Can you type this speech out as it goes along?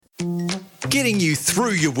getting you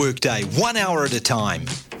through your workday 1 hour at a time.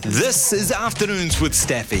 This is Afternoons with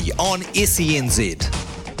Staffy on SENZ.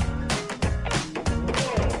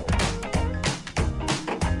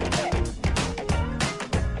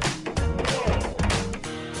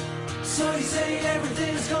 So you say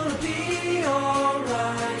everything's gonna be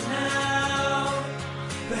alright now,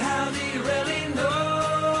 but how do you really know?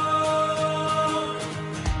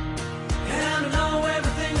 And I know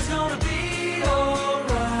everything's gonna be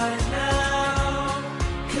alright now,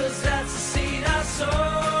 'cause that's the seed I sow.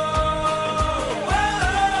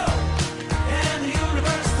 Whoa. And the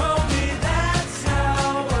universe told me that's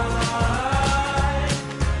how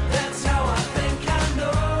I think I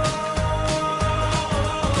know.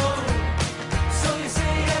 So you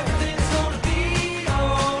say everything's gonna be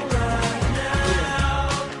alright now,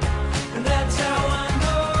 and that's how I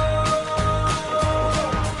know.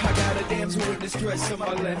 I gotta dance with this dress on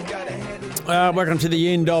my left, gotta handle. Welcome to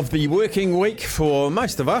the end of the working week for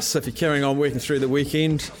most of us. If you're carrying on working through the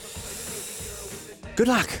weekend, good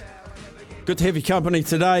luck. Good to have your company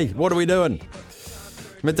today. What are we doing?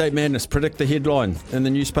 Midday Madness, predict the headline in the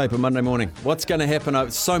newspaper Monday morning. What's going to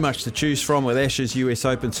happen? So much to choose from with Ashes, US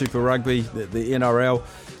Open, Super Rugby, the NRL.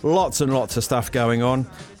 Lots and lots of stuff going on.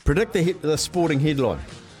 Predict the sporting headline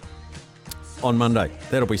on Monday.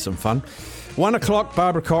 That'll be some fun. 1 o'clock,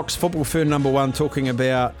 Barbara Cox, football fern number one, talking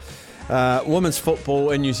about women's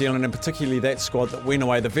football in New Zealand, and particularly that squad that went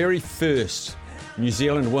away. The very first New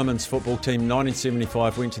Zealand women's football team,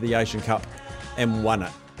 1975, went to the Asian Cup and won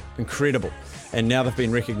it. Incredible. And now they've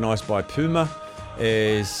been recognised by Puma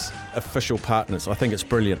as official partners. I think it's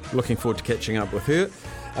brilliant. Looking forward to catching up with her.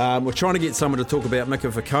 We're trying to get someone to talk about Mika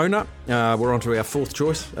Vakona. We're on to our fourth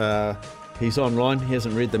choice. He's online. He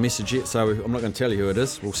hasn't read the message yet, so I'm not going to tell you who it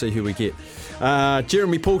is. We'll see who we get.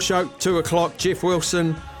 Jeremy Paul Show, 2 o'clock. Jeff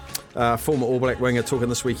Wilson, former All Black winger, talking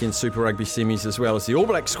this weekend Super Rugby semis, as well as the All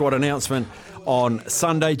Black squad announcement on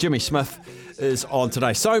Sunday. Jimmy Smith is on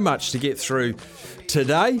today. So much to get through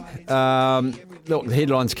today. Look, the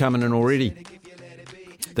headlines coming in already.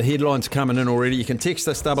 You can text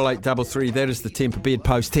us 8833. That is the Temper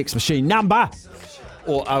Bedpost text machine number.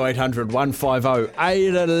 Or 0800 150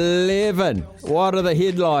 811. What are the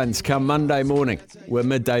headlines come Monday morning? We're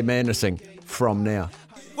midday madnessing from now.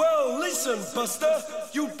 Well, listen, Buster,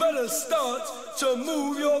 you better start to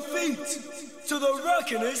move your feet to the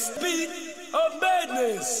rockin'est beat of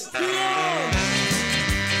madness. Yeah!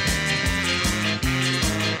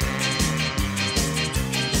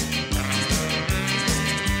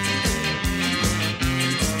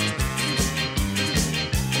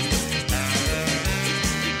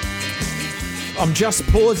 I'm just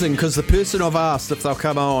pausing because the person I've asked if they'll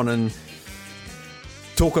come on and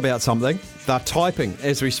talk about something, they're typing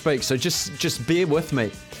as we speak, so just bear with me.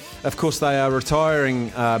 Of course, they are retiring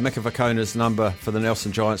Mika Vakona's number for the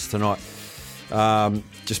Nelson Giants tonight.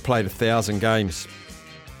 Just played 1,000 games.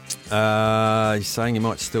 He's saying he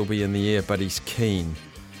might still be in the air, but he's keen.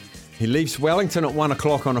 He leaves Wellington at 1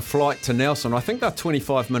 o'clock on a flight to Nelson. I think they're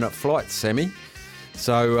 25-minute flights, Sammy.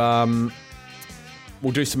 So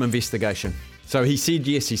we'll do some investigation. So he said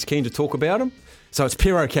yes, he's keen to talk about him. So it's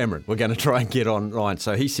Pero Cameron we're going to try and get online.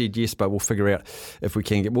 So he said yes, but we'll figure out if we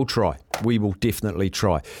can get. We'll try. We will definitely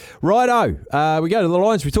try. Righto. We go to the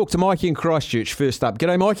lines. We talk to Mikey in Christchurch first up.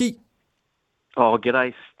 G'day, Mikey. Oh,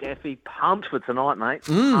 g'day, Staffy. Pumped for tonight, mate.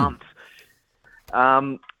 Pumped.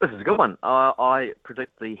 This is a good one. I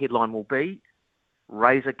predict the headline will be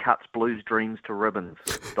Razor cuts Blues dreams to ribbons. ...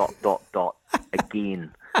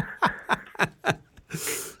 Again.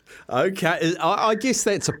 Okay, I guess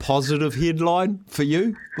that's a positive headline for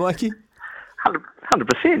you, Mikey.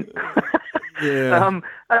 100%. Yeah.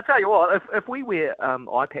 I'll tell you what, if we wear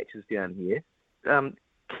eye patches down here,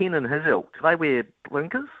 Ken and his ilk, do they wear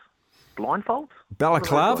blinkers, blindfolds?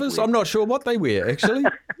 Balaclavas? I'm not sure what they wear, actually.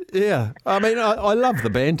 Yeah. I mean, I love the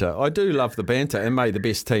banter. I do love the banter, and may the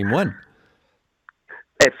best team win.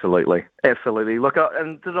 Absolutely. Look,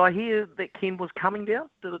 and did I hear that Ken was coming down?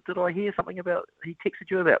 Did I hear something about, he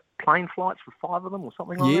texted you about plane flights for 5 of them or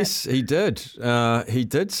something like that? Yes, he did. He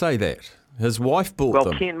did say that. His wife bought them.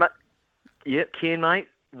 Well, Ken, mate,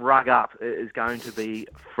 rug up. It is going to be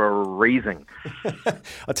freezing.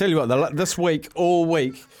 I tell you what, this week, all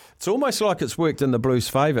week, it's almost like it's worked in the Blues'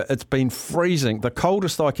 favour. It's been freezing, the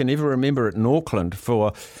coldest I can ever remember it in Auckland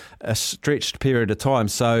for a stretched period of time.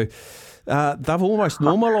 So they've almost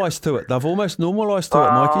normalised to it. Mikey.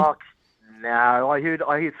 No, I heard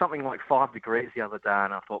something like 5 degrees the other day,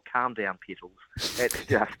 and I thought, calm down, Petals.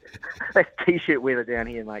 That's t-shirt weather down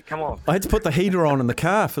here, mate. Come on. I had to put the heater on in the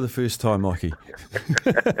car for the first time, Mikey.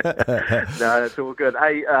 No, it's all good.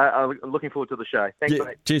 Hey, I'm looking forward to the show. Thanks,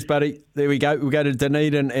 mate. Cheers, buddy. There we go. We'll go to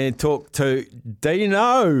Dunedin and talk to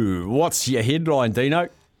Dino. What's your headline, Dino?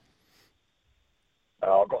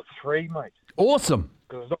 I've got 3, mate. Awesome.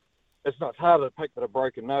 Because it's not hard to pick with a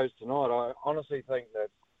broken nose tonight. I honestly think that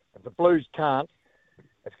if the Blues can't,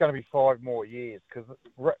 it's going to be 5 more years. Because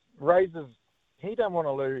Razors, he don't want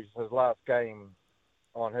to lose his last game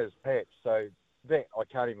on his patch. So that I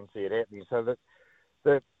can't even see it happening. So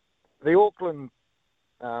that the Auckland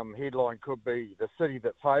headline could be the city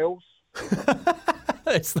that fails.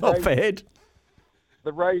 It's not bad.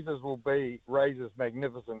 The Razors will be Razors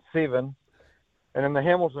Magnificent 7. And in the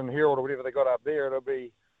Hamilton Herald or whatever they got up there, it'll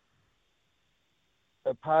be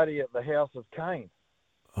a party at the House of Kane.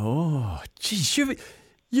 Oh, geez,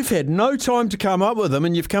 you've had no time to come up with them,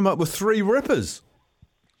 and you've come up with 3 rippers.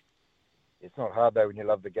 It's not hard, though, when you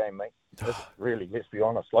love the game, mate. Really, let's be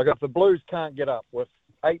honest. Like, if the Blues can't get up with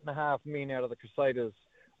 8.5 men out of the Crusaders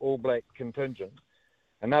All Black contingent,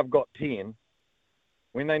 and they've got 10,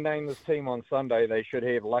 when they name this team on Sunday, they should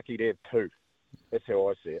have lucky to have 2. That's how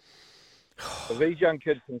I see it. For these young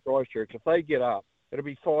kids from Christchurch, if they get up, it'll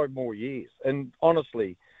be 5 more years. And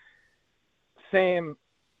honestly, Sam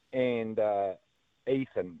and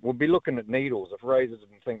Ethan will be looking at needles if Razors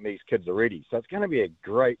didn't think these kids are ready. So it's going to be a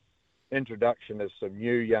great introduction as some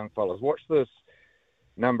new young fellas. Watch this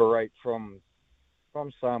number 8 from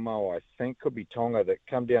Samoa, I think, could be Tonga, that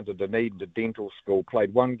come down to Dunedin to dental school,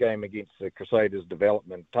 played 1 game against the Crusaders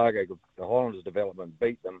development, Targo, the Highlanders development,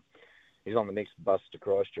 beat them. He's on the next bus to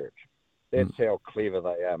Christchurch. That's how clever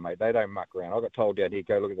they are, mate. They don't muck around. I got told down here,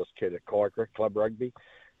 go look at this kid at Kaikoura Club Rugby.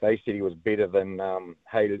 They said he was better than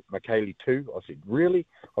McKaylee too. I said, really?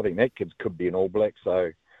 I think that kid could be an All Black,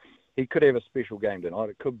 so he could have a special game tonight.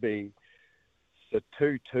 It could be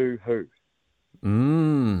Satutu Hu.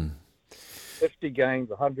 50 games,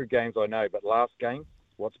 100 games, I know, but last game,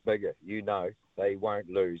 what's bigger? You know, they won't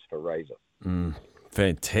lose for Razor.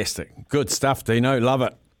 Fantastic. Good stuff, Dino. Love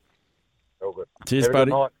it. All good. Cheers, Have a buddy.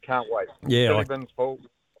 good night. Can't wait. Yeah. Bins full.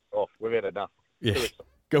 Oh, we've had enough. Yeah.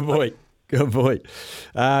 Good boy. Good boy.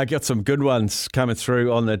 Got some good ones coming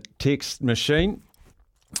through on the text machine.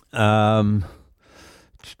 Okay,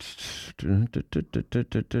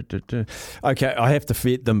 I have to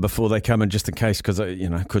vet them before they come in just in case because,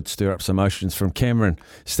 could stir up some emotions from Cameron.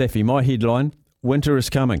 Staffy, my headline, winter is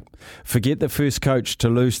coming. Forget the first coach to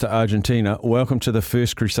lose to Argentina. Welcome to the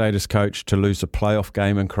first Crusaders coach to lose a playoff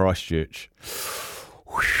game in Christchurch.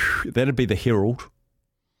 That'd be the Herald.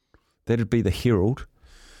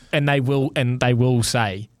 And they will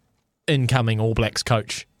say incoming All Blacks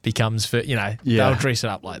coach becomes they'll dress it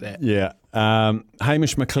up like that. Yeah.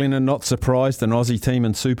 Hamish McLennan not surprised an Aussie team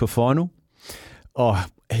in super final. Oh,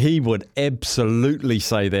 he would absolutely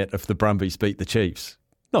say that if the Brumbies beat the Chiefs.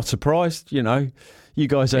 Not surprised, you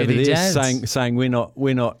guys over Eddie there Jones. saying we're not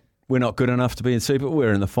good enough to be in super.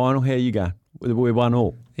 We're in the final. How you going? We won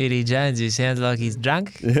all. Eddie Jones, he sounds like he's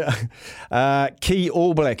drunk. Yeah. Key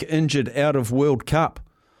All Black injured out of World Cup.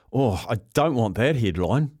 Oh, I don't want that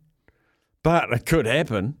headline, but it could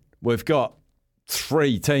happen. We've got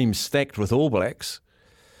 3 teams stacked with All Blacks.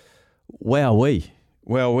 Wowee.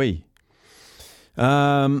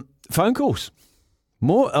 Phone calls.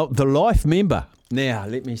 More the life member. Now,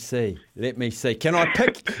 let me see. Can I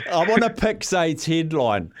pick? I want to pick Zaid's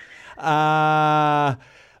headline.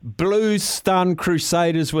 Blues stun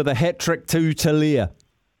Crusaders with a hat-trick to Talia.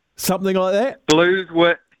 Something like that? Blues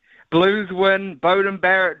win, Bowden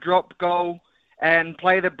Barrett drop goal, and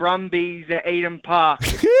play the Brumbies at Eden Park. Go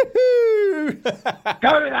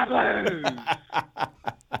the Blues!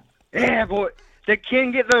 Yeah, boy. Did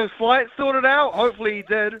Ken get those flights sorted out? Hopefully he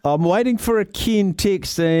did. I'm waiting for a Ken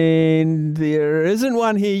text, and there isn't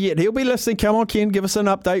one here yet. He'll be listening. Come on, Ken, give us an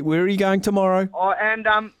update. Where are you going tomorrow? Oh,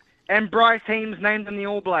 and Bryce Heem's named in the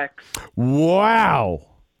All Blacks. Wow.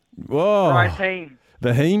 Whoa. Bryce Heem.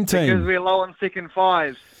 The Heem team. Because we're low on second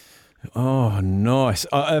fives. Oh, nice.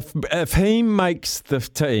 If he makes the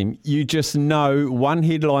team, you just know one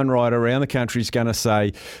headline writer around the country is going to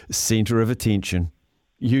say, centre of attention.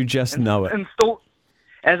 You just know it. Install,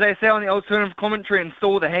 as they say on the alternative commentary,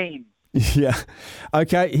 install the Heem. Yeah.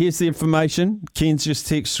 Okay, here's the information. Ken's just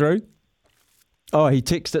texted through. Oh, he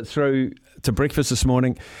texted it through to breakfast this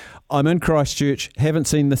morning. I'm in Christchurch, haven't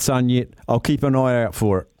seen the sun yet. I'll keep an eye out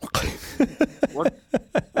for it. What?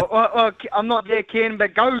 Well, I'm not there, Ken,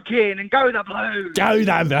 but go, Ken, and go the Blues. Go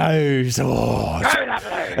the Blues. Oh, Go the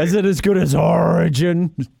Blues. is it as good as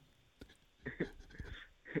Origin?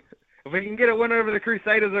 If we can get a win over the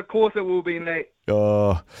Crusaders, of course it will be, mate.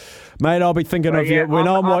 Oh, mate, I'll be thinking of you when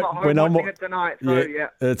I'm watching it tonight. So,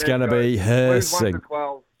 it's going to be hissing.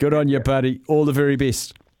 Good on you, buddy. All the very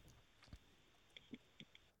best.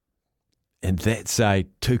 And that's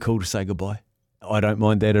too cool to say goodbye. I don't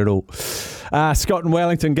mind that at all. Scott in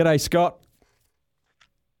Wellington. G'day, Scott.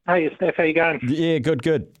 Hey, Steph, how you going? Yeah,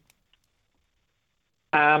 good.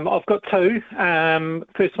 I've got two.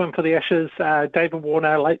 First one for the Ashes. David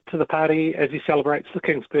Warner late to the party as he celebrates the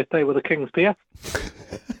King's birthday with a King's beer.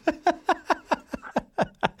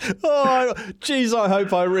 Oh, geez, I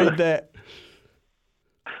hope I read that.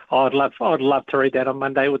 I'd love to read that on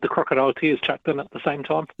Monday with the crocodile tears chucked in at the same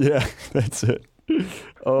time. Yeah, that's it.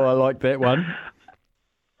 Oh, I like that one.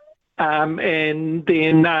 And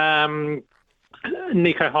then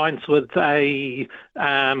Nico Hines with a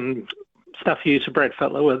Staffy to Brad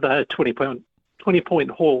Fittler with a 20-point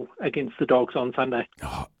haul against the Dogs on Sunday.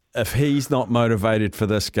 Oh, if he's not motivated for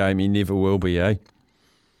this game, he never will be, eh?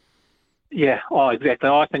 Yeah, exactly.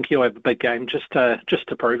 I think he'll have a big game just to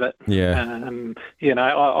prove it. Yeah.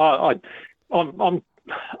 I've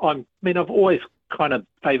always kind of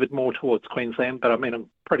favoured more towards Queensland, but I'm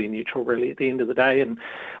pretty neutral really at the end of the day. And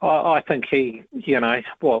I think he,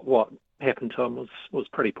 what happened to him was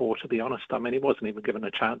pretty poor, to be honest. I mean, he wasn't even given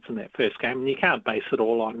a chance in that first game, and you can't base it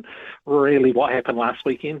all on really what happened last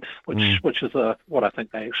weekend, which is what I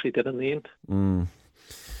think they actually did in the end.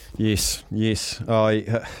 Yes.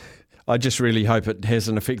 I just really hope it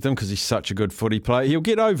hasn't affected him because he's such a good footy player. He'll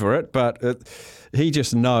get over it, but he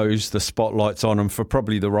just knows the spotlight's on him for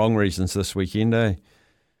probably the wrong reasons this weekend, eh?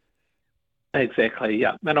 Exactly,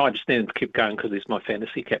 yeah. And I just need him to keep going because he's my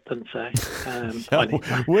fantasy captain. So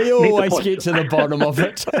we always get to the bottom of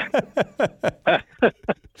it.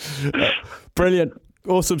 Brilliant.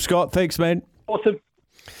 Awesome, Scott. Thanks, man. Awesome.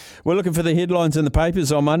 We're looking for the headlines in the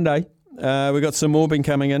papers on Monday. We've got some more been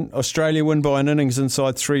coming in. Australia win by an innings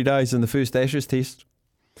inside 3 days in the first Ashes test.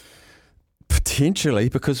 Potentially,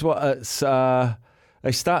 because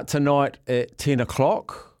they start tonight at 10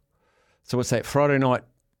 o'clock. So what's that? Friday night,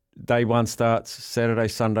 day 1 starts. Saturday,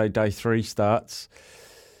 Sunday, day 3 starts.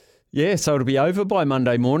 Yeah, so it'll be over by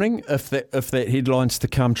Monday morning if that headline's to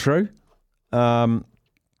come true. Gosh,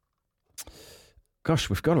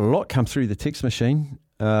 we've got a lot come through the text machine.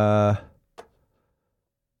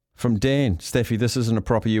 From Dan, Staffy, this isn't a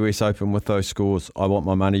proper US Open with those scores. I want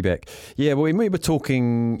my money back. Yeah, well, when we were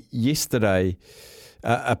talking yesterday,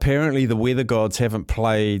 apparently the weather gods haven't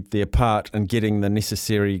played their part in getting the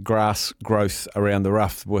necessary grass growth around the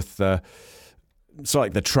rough with it's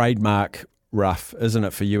like the trademark rough, isn't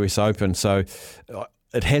it, for US Open? So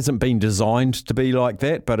it hasn't been designed to be like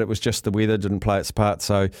that, but it was just the weather didn't play its part.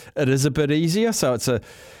 So it is a bit easier. So it's a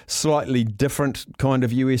slightly different kind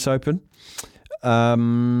of US Open.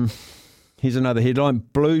 Here's another headline.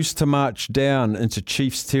 Blues to march down into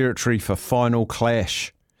Chiefs territory for final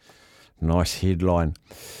clash. Nice headline.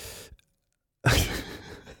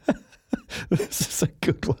 This is a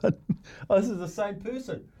good one. Oh, this is the same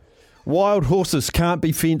person. Wild horses can't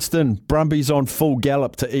be fenced in. Brumbies on full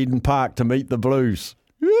gallop to Eden Park to meet the Blues.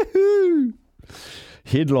 Woohoo!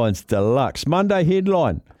 Headlines deluxe. Monday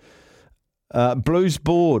headline. Blues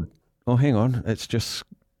board. Oh, hang on. It's just...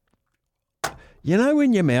 You know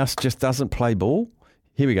when your mouse just doesn't play ball?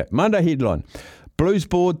 Here we go. Monday headline. Blues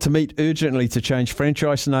board to meet urgently to change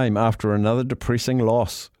franchise name after another depressing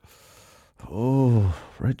loss. Oh,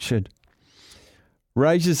 Richard.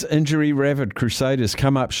 Razors injury-ravaged Crusaders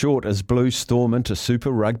come up short as Blues storm into Super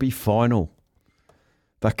Rugby final.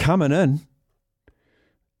 They're coming in.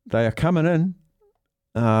 They are coming in.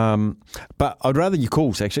 But I'd rather your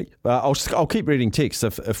calls, actually. I'll keep reading texts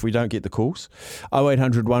if we don't get the calls.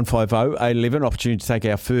 0800 150 811. Opportunity to take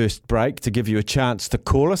our first break to give you a chance to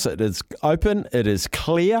call us. It is open. It is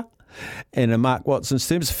clear. And in Mark Watson's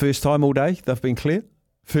terms, first time all day. They've been clear.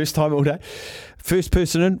 First time all day. First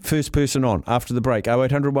person in, first person on. After the break,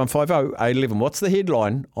 0800 150 811. What's the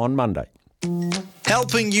headline on Monday?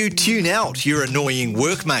 Helping you tune out your annoying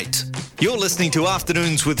workmate. You're listening to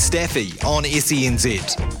Afternoons with Staffy on SENZ.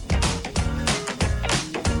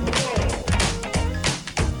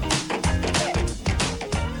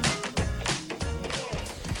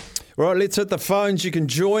 Right, let's hit the phones. You can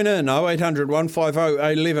join in 0800 150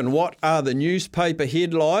 811. What are the newspaper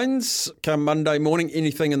headlines come Monday morning?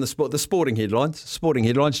 Anything in the sporting headlines? Sporting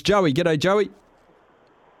headlines. Joey, g'day Joey.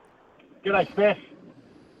 G'day Steph.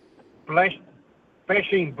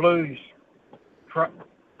 Bashing Blues, crack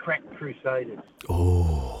Crusaders.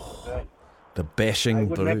 Oh, the bashing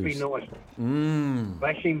Blues. Wouldn't that be nice?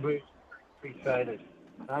 Bashing Blues, Crusaders.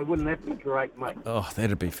 Wouldn't that be great, mate? Oh,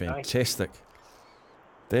 that'd be fantastic.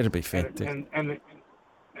 That'd be fantastic. And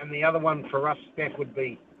the other one for us, Steph, would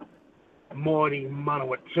be Mighty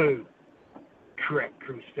Manawatu Crack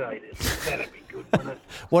Crusaders. That'd be good, wouldn't it?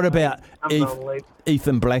 What about Unbelievable.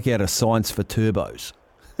 Ethan Black out of Science for Turbos?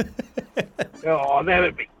 Oh,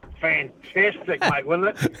 that'd be fantastic, mate,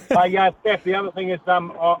 wouldn't it? Yeah, Steph, the other thing is,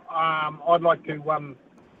 I'd like to,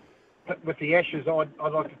 with the Ashes,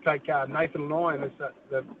 I'd like to take Nathan Lyon as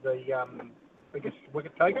the biggest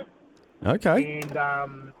wicket taker. Okay.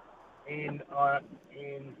 And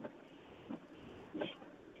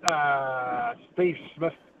Steve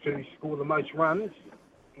Smith to score the most runs,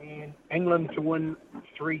 and England to win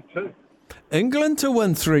 3-2. England to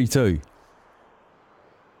win 3-2.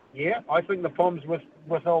 Yeah, I think the Poms with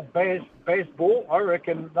old Baz Ball, I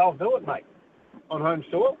reckon they'll do it, mate, on home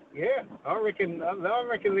soil. Yeah, I reckon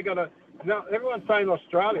they're gonna. Now everyone's saying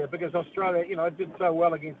Australia because Australia, did so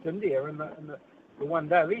well against India in the one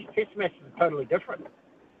day. These Test matches are totally different,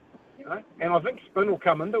 and I think spin will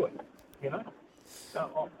come into it.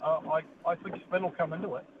 So I think spin will come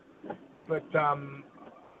into it, but I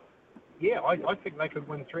think they could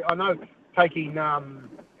win 3. I know taking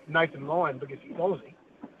Nathan Lyon because he's Aussie,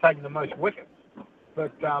 taking the most wickets,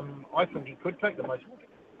 but I think he could take the most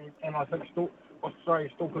wickets, and I think Australia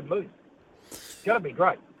still could lose. It's going to be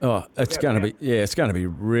great. Oh, it's going to be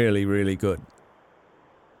really, really good.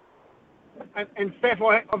 And Steph,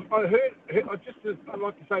 I heard. I'd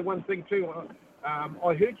like to say one thing too.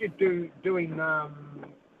 I heard you doing a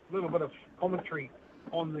little bit of commentary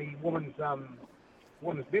on the women's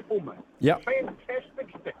netball, mate. Yeah. Fantastic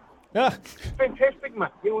stuff. Yeah. Fantastic, mate.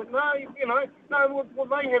 Well,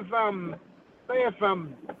 they have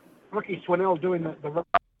Ricky Swinnell doing the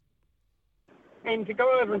and to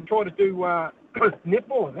go over and try to do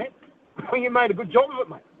netball and that. Well, you made a good job of it,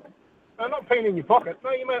 mate. Not peeing in your pocket. No,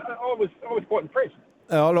 you made. I was quite impressed.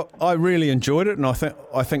 Look, I really enjoyed it, and I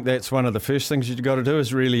think that's one of the first things you've got to do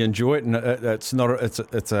is really enjoy it. And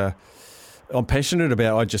I'm passionate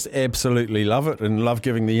about it. I just absolutely love it and love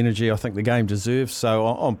giving the energy I think the game deserves. So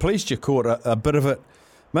I'm pleased you caught a bit of it,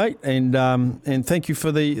 mate. And thank you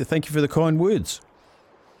for the kind words.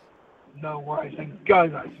 No worries, and go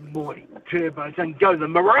those mighty turbos, and go the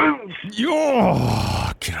Maroons.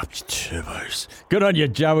 Oh, get up your turbos. Good on you,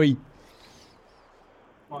 Joey.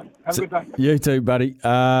 Have a good day. You too, buddy.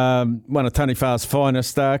 One of Tony Farr's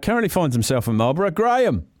finest. Currently finds himself in Marlborough.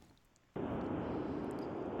 Graham.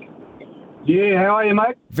 Yeah, how are you,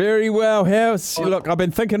 mate? Very well. Look, I've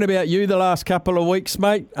been thinking about you the last couple of weeks,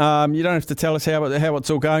 mate. You don't have to tell us how it's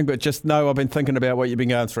all going, but just know I've been thinking about what you've been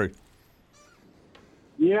going through.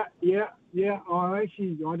 Yeah. I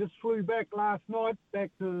just flew back last night,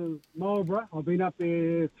 back to Marlborough. I've been up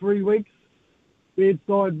there 3 weeks,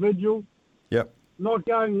 bedside vigil. Yep. Not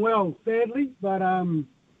going well, sadly, but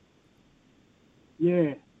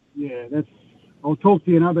that's. I'll talk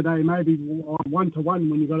to you another day, maybe one-to-one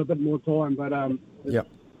when you've got a bit more time. But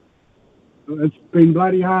it's been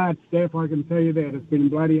bloody hard, Steph. I can tell you that it's been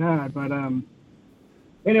bloody hard. But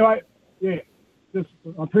anyway, just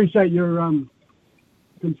I appreciate your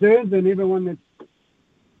concerns and everyone that's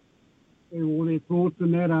all their thoughts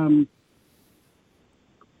and that.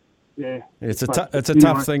 It's a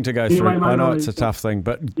tough thing to go through. I know it's a tough thing,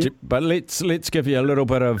 but let's give you a little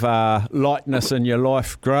bit of lightness in your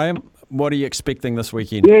life, Graham. What are you expecting this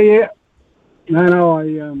weekend? Yeah. No,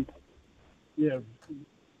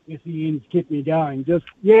 SEN's kept me going. Just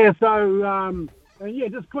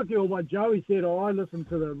quickly on what Joey said. I listened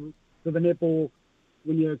to the netball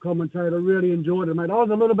when you're a commentator. Really enjoyed it, mate. I was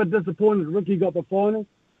a little bit disappointed Ricky got the final.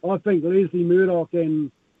 I think Leslie Murdoch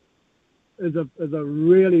is a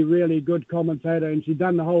really, really good commentator, and she's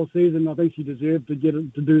done the whole season. I think she deserved to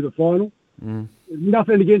do the final.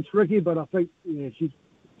 Nothing against Ricky, but I think she's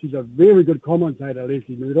a very good commentator,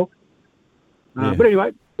 Leslie Murdoch. But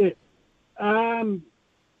anyway,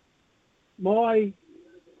 my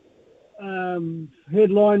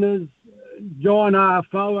headline is John R.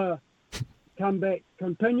 Foa comeback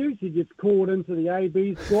continues. He gets called into the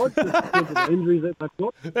AB squad because of the injuries that they've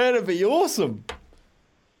got. That'd be awesome.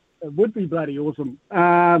 It would be bloody awesome.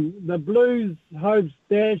 The Blues hopes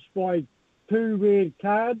dashed by 2 red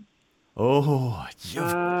cards. Oh,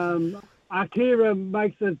 Akira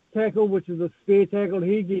makes a tackle, which is a spare tackle.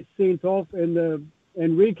 He gets sent off, and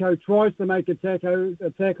Rico tries to make a tackle,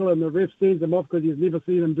 and the ref sends him off because he's never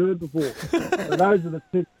seen him do it before. So those are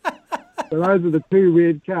the 2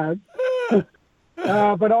 red cards.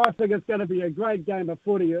 But I think it's going to be a great game of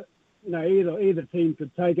footy. Either team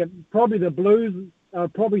could take it. Probably the Blues are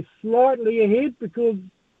probably slightly ahead because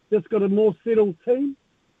just got a more settled team.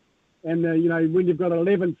 And, when you've got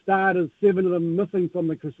 11 starters, 7 of them missing from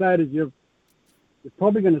the Crusaders, is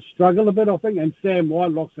probably going to struggle a bit, I think. And Sam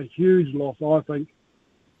Whitelock's a huge loss, I think.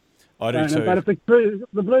 I do too. But if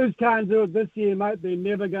the Blues can't do it this year, mate, they're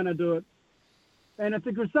never going to do it. And if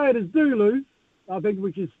the Crusaders do lose, I think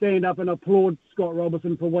we should stand up and applaud Scott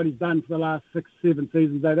Robertson for what he's done for the last 6-7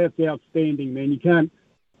 seasons. That's outstanding, man. You can't,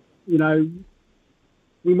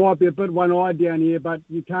 we might be a bit one-eyed down here, but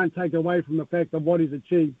you can't take away from the fact of what he's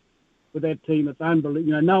achieved with that team. It's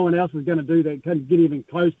unbelievable. No one else is going to do that. Can't get even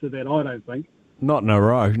close to that, I don't think. Not in a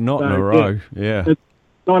row. Not in a row. Yeah. It's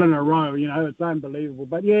not in a row. It's unbelievable.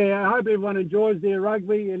 But yeah, I hope everyone enjoys their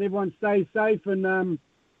rugby and everyone stays safe and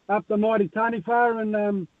up the mighty Taniwha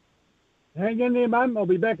and hang in there, Mum. I'll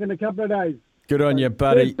be back in a couple of days. Good on you,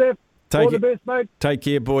 buddy. All the best, mate. Take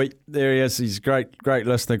care, boy. There he is. He's a great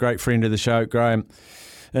listener, great friend of the show, Graham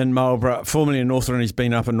in Marlborough, formerly in Northland. He's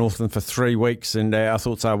been up in Northland for 3 weeks, and our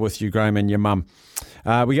thoughts are with you, Graham, and your mum.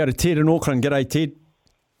 We go to Ted in Auckland. G'day, Ted.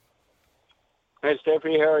 Hey,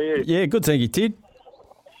 Staffy, how are you? Yeah, good, thank you, Ted.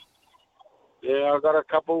 Yeah, I've got a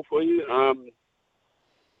couple for you.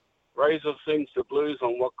 Razor sings the blues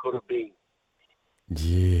on What Could Have Been.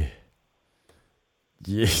 Yeah.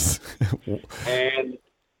 Yes. and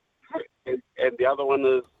the other one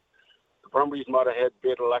is the Brumbies might have had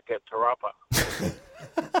better luck at Tarapa.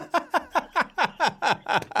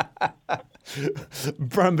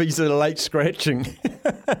 Brumbies are late scratching.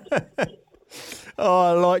 Oh,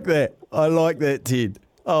 I like that, Ted.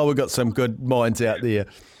 Oh, we've got some good minds out there.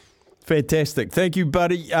 Fantastic. Thank you,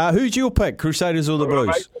 buddy. Who's your pick, Crusaders or the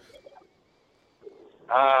Blues?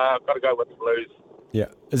 I've got to go with the Blues. Yeah.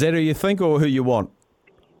 Is that who you think or who you want?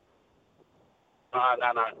 No.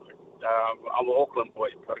 I'm an Auckland boy.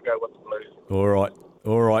 Got to go with the Blues.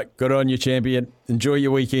 All right. Good on you, champion. Enjoy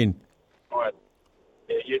your weekend. All right.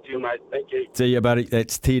 Yeah, you too, mate. Thank you. See you, buddy.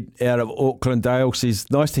 That's Ted out of Auckland. Dale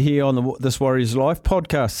says, nice to hear on the This Warriors Life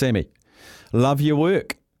podcast, Sammy. Love your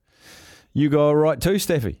work. You go all right too,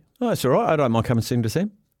 Staffy. Oh, that's all right. I don't mind coming and sing to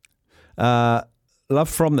Sam. Love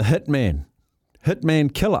from the Hitman.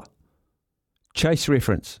 Hitman Killer. Chase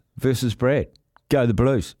reference versus Brad. Go the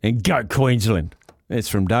Blues and go Queensland. That's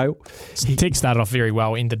from Dale. Tig started off very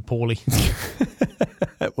well, ended poorly.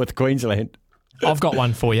 With Queensland. I've got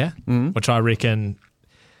one for you, which I reckon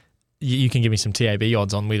you can give me some TAB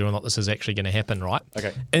odds on whether or not this is actually going to happen, right?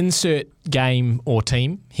 Okay. Insert game or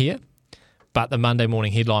team here, but the Monday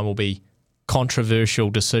morning headline will be controversial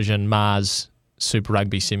decision Mars Super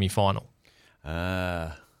Rugby semi-final.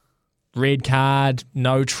 Red card,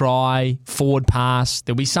 no try, forward pass.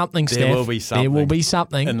 There'll be something, Steph. There will be something. There will be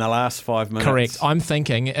something. In the last 5 minutes. Correct. I'm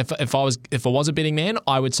thinking if I was a betting man,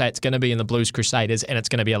 I would say it's going to be in the Blues Crusaders and it's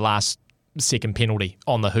going to be a last second penalty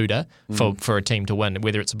on the hooter for a team to win,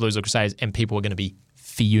 whether it's the Blues or Crusaders, and people are going to be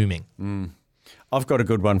fuming. I've got a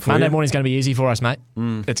good one for Monday you. morning's going to be easy for us, mate.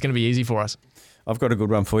 It's going to be easy for us. I've got a good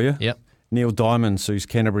one for you. Yep. Neil Diamond sues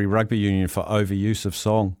Canterbury Rugby Union for overuse of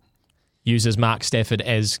song. Uses Mark Stafford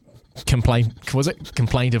as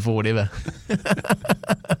complaintive or whatever.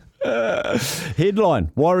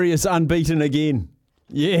 Headline, Warriors unbeaten again.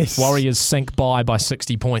 Yes. Warriors sink by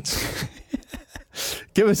 60 points.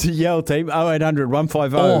 Give us a yell, team. 0800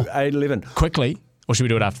 150 811. Quickly, or should we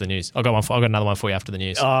do it after the news? I've got another one for you after the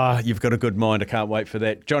news. You've got a good mind. I can't wait for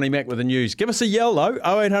that. Johnny Mack with the news. Give us a yell, though.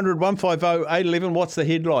 0800 150 811. What's the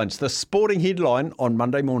headlines? The sporting headline on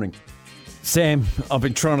Monday morning. Sam, I've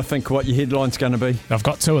been trying to think what your headline's going to be. I've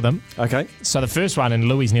got two of them. Okay. So the first one, and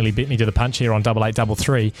Louis nearly beat me to the punch here on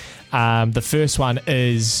 8833. The first one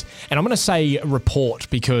is, and I'm going to say report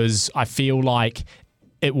because I feel like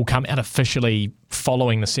it will come out officially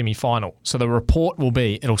following the semi-final. So the report will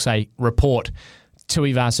be, it'll say, report,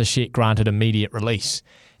 Tuivasa-Sheck granted immediate release.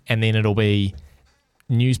 And then it'll be,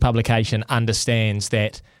 news publication understands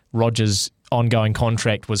that Rogers' ongoing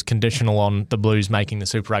contract was conditional on the Blues making the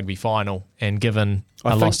Super Rugby final, and given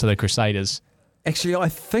a loss to the Crusaders. Actually, I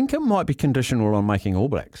think it might be conditional on making All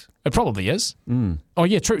Blacks. It probably is. Oh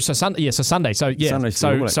yeah, true. So Sunday. So Sunday. So yeah.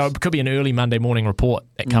 So it could be an early Monday morning report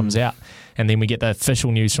that comes out, and then we get the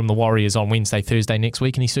official news from the Warriors on Wednesday, Thursday next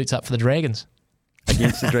week, and he suits up for the Dragons.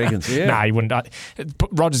 Against the Dragons, yeah. No, he wouldn't.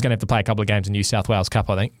 Roger's going to have to play a couple of games in New South Wales Cup,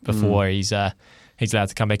 I think, before he's allowed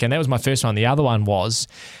to come back. And that was my first one. The other one was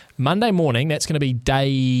Monday morning. That's going to be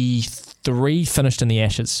day 3, finished in the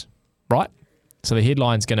Ashes, right? So the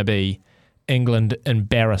headline's going to be England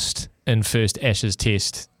embarrassed in first Ashes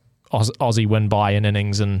test. Aussie win by an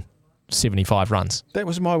innings and 75 runs. That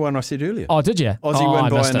was my one I said earlier. Oh, did you? Aussie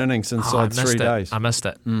win by an innings inside 3 days. I missed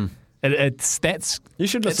it. You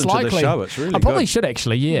should listen likely. to the show. It's really I probably good. should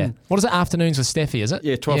actually, yeah. What is it, afternoons with Staffy, is it?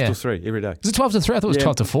 Yeah, 12 to 3 every day. Is it 12 to 3? I thought it was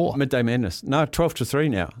 12 to 4. Midday Madness. No, 12 to 3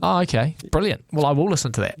 now. Oh, okay. Brilliant. Well, I will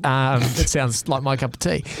listen to that. It sounds like my cup of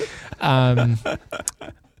tea.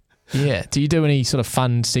 Yeah. Do you do any sort of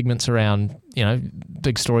fun segments around,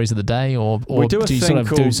 big stories of the day, or do you sort of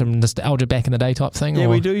do some nostalgia back in the day type thing? Yeah, or?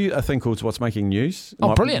 we do a thing called What's Making News.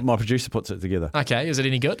 Oh, brilliant. My producer puts it together. Okay. Is it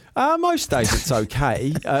any good? Most days it's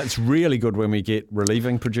okay. It's really good when we get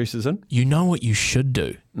relieving producers in. You know what you should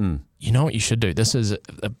do? You know what you should do? This is a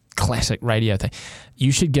classic radio thing.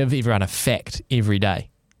 You should give everyone a fact every day.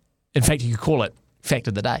 In fact, you could call it Fact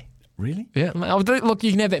of the Day. Really? Yeah. Look,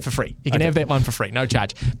 you can have that for free. You can have that one for free, no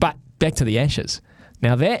charge. But back to the Ashes.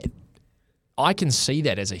 Now that, I can see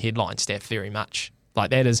that as a headline, Steph, very much. Like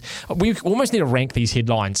that is, we almost need to rank these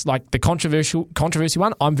headlines. Like the controversy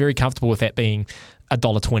one, I'm very comfortable with that being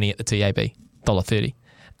 $1.20 at the TAB,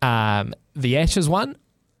 $1.30. The Ashes one,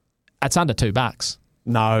 it's under $2.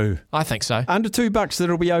 No. I think so. Under $2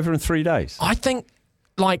 that'll be over in 3 days. I think,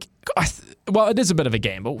 well, it is a bit of a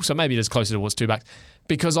gamble, so maybe it is closer towards $2.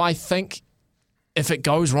 Because I think if it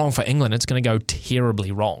goes wrong for England, it's going to go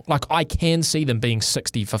terribly wrong. Like, I can see them being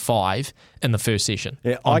 60 for 5 in the first session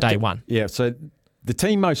on day one. Yeah, so the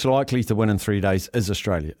team most likely to win in 3 days is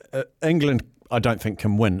Australia. England, I don't think,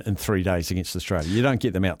 can win in 3 days against Australia. You don't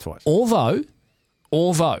get them out twice. Although,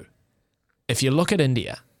 if you look at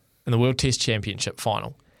India in the World Test Championship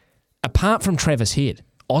final, apart from Travis Head,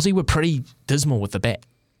 Aussie were pretty dismal with the bat.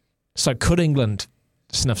 So could England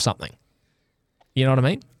sniff something? You know what I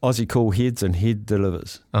mean? Aussie call heads and head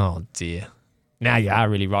delivers. Oh, dear. Now you are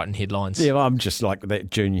really writing headlines. Yeah, well, I'm just like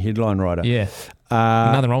that junior headline writer. Yeah.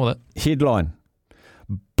 Nothing wrong with it. Headline.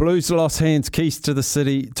 Blues lost hands keys to the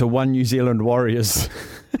city to 1 New Zealand Warriors.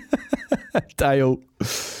 Dale.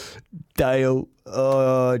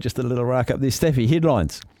 Oh, just a little rack up there. Staffy,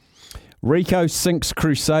 headlines. Rico sinks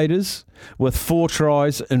Crusaders with 4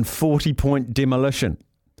 tries in 40-point demolition.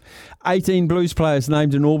 18 Blues players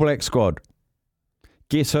named in All Black squad.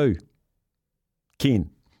 Guess who? Ken.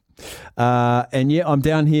 And yeah, I'm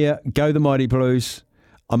down here. Go the Mighty Blues.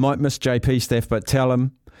 I might miss JP, Steph, but tell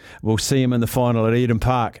him we'll see him in the final at Eden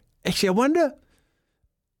Park. Actually, I wonder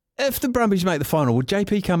if the Brumbies make the final, would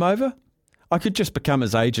JP come over? I could just become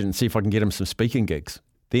his agent and see if I can get him some speaking gigs.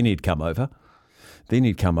 Then he'd come over.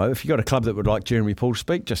 If you've got a club that would like Jeremy Paul to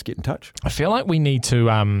speak, just get in touch. I feel like we need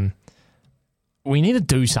to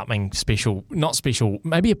do something special. Not special,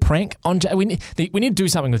 maybe a prank on we need to do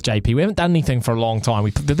something with JP. We haven't done anything for a long time.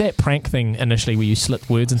 We did that prank thing initially where you slip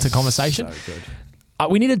words into conversation. So good.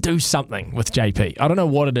 We need to do something with JP. I don't know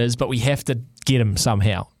what it is, but we have to get him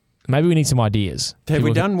somehow. Maybe we need some ideas. Have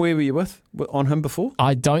we done Where Were You With on him before?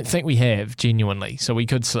 I don't think we have, genuinely. So we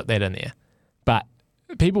could slip that in there. But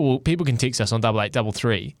people can text us on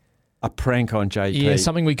 8833. A prank on JP. Yeah,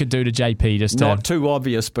 something we could do to JP. Just not too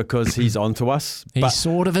obvious because he's onto us. He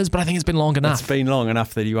sort of is, but I think it's been long enough. It's been long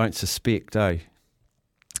enough that he won't suspect, eh?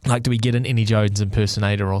 Like, do we get an Eddie Jones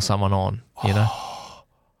impersonator or someone on, you know?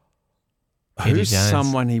 Who's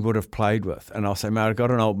someone he would have played with? And I'll say, mate, I've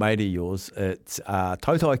got an old mate of yours. It's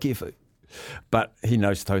Tautai Kefu. But he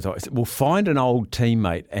knows Tautai. We'll find an old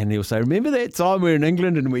teammate and he'll say, remember that time we were in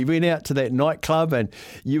England and we went out to that nightclub and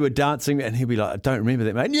you were dancing? And he'll be like, I don't remember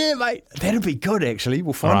that, mate. Yeah, mate, that'd be good, actually.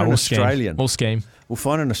 We'll find an Australian. We'll scheme. We'll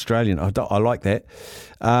find an Australian. I like that.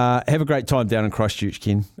 Have a great time down in Christchurch,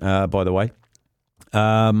 Ken, by the way.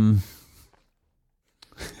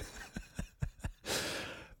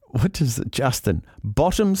 What is it, Justin?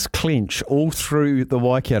 Bottoms clench all through the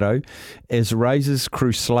Waikato as Razors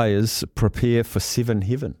Crew Slayers prepare for 7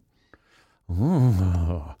 Heaven.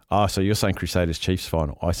 Oh, so you're saying Crusaders Chiefs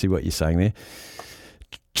final. I see what you're saying there.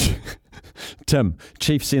 Tim,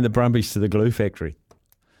 Chiefs send the Brumbies to the glue factory.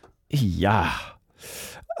 Yeah.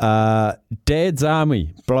 Dad's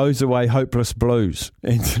Army blows away hopeless Blues.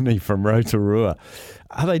 Anthony from Rotorua.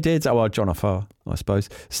 Are they Dad's? Oh, well, John Afawa, I suppose.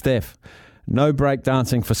 Steph. No break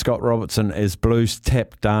dancing for Scott Robertson as Blues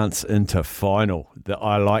tap dance into final.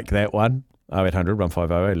 I like that one. 0800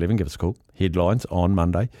 150 11. Give us a call. Headlines on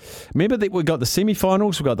Monday. Remember that we've got the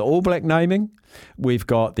semi-finals. We've got the All Black naming. We've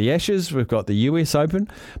got the Ashes. We've got the US Open.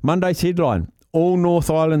 Monday's headline. All North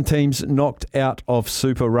Island teams knocked out of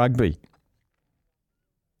Super Rugby.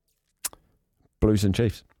 Blues and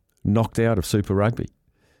Chiefs knocked out of Super Rugby.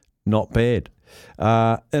 Not bad.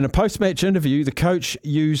 In a post-match interview, the coach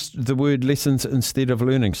used the word lessons instead of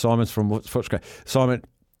learning. Simon's from Footscray. Simon,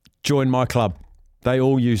 join my club. They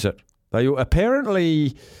all use it.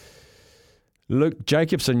 Apparently, Luke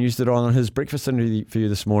Jacobson used it on his breakfast interview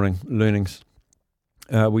this morning, learnings.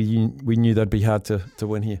 We knew they'd be hard to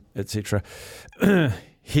win here, etc.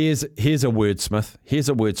 Here's a wordsmith. Here's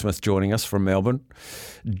a wordsmith joining us from Melbourne.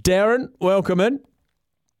 Darren, welcome in.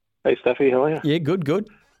 Hey, Staffy, how are you? Yeah, good.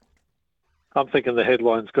 I'm thinking the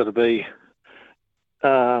headline's got to be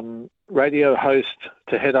radio host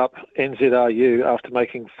to head up NZRU after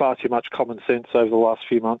making far too much common sense over the last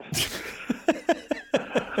few months.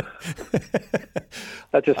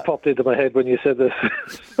 That just popped into my head when you said this.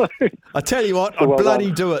 I tell you what, I'd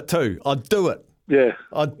bloody do it too. I'd do it. Yeah.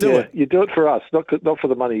 I'd do it. You do it for us, not for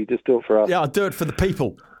the money. You just do it for us. Yeah, I'd do it for the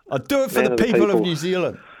people. I'd do it for the people of New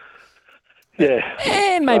Zealand. Yeah.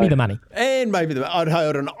 And maybe the money. I'd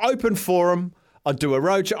hold an open forum. I'd do a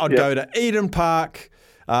roadshow. I'd go to Eden Park,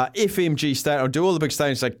 FMG Stadium. I'd do all the big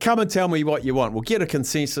stadiums. Say, come and tell me what you want. We'll get a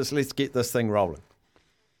consensus. Let's get this thing rolling.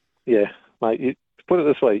 Yeah, mate. Put it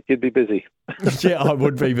this way, you'd be busy. Yeah, I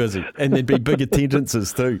would be busy. And there'd be big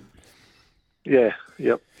attendances too. Yeah,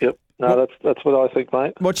 yep. No, that's what I think,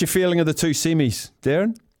 mate. What's your feeling of the two semis,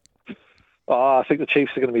 Darren? I think the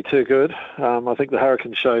Chiefs are going to be too good. I think the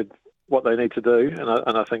Hurricanes showed what they need to do,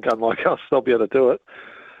 and I think, unlike us, they'll be able to do it.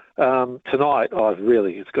 Tonight,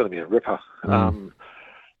 it's going to be a ripper. I'm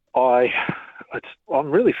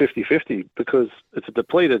really 50-50 because it's a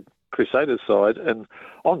depleted Crusaders side, and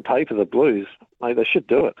on paper, the Blues, mate, they should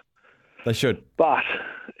do it. They should. But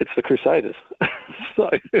it's the Crusaders. So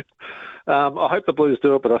I hope the Blues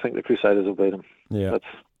do it, but I think the Crusaders will beat them. Yeah.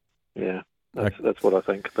 That's what I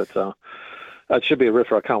think. But it should be a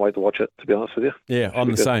ripper. I can't wait to watch it, to be honest with you. Yeah, I'm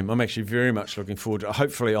the same. I'm actually very much looking forward to it.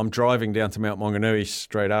 Hopefully, I'm driving down to Mount Maunganui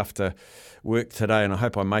straight after work today, and I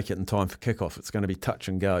hope I make it in time for kickoff. It's going to be touch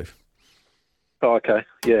and go. Oh, okay.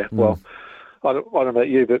 Yeah, well, I don't know about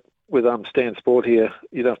you, but with Stan Sport here,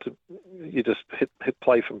 you just hit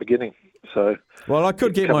play from beginning. So well, I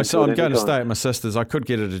could get I'm going to stay at my sister's. I could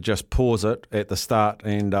get her to just pause it at the start,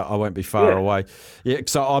 and I won't be far away. Yeah,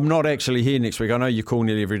 so I'm not actually here next week. I know you call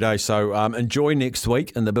nearly every day, so enjoy next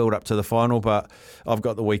week and the build up to the final. But I've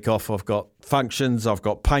got the week off. I've got functions. I've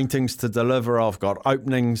got paintings to deliver. I've got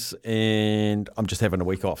openings, and I'm just having a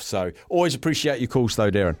week off. So always appreciate your calls,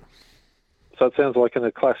 though, Darren. So it sounds like in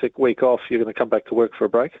a classic week off, you're going to come back to work for a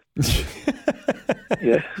break.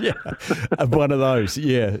 Yeah. One of those.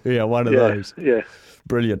 Yeah, one of those. Yeah.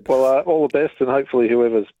 Brilliant. Well, all the best, and hopefully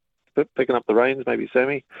whoever's picking up the reins, maybe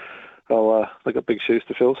Sammy, they've got big shoes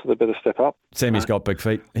to fill, so they better step up. Sammy's got big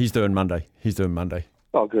feet. He's doing Monday.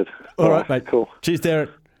 Oh, good. All right, mate. Cool. Cheers,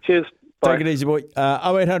 Darren. Cheers. Bye. Take it easy, boy.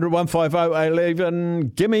 0800 150 11.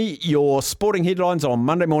 Give me your sporting headlines on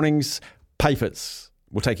Monday morning's papers.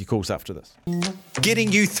 We'll take your calls after this.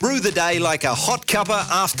 Getting you through the day like a hot cuppa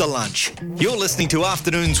after lunch. You're listening to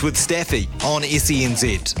Afternoons with Staffy on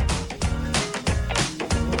SENZ.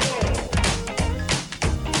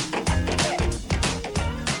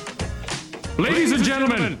 Ladies and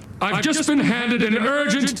gentlemen, I've just been handed an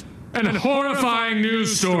urgent and horrifying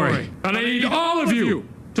news story, and I need all of you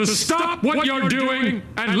to stop what you're doing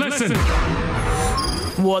and listen.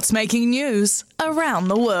 What's making news around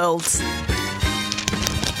the world?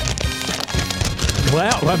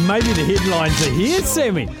 Well, maybe the headlines are here,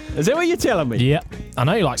 Sammy. Is that what you're telling me? Yeah. I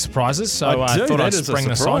know you like surprises, so I thought I'd spring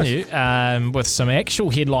this on you with some actual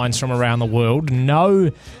headlines from around the world. No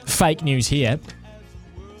fake news here,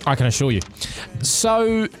 I can assure you.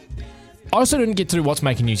 So, I also didn't get to do what's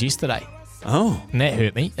making news yesterday. Oh. And that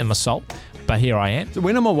hurt me in my soul, but here I am. So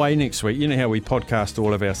when I'm away next week, you know how we podcast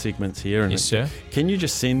all of our segments here? And yes, sir. Can you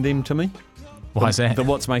just send them to me? Why is that? The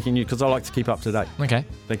what's making news, because I like to keep up to date. Okay.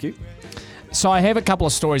 Thank you. So I have a couple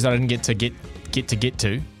of stories that I didn't get to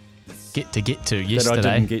yesterday. That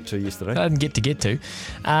I didn't get to.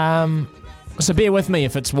 So bear with me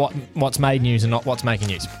if it's what's made news and not what's making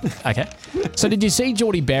news. Okay. So did you see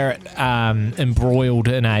Geordie Barrett embroiled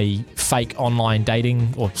in a fake online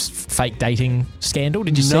dating or fake dating scandal?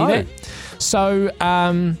 Did you see that? So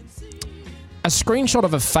a screenshot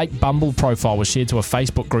of a fake Bumble profile was shared to a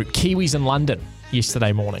Facebook group, Kiwis in London,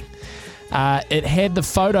 yesterday morning. It had the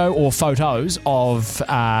photo or photos of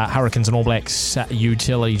Hurricanes and All Blacks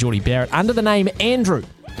utility Geordie Barrett under the name Andrew.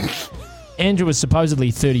 Andrew is supposedly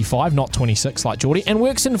 35, not 26 like Geordie, and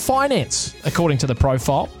works in finance, according to the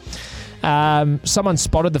profile. Someone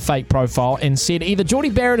spotted the fake profile and said either Geordie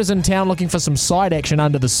Barrett is in town looking for some side action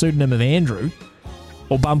under the pseudonym of Andrew,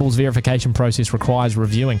 or Bumble's verification process requires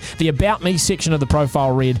reviewing. The About Me section of the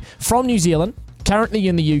profile read, from New Zealand, currently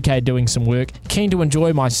in the UK doing some work, keen to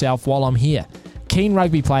enjoy myself while I'm here. Keen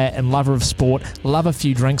rugby player and lover of sport, love a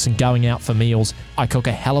few drinks and going out for meals. I cook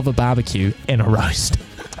a hell of a barbecue and a roast.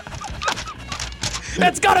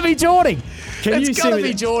 That's got to be Geordie. It's got to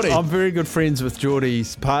be Geordie. I'm very good friends with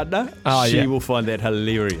Geordie's partner. She will find that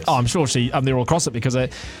hilarious. Oh, I'm sure they're all across it because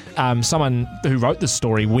someone who wrote this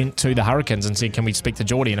story went to the Hurricanes and said, can we speak to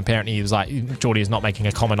Geordie? And apparently he was like, Geordie is not making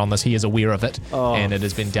a comment on this. He is aware of it and it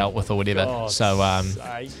has been dealt with or whatever. God's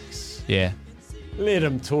sakes. Yeah. Let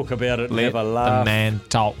him talk about it and have a laugh. Let the man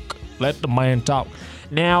talk. Let the man talk.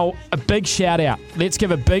 Now, a big shout out. Let's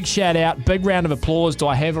give a big shout out. Big round of applause. Do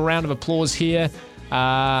I have a round of applause here?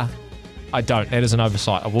 I don't. That is an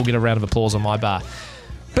oversight. I will get a round of applause on my bar.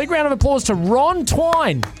 Big round of applause to Ron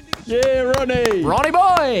Twine. Yeah, Ronnie. Ronnie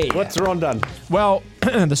boy. What's Ron done? Well,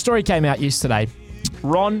 the story came out yesterday.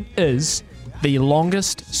 Ron is the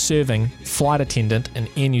longest serving flight attendant in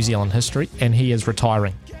Air New Zealand history, and he is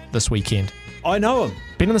retiring this weekend. I know him.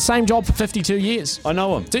 Been in the same job for 52 years. I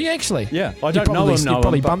know him. Do you actually? Yeah, I don't know him. You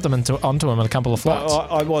probably bumped him onto him in a couple of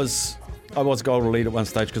flights. I was gold elite at one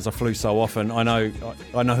stage because I flew so often. I know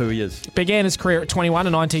who he is. Began his career at 21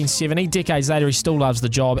 in 1970. Decades later, he still loves the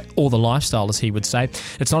job or the lifestyle, as he would say.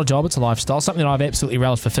 It's not a job, it's a lifestyle. Something that I've absolutely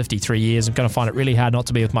relished for 53 years. I'm going to find it really hard not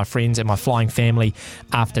to be with my friends and my flying family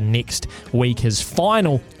after next week. His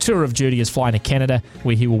final tour of duty is flying to Canada,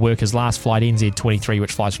 where he will work his last flight, NZ23,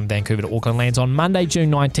 which flies from Vancouver to Auckland, lands on Monday, June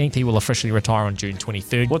 19th. He will officially retire on June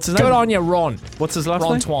 23rd. What's his name? Good on you, Ron. What's his last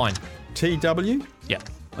name? Ron Twine. TW? Yeah.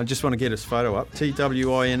 I just want to get his photo up.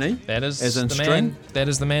 TWINE. That is as in the string. man. That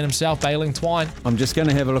is the man himself, Bailing Twine. I'm just going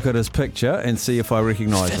to have a look at his picture and see if I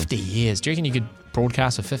recognise him. 50 years. Do you reckon you could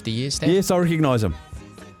broadcast for 50 years, Stan? Yes, I recognise him.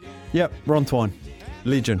 Yep, Ron Twine.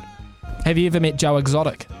 Legend. Have you ever met Joe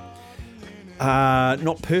Exotic?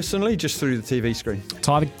 Not personally, just through the TV screen.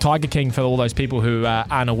 Tiger King for all those people who are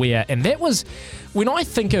unaware. And that was, when I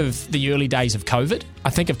think of the early days of COVID,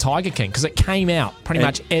 I think of Tiger King because it came out pretty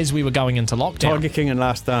much as we were going into lockdown. Tiger King and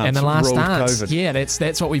Last Dance. And the Last Dance. COVID. Yeah,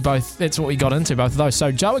 that's what we got into, both of those.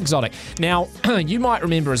 So Joe Exotic. Now, you might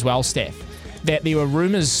remember as well, Staff, that there were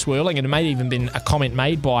rumours swirling, and it may have even been a comment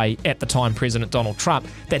made by, at the time, President Donald Trump,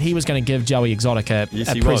 that he was going to give Joey Exotic a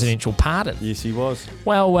presidential pardon. Yes, he was.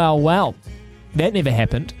 Well. That never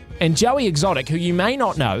happened. And Joey Exotic, who you may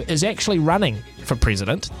not know, is actually running for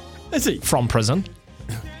president. Is he? From prison.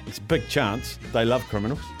 It's a big chance. They love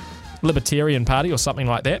criminals. Libertarian Party or something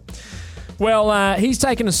like that. Well, he's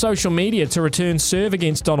taken to social media to return serve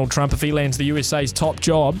against Donald Trump if he lands the USA's top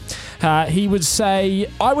job. He would say,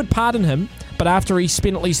 I would pardon him, but after he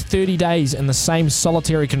spent at least 30 days in the same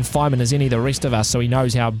solitary confinement as any of the rest of us, so he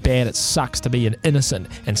knows how bad it sucks to be an innocent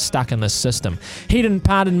and stuck in this system. He didn't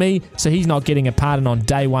pardon me, so he's not getting a pardon on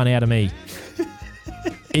day one out of me.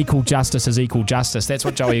 Equal justice is equal justice. That's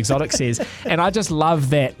what Joey Exotic says. And I just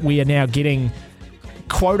love that we are now getting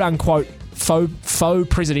quote-unquote faux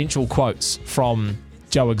presidential quotes from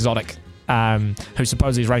Joe Exotic, who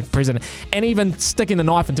supposedly is running for president, and even sticking the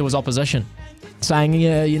knife into his opposition, saying,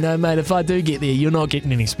 yeah, you know, mate, if I do get there, you're not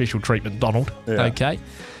getting any special treatment, Donald. Yeah. Okay?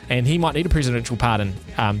 And he might need a presidential pardon,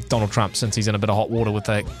 Donald Trump, since he's in a bit of hot water with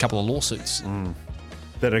a couple of lawsuits.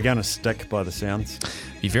 That are going to stick by the sounds.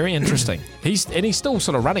 Be very interesting. He's still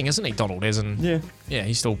sort of running, isn't he, Donald? As in, yeah,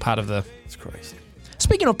 he's still part of the... It's crazy.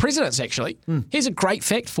 Speaking of presidents, actually, here's a great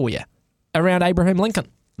fact for you around Abraham Lincoln.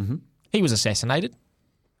 Mm-hmm. He was assassinated.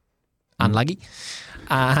 Unlucky.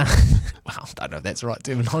 Well, I don't know if that's the right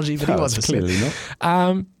terminology, but he was clearly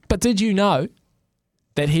not. But did you know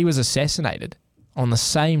that he was assassinated on the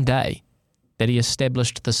same day that he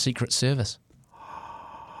established the Secret Service?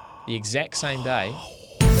 The exact same day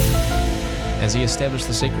as he established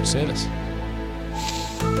the Secret Service.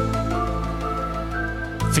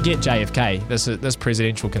 Forget JFK. This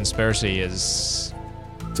presidential conspiracy is...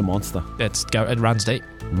 It's a monster. It runs deep.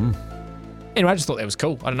 Anyway, I just thought that was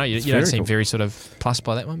cool. I don't know. You don't seem very sort of plussed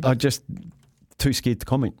by that one. But... I'm just too scared to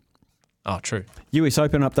comment. Oh, true. US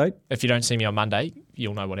Open update. If you don't see me on Monday,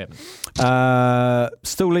 you'll know what happened.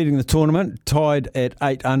 Still leading the tournament, tied at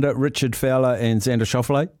 8 under. Richard Fowler and Xander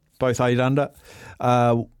Schauffele, both 8 under.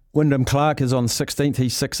 Wyndham Clark is on 16th.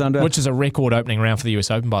 He's 6 under. Which is a record opening round for the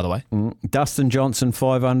US Open, by the way. Dustin Johnson,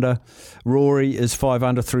 5 under. Rory is 5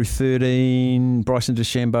 under through 13. Bryson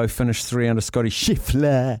DeChambeau finished 3 under. Scotty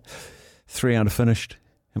Scheffler, 3 under finished.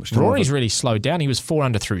 Rory's really slowed down. He was 4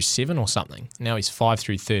 under through 7 or something. Now he's 5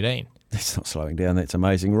 through 13. That's not slowing down. That's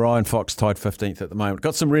amazing. Ryan Fox tied 15th at the moment.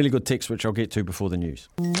 Got some really good texts, which I'll get to before the news.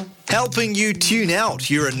 Helping you tune out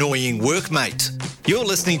your annoying workmate. You're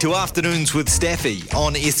listening to Afternoons with Staffy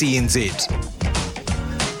on SENZ.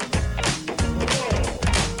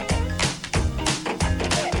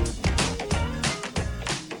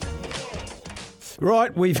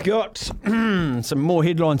 Right, we've got some more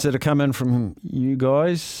headlines that have come in from you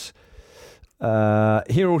guys.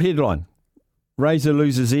 Herald headline. Razor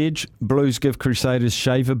loses edge. Blues give Crusaders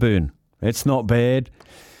shaver burn. That's not bad.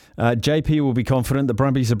 JP will be confident. The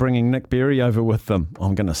Brumbies are bringing Nick Berry over with them.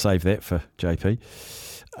 I'm going to save that for JP.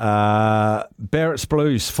 Barrett's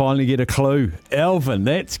Blues finally get a clue. Alvin,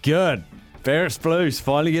 that's good. Barrett's Blues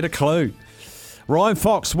finally get a clue. Ryan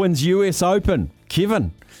Fox wins US Open.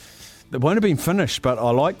 Kevin, it won't have been finished, but I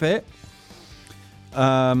like that.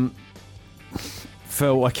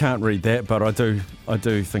 Phil, I can't read that, but I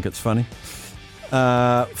do think it's funny.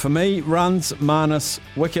 For me, runs, Marnus,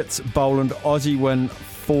 wickets, Boland, Aussie win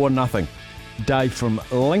 4-0. Dave from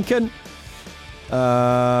Lincoln.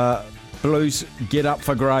 Blues get up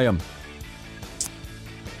for Graham.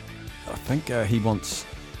 I think he wants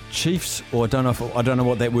Chiefs, or I don't know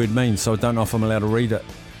what that word means, so I don't know if I'm allowed to read it.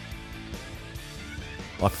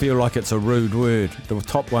 I feel like it's a rude word. The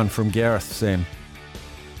top one from Gareth, Sam.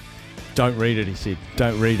 Don't read it, he said.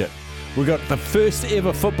 Don't read it. We got the first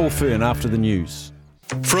ever football fern after the news.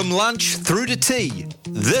 From lunch through to tea,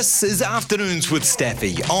 this is Afternoons with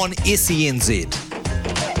Staffy on SENZ.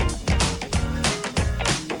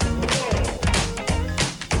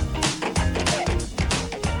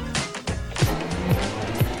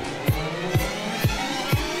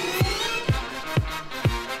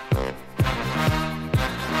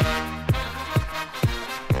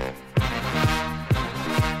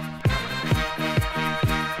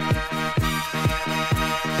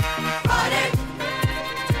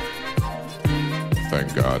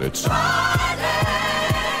 Thank God it's Friday.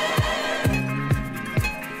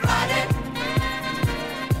 Friday.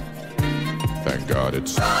 Thank God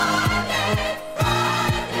it's Friday.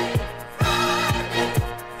 Friday. Friday.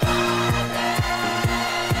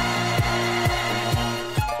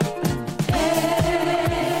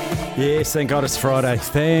 Friday. Yes, thank God it's Friday.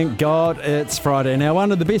 Thank God it's Friday. Now,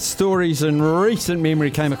 one of the best stories in recent memory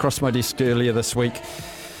came across my desk earlier this week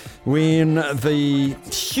when the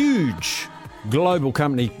huge global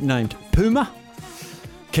company named Puma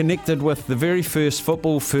connected with the very first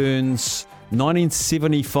Football Ferns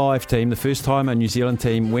 1975 team, the first time a New Zealand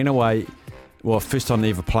team went away, well, first time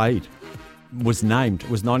they ever played, was named.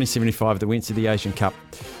 It was 1975. They went to the Asian Cup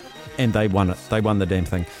and they won it. They won the damn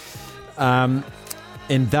thing. And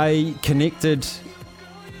they connected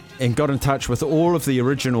and got in touch with all of the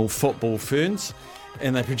original Football Ferns,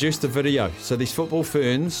 and they produced a video. So these Football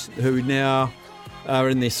Ferns, who now are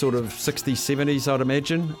in their sort of 60s, 70s, I'd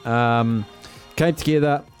imagine, came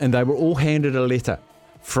together and they were all handed a letter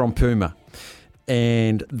from Puma.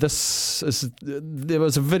 And there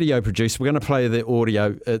was a video produced. We're going to play the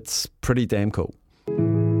audio. It's pretty damn cool.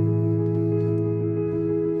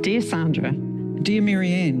 Dear Sandra, dear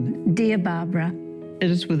Marianne, dear Barbara,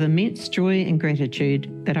 it is with immense joy and gratitude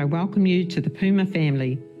that I welcome you to the Puma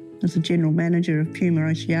family. As the General Manager of Puma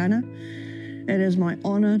Oceania, it is my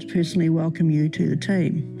honour to personally welcome you to the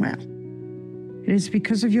team. Wow. It is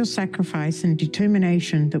because of your sacrifice and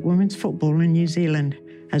determination that women's football in New Zealand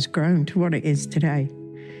has grown to what it is today.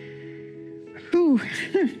 Ooh.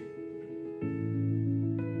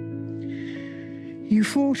 You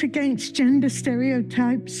fought against gender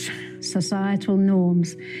stereotypes, societal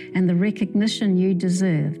norms, and the recognition you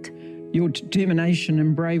deserved. Your determination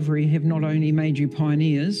and bravery have not only made you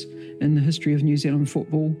pioneers in the history of New Zealand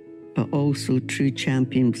football, but also true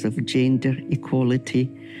champions of gender equality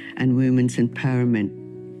and women's empowerment.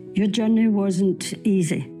 Your journey wasn't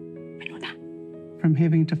easy. from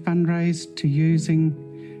having to fundraise to using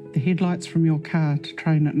the headlights from your car to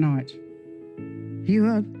train at night. You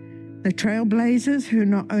are the trailblazers who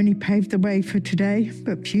not only paved the way for today,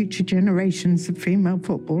 but future generations of female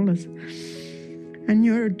footballers. And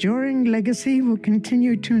your enduring legacy will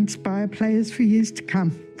continue to inspire players for years to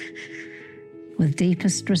come. With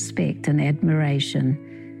deepest respect and admiration,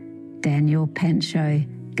 Daniel Pancho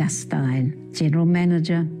Gastine, General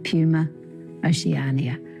Manager, Puma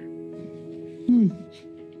Oceania.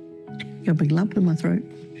 Got a big lump in my throat.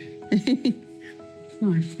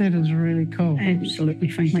 Nice. That is really cool. Absolutely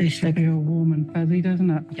fantastic. Makes you feel warm and fuzzy, doesn't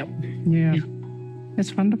it? Yep. Yeah. Yep.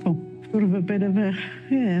 That's wonderful. Sort of a bit of a,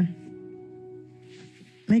 yeah.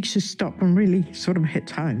 Makes you stop and really sort of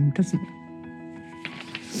hits home, doesn't it?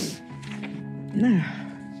 No.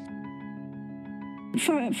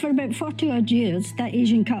 For about 40 odd years, that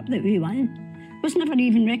Asian Cup that we won was never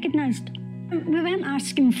even recognised. We weren't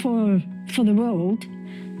asking for the world,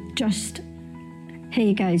 just,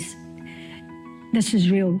 hey guys, this is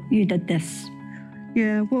real, you did this.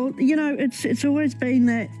 Yeah, well, you know, it's always been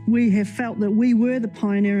that we have felt that we were the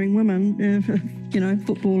pioneering women of,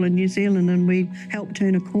 football in New Zealand, and we helped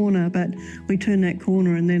turn a corner, but we turned that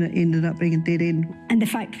corner and then it ended up being a dead end. And the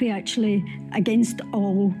fact we actually, against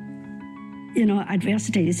all,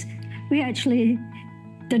 adversities, We actually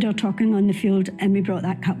did our talking on the field and we brought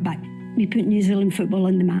that cup back. We put New Zealand football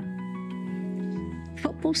on the map.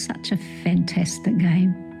 Football's such a fantastic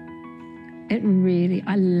game. It really,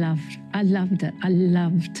 I loved it. I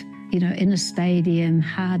loved, in a stadium,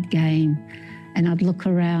 hard game, and I'd look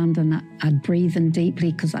around and I'd breathe in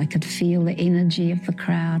deeply because I could feel the energy of the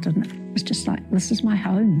crowd, and it was just like, this is my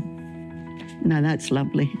home. No, that's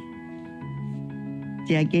lovely.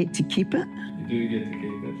 Do I get to keep it? You do get to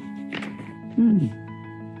keep it.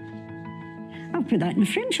 I'll put that in the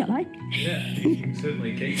frame, shall I? Yeah, you can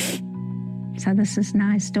certainly keep it. So this is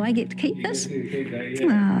nice. Do I get to keep this? You get to keep that,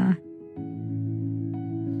 yeah.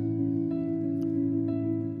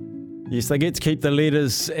 Yes, they get to keep the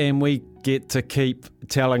letters and we get to keep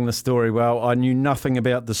telling the story. Well, I knew nothing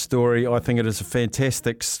about the story. I think it is a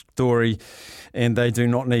fantastic story and they do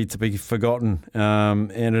not need to be forgotten.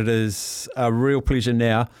 And it is a real pleasure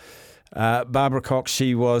now. Barbara Cox,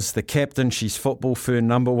 she was the captain. She's football fern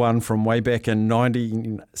number 1 from way back in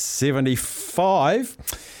 1975.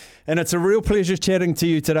 And it's a real pleasure chatting to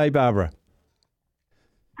you today, Barbara.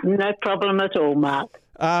 No problem at all, Mark.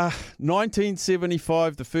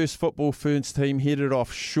 1975, the first football ferns team headed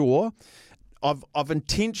offshore. I've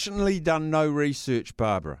intentionally done no research,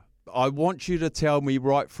 Barbara. I want you to tell me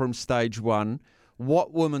right from stage 1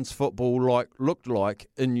 what women's football looked like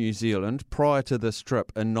in New Zealand prior to this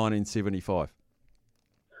trip in 1975.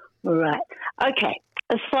 Right. Okay.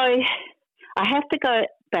 So I have to go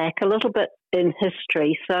back a little bit in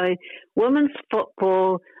history. So women's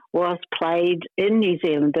football was played in New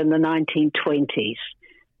Zealand in the 1920s.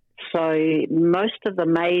 So most of the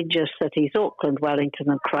major cities, Auckland,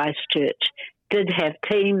 Wellington and Christchurch, did have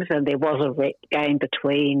teams, and there was a rep game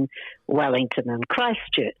between Wellington and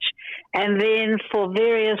Christchurch. And then for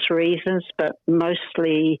various reasons, but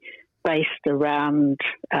mostly based around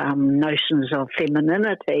notions of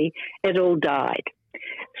femininity, it all died.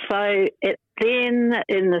 So then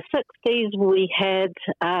in the 60s, we had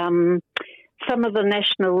some of the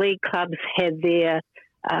National League clubs had their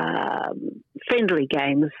friendly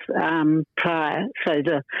games prior, so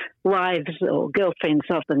the wives or girlfriends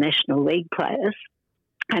of the National League players.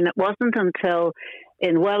 And it wasn't until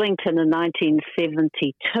in Wellington in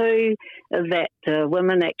 1972 that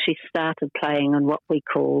women actually started playing in what we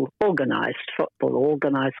call organised football,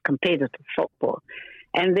 organised competitive football.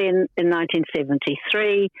 And then in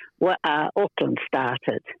 1973, Auckland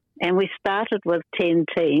started. And we started with 10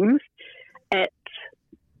 teams.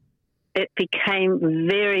 It became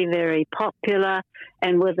very, very popular,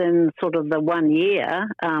 and within sort of the 1 year,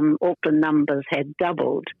 Auckland numbers had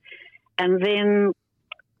doubled. And then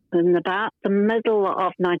in about the middle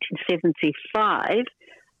of 1975,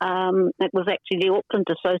 it was actually the Auckland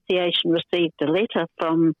Association received a letter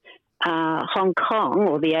from Hong Kong,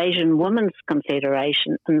 or the Asian Women's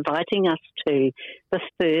Confederation, inviting us to the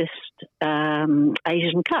first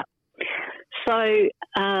Asian Cup. So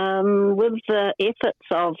with the efforts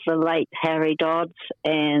of the late Harry Dodds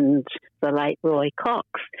and the late Roy Cox,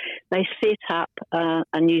 they set up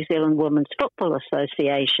a New Zealand Women's Football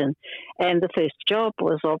Association, and the first job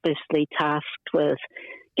was obviously tasked with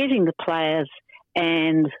getting the players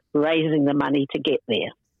and raising the money to get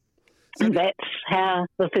there. And that's how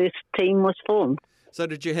the first team was formed. So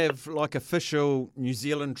did you have like official New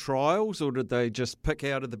Zealand trials, or did they just pick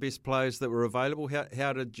out of the best players that were available?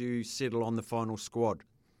 How did you settle on the final squad?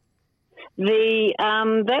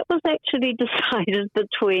 That was actually decided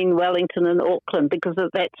between Wellington and Auckland, because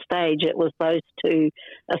at that stage it was those two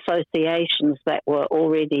associations that were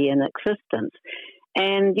already in existence.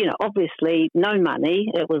 And, obviously no money.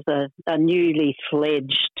 It was a newly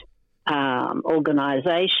fledged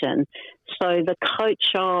organisation. So the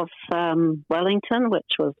coach of Wellington,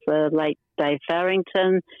 which was the late Dave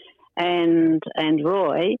Farrington, and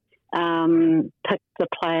Roy, picked the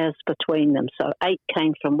players between them. So 8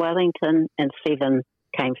 came from Wellington and 7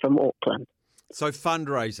 came from Auckland. So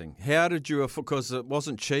fundraising, how did you, because it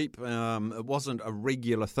wasn't cheap, it wasn't a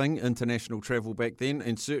regular thing, international travel back then,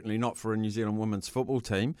 and certainly not for a New Zealand women's football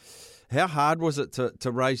team. How hard was it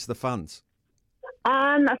to raise the funds?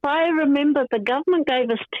 If I remember, the government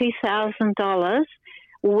gave us $2,000.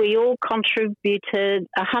 We all contributed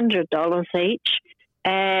 $100 each,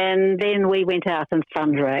 and then we went out and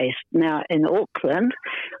fundraised. Now, in Auckland,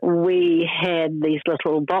 we had these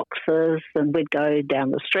little boxes, and we'd go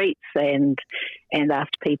down the streets and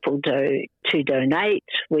ask people to donate.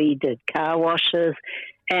 We did car washes,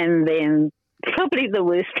 and then probably the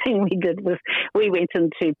worst thing we did was we went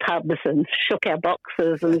into pubs and shook our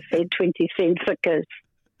boxes and said 20 cents a kiss.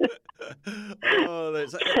 Oh,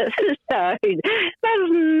 So that was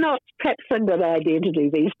not perhaps a good idea to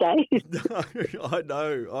do these days.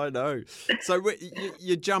 I know. So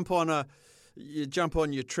you jump on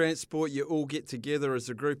your transport, you all get together as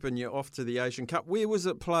a group and you're off to the Asian Cup. Where was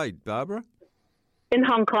it played, Barbara? In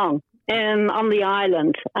Hong Kong, on the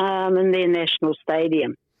island, in their national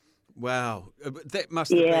stadium. Wow. That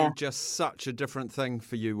must have been just such a different thing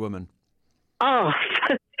for you women. Oh,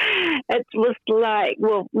 it was like,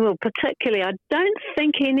 well, particularly, I don't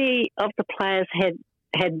think any of the players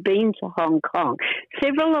had been to Hong Kong.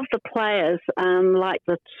 Several of the players, like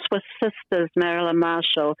the Swiss sisters, Marilyn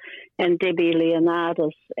Marshall and Debbie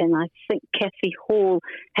Leonardis, and I think Kathy Hall,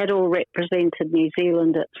 had all represented New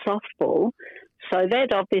Zealand at softball. So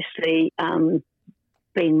they'd obviously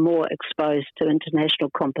been more exposed to international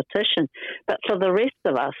competition. But for the rest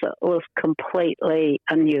of us, it was completely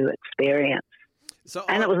a new experience.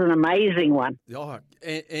 And it was an amazing one. Oh,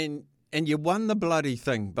 and you won the bloody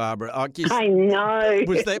thing, Barbara. I guess. I know.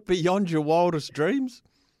 Was that beyond your wildest dreams?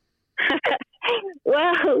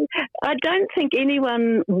 Well, I don't think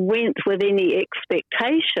anyone went with any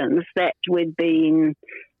expectations that we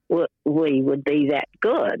would be that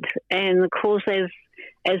good. And of course,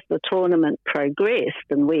 as the tournament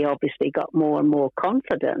progressed, and we obviously got more and more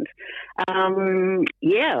confident,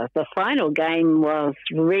 the final game was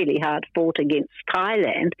really hard fought against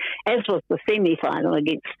Thailand, as was the semi-final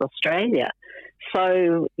against Australia.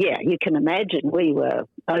 So, you can imagine we were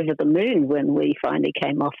over the moon when we finally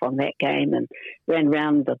came off on that game and ran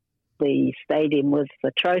round the stadium with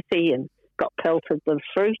the trophy and got pelted with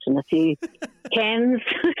fruit and a few cans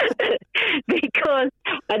because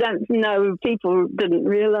I don't know, people didn't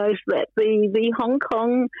realise that the Hong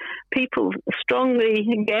Kong people strongly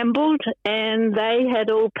gambled and they had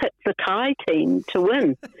all picked the Thai team to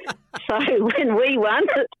win. So when we won,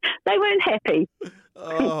 they weren't happy.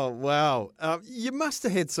 Oh, wow. You must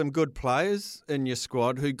have had some good players in your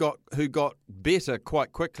squad who got better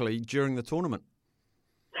quite quickly during the tournament.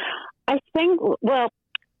 I think, well,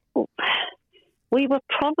 we were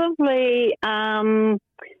probably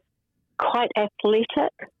quite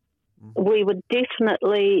athletic. We were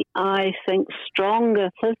definitely, I think, stronger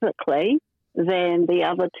physically than the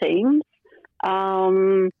other teams.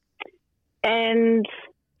 And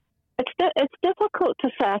it's difficult to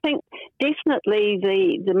say. I think definitely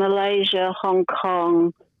the Malaysia, Hong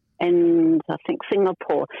Kong, and I think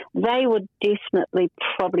Singapore, they were definitely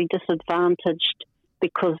probably disadvantaged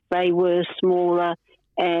because they were smaller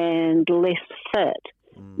and less fit.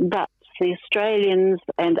 But the Australians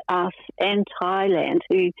and us and Thailand,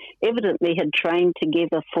 who evidently had trained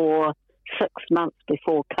together for 6 months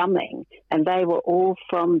before coming, and they were all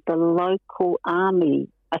from the local army,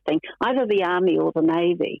 I think, either the army or the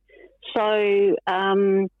navy. So,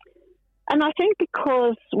 and I think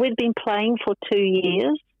because we'd been playing for 2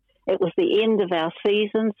 years, it was the end of our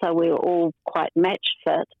season, so we were all quite match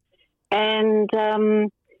fit. And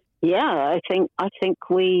I think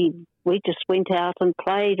we just went out and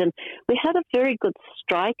played, and we had a very good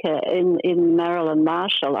striker in Marilyn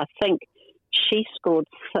Marshall. I think she scored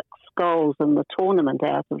 6 goals in the tournament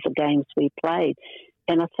out of the games we played,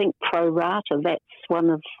 and I think pro rata, that's one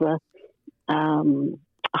of the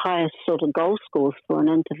highest sort of goal scores for an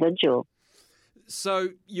individual. So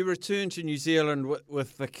you returned to New Zealand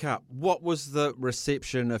with the Cup. What was the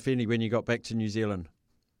reception, if any, when you got back to New Zealand?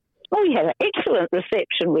 Well, we had an excellent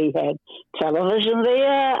reception. We had television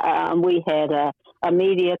there. We had a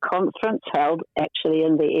media conference held actually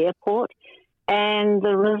in the airport. And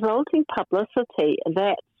the resulting publicity,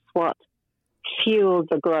 that's what fueled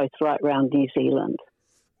the growth right around New Zealand.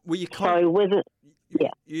 Were you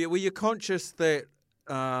were you conscious that,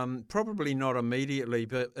 probably not immediately,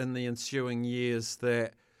 but in the ensuing years,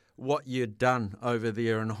 that what you'd done over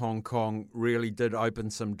there in Hong Kong really did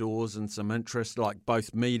open some doors and some interest, like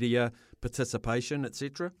both media, participation,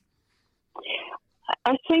 etc.?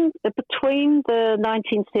 I think that between the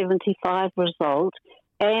 1975 result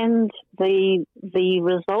and the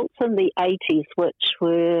results in the 80s, which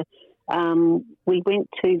were, we went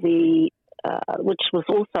to which was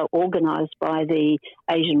also organised by the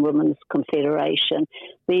Asian Women's Confederation,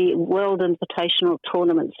 the World Invitational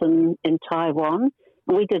Tournaments in Taiwan.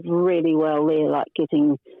 We did really well there, like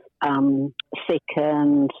getting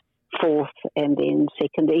second, fourth, and then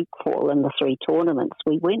second equal in the 3 tournaments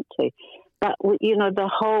we went to. But,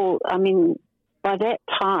 by that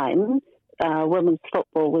time, women's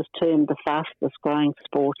football was termed the fastest growing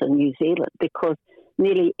sport in New Zealand because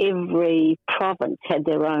nearly every province had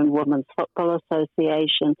their own women's football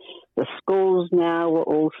association. The schools now were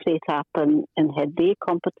all set up and had their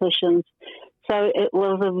competitions. So it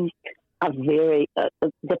was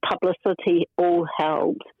the publicity all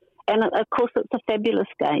helped. And of course, it's a fabulous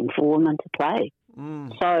game for women to play.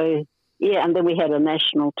 So, yeah, and then we had a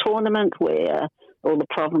national tournament where all the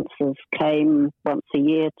provinces came once a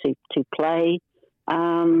year to play.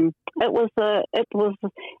 And I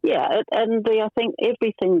think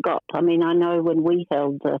everything got. I mean, I know when we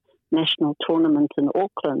held the national tournament in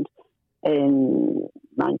Auckland in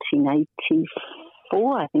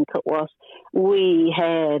 1984, I think it was, we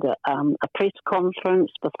had a press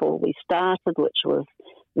conference before we started, which was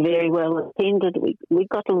very well attended. We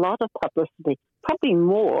got a lot of publicity, probably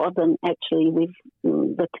more than actually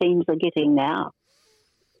the teams are getting now.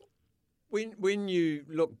 When you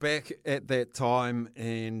look back at that time,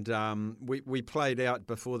 and we played out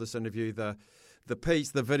before this interview the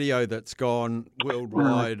video that's gone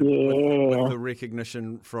worldwide with the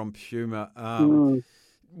recognition from Puma.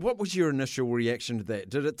 What was your initial reaction to that?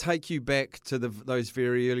 Did it take you back to those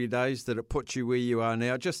very early days? Did it put you where you are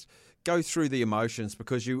now? Just go through the emotions,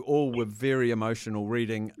 because you all were very emotional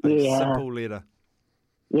reading a simple letter.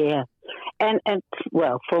 Yeah. And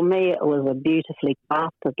well, for me, it was a beautifully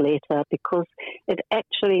crafted letter, because it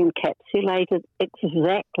actually encapsulated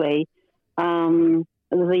exactly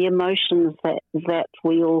the emotions that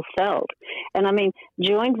we all felt. And I mean,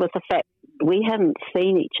 joined with the fact we hadn't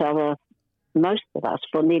seen each other, most of us,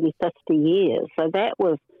 for nearly 50 years. So that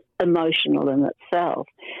was emotional in itself.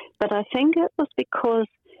 But I think it was because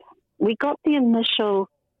we got the initial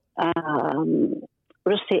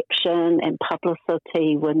reception and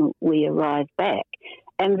publicity when we arrived back.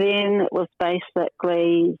 And then it was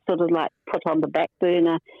basically sort of like put on the back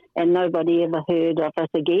burner, and nobody ever heard of it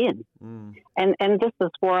again. And this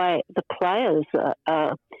is why the players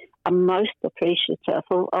are most appreciative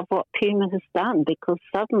of what Puma has done, because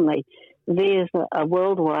suddenly there's a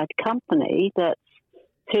worldwide company that's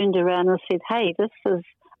turned around and said, hey, this is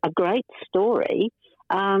a great story.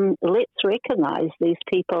 Let's recognise these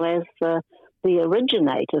people as the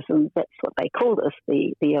originators, and that's what they called us,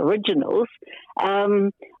 the originals,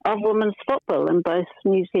 of women's football in both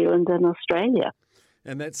New Zealand and Australia.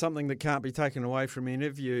 And that's something that can't be taken away from any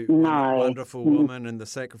of you. No. Wonderful women, and the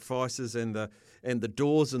sacrifices and the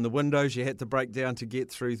doors and the windows you had to break down to get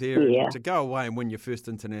through there. Yeah. And to go away and win your first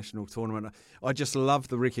international tournament. I just love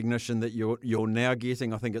the recognition that you're now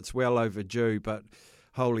getting. I think it's well overdue, but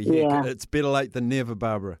holy heck, it's better late than never,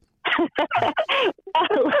 Barbara.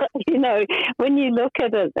 You know, when you look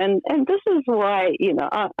at it, and this is why, you know,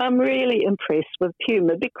 I'm really impressed with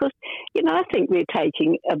Puma, because, you know, I think we're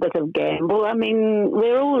taking a bit of gamble. I mean,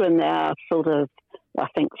 we're all in our sort of, I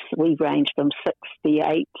think we range from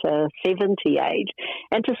 68 to 70 age,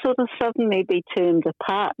 and to sort of suddenly be termed a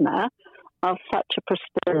partner of such a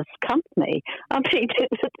prestigious company, I mean,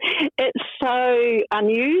 it's so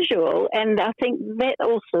unusual, and I think that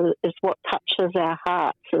also is what touches our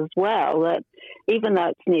hearts as well, that even though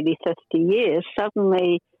it's nearly 50 years,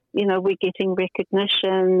 suddenly, you know, we're getting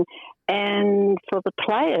recognition, and for the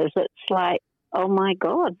players, it's like, oh my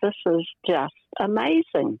God, this is just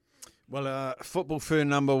amazing. Well, football fern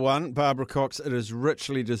number one, Barbara Cox, it is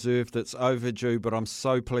richly deserved. It's overdue, but I'm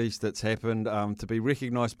so pleased it's happened, to be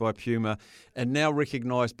recognised by Puma and now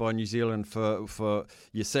recognised by New Zealand for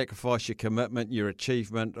your sacrifice, your commitment, your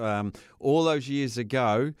achievement. All those years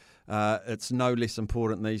ago, it's no less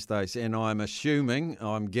important these days. And I'm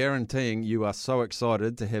guaranteeing you are so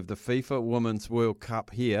excited to have the FIFA Women's World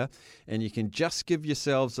Cup here, and you can just give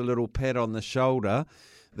yourselves a little pat on the shoulder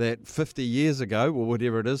that 50 years ago, or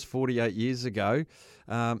whatever it is, 48 years ago,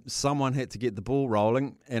 someone had to get the ball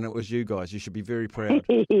rolling, and it was you guys. You should be very proud.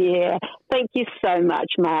 Yeah, thank you so much,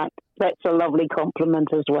 Mark. That's a lovely compliment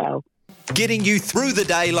as well. Getting you through the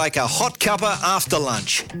day like a hot cuppa after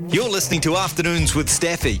lunch. You're listening to Afternoons with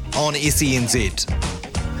Staffy on SENZ.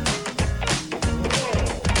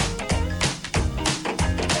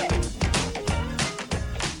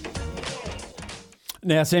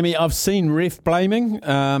 Now, Sammy, I've seen ref blaming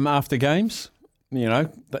after games. You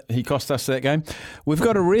know, he cost us that game. We've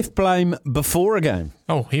got a ref blame before a game.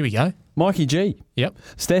 Oh, here we go. Mikey G. Yep.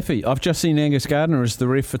 Staffy, I've just seen Angus Gardner as the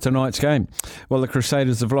ref for tonight's game. Well, the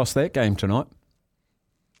Crusaders have lost that game tonight.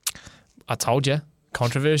 I told you.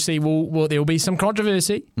 Controversy. Well, there will be some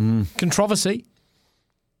controversy. Controversy.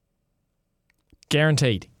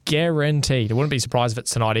 Guaranteed. Guaranteed. I wouldn't be surprised if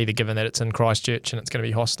it's tonight either, given that it's in Christchurch and it's going to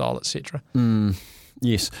be hostile, etc.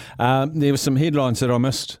 Yes. There were some headlines that I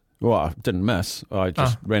missed. Well, I didn't miss. I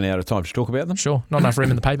just ran out of time to talk about them. Sure. Not enough room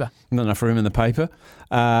in the paper. Not enough room in the paper.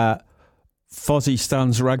 Fozzie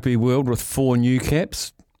stuns rugby world with 4 new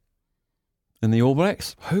caps in the All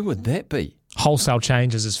Blacks. Who would that be? Wholesale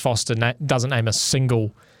changes as Foster doesn't name a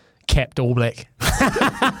single capped All Black.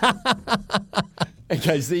 He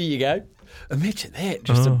goes, there you go. Imagine that,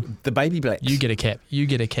 just the baby blacks. You get a cap. You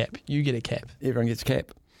get a cap. You get a cap. Everyone gets a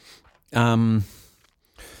cap.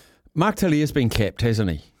 Mark Tilley has been capped, hasn't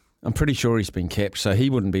he? I'm pretty sure he's been capped, so he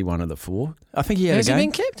wouldn't be one of the 4. I think he had Has a game. he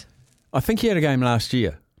been capped? I think he had a game last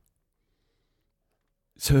year.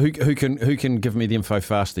 So who can give me the info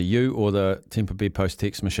faster, you or the Temper Bed Post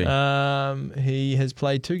text machine? He has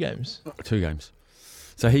played 2 games. 2 games.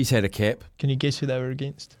 So he's had a cap. Can you guess who they were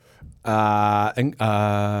against?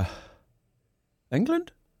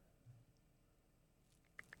 England?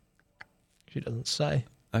 She doesn't say.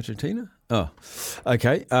 Argentina? Oh,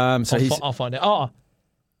 okay. I'll find out. Oh,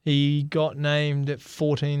 he got named at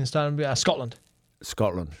 14 and started Scotland.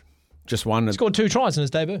 Scotland. Just one. He scored 2 tries in his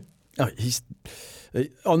debut. Oh, he's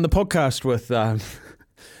on the podcast with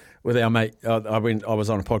our mate. I was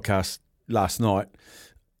on a podcast last night,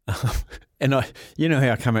 and you know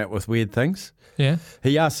how I come out with weird things. Yeah.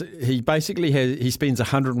 He spends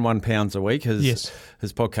 £101 a week. His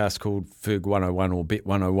podcast called Ferg 101 or Bet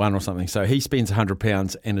 101 or something. So he spends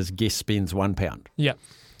 £100 and his guest spends £1. Yeah.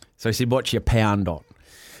 So he said, "What's your pound on?"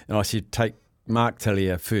 And I said, "Take Mark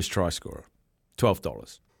Tilley, first try scorer,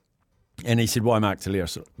 $12." And he said, "Why Mark Tilley?" I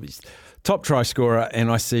said, "He's top try scorer." And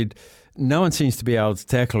I said, "No one seems to be able to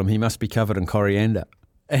tackle him. He must be covered in coriander."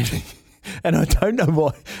 And I don't know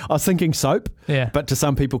why. I was thinking soap, but to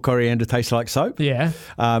some people, coriander tastes like soap. Yeah.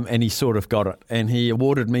 And he sort of got it. And he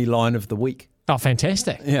awarded me line of the week. Oh,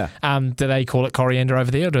 fantastic. Yeah. Do they call it coriander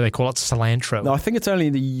over there, or do they call it cilantro? No, I think it's only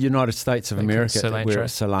in the United States of America where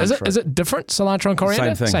it's cilantro. Is it different, cilantro and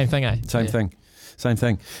coriander? Same thing, eh? Same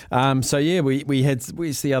thing. So, yeah, we had...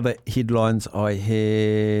 Where's the other headlines I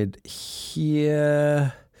had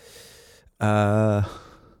here? I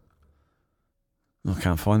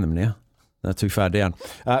can't find them now. They're too far down.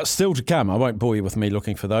 Still to come. I won't bore you with me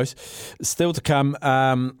looking for those. Still to come.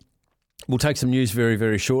 We'll take some news very,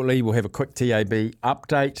 very shortly. We'll have a quick TAB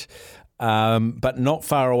update. But not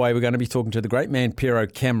far away, we're going to be talking to the great man, Pero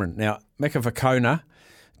Cameron. Now, Mika Vakona,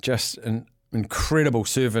 just an incredible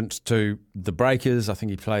servant to the Breakers. I think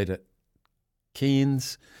he played at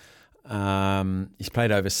Cairns. He's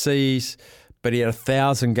played overseas. But he had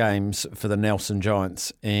 1,000 games for the Nelson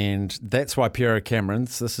Giants, and that's why Pero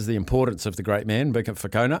Cameron's, this is the importance of the great man, Mika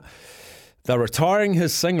Vakona. They're retiring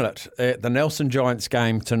his singlet at the Nelson Giants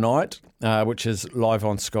game tonight, which is live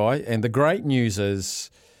on Sky. And the great news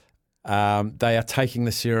is they are taking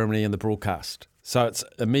the ceremony and the broadcast. So it's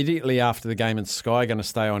immediately after the game, and Sky are going to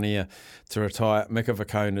stay on air to retire Mika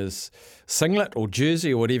Vakona's singlet or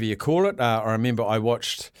jersey or whatever you call it. I remember I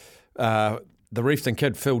watched... the Reefton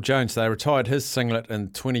kid, Phil Jones, they retired his singlet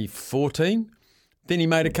in 2014. Then he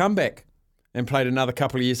made a comeback and played another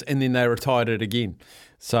couple of years, and then they retired it again.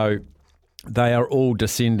 So they are all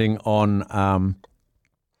descending on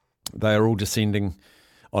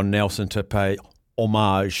Nelson to pay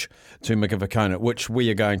homage to Mika Vakona, which we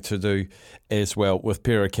are going to do as well with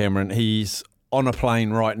Pero Cameron. He's on a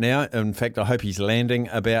plane right now. In fact, I hope he's landing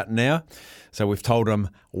about now. So we've told him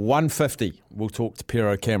 1:50 we'll talk to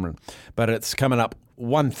Pero Cameron. But it's coming up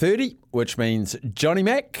 1:30, which means Johnny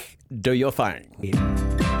Mac, do your thing.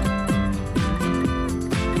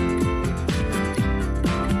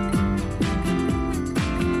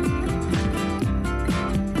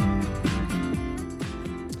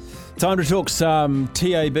 Time to talk some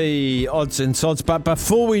TAB odds and sods. But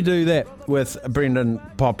before we do that with Brendan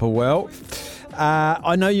Popperwell,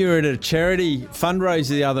 I know you were at a charity fundraiser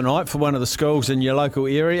the other night for one of the schools in your local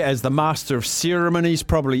area as the master of ceremonies,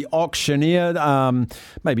 probably auctioneer,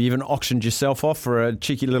 maybe even auctioned yourself off for a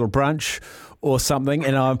cheeky little brunch or something.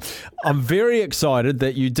 And I'm very excited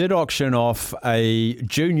that you did auction off a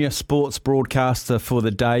junior sports broadcaster for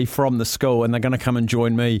the day from the school, and they're going to come and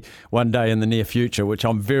join me one day in the near future, which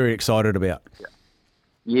I'm very excited about.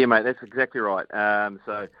 Yeah, mate, that's exactly right.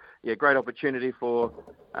 Great opportunity for...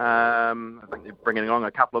 I think they're bringing along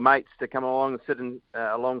a couple of mates to come along and sit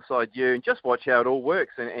alongside you and just watch how it all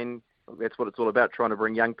works. And that's what it's all about, trying to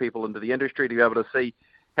bring young people into the industry to be able to see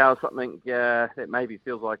how something that maybe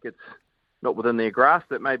feels like it's not within their grasp,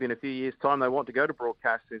 that maybe in a few years' time they want to go to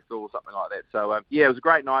broadcasting school or something like that. So, it was a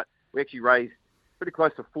great night. We actually raised pretty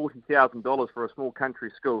close to $40,000 for a small country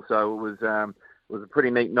school. So it was a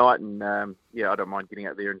pretty neat night. And, I don't mind getting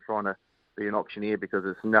out there and trying to be an auctioneer because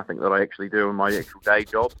it's nothing that I actually do in my actual day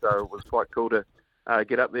job. So it was quite cool to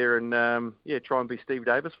get up there and try and be Steve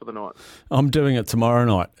Davis for the night. I'm doing it tomorrow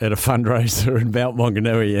night at a fundraiser in Mount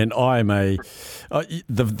Maunganui, and I am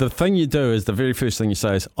the thing you do is the very first thing you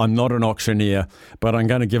say is, I'm not an auctioneer, but I'm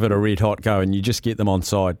going to give it a red hot go, and you just get them on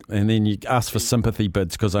side, and then you ask for sympathy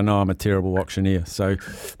bids because I know I'm a terrible auctioneer. So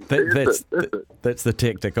that's the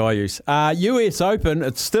tactic I use. US Open,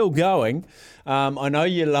 it's still going. I know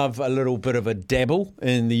you love a little bit of a dabble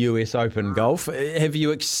in the US Open golf. Have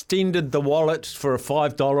you extended the wallet for a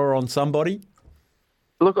 $5 on somebody?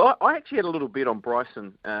 Look, I actually had a little bit on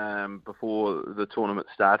Bryson before the tournament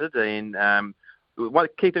started, and one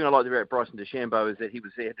key thing I liked about Bryson DeChambeau is that he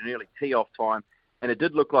had an early tee-off time, and it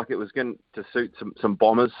did look like it was going to suit some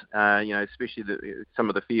bombers, especially some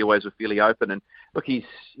of the fairways were fairly open. And look, he's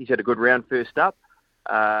had a good round first up.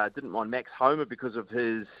 Didn't mind Max Homa because of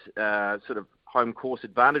his sort of home course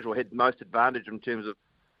advantage, or had the most advantage in terms of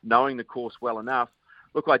knowing the course well enough.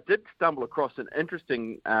 Look, I did stumble across an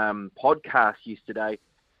interesting podcast yesterday,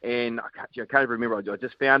 and I can't remember. I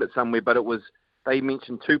just found it somewhere, but they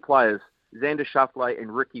mentioned two players, Xander Schauffele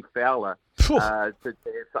and Ricky Fowler, to have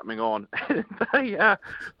something on. I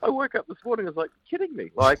woke up this morning, I was like, kidding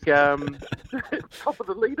me? Like, top of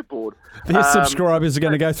the leaderboard. Their subscribers are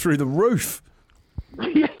going to go through the roof.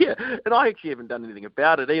 Yeah, and I actually haven't done anything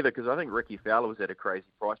about it either, because I think Ricky Fowler was at a crazy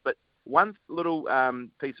price. But one little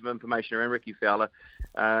piece of information around Ricky Fowler,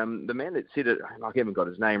 the man that said it, I haven't got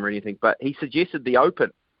his name or anything, but he suggested the Open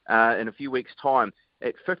in a few weeks' time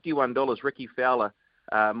at $51. Ricky Fowler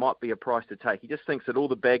might be a price to take. He just thinks that all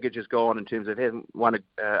the baggage is gone in terms of hasn't won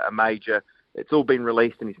a major. It's all been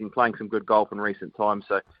released, and he's been playing some good golf in recent times.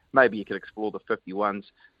 So maybe you could explore the 51s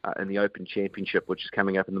in the Open Championship, which is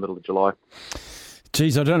coming up in the middle of July.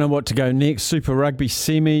 Geez, I don't know what to go next. Super Rugby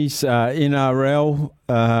semis, NRL,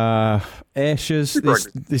 Ashes.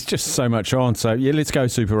 There's just so much on. So, yeah, let's go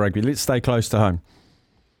Super Rugby. Let's stay close to home.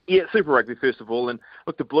 Yeah, Super Rugby, first of all. And,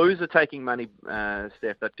 look, the Blues are taking money, Staff.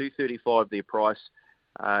 They're $2.35 their price,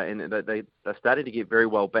 and they're starting to get very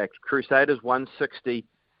well backed. Crusaders, $1.60.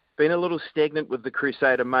 Been a little stagnant with the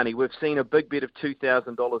Crusader money. We've seen a big bet of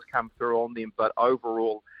 $2,000 come through on them, but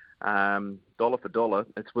overall, dollar for dollar,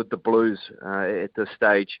 it's with the Blues at this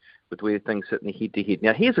stage with where things sit in the head-to-head.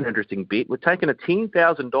 Now, here's an interesting bet. We're taking a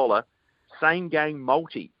 $10,000 same-game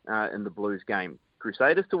multi in the Blues game.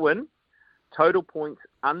 Crusaders to win, total points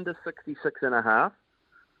under 66.5.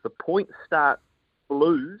 The points start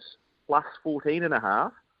Blues plus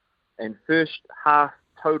 14.5, and first half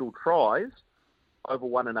total tries over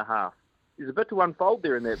 1.5. There's a bit to unfold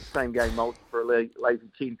there in that same game multi for a lazy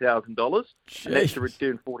 $10,000, and that's to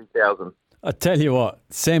return $40,000. I tell you what,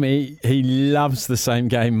 Sammy, he loves the same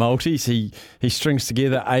game multis. He strings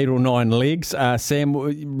together 8 or 9 legs. Sam,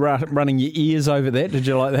 running your ears over that. Did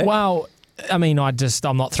you like that? Well, I mean,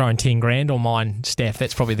 I'm not throwing 10 grand on mine, Staff.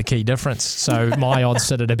 That's probably the key difference. So my odds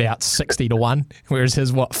sit at about 60 to 1, whereas his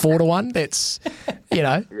 4 to 1. That's,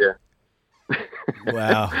 Yeah.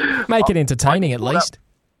 Wow. Make it entertaining at least.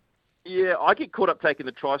 Yeah, I get caught up taking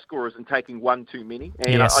the try scorers and taking one too many.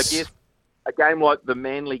 And yes. I guess a game like the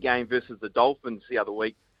Manly game versus the Dolphins the other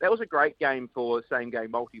week, that was a great game for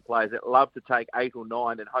same-game multiplayers that love to take 8 or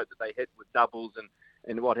 9 and hope that they hit with doubles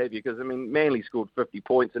and what have you. Because, I mean, Manly scored 50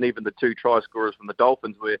 points, and even the 2 try scorers from the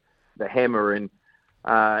Dolphins were the Hammer and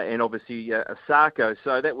obviously Asako.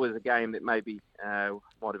 So that was a game that maybe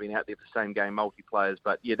might have been out there for same-game multiplayers.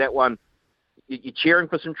 But, yeah, that one, you're cheering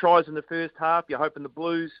for some tries in the first half. You're hoping the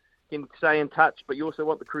Blues can stay in touch, but you also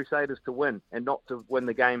want the Crusaders to win and not to win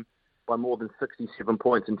the game by more than 67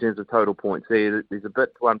 points in terms of total points. There's a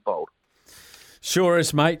bit to unfold. Sure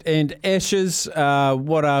is, mate. And Ashes,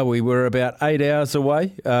 what are we? We're about 8 hours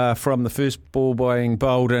away from the first ball being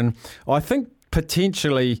bowled, and I think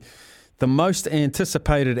potentially the most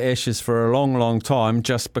anticipated Ashes for a long, long time,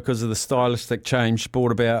 just because of the stylistic change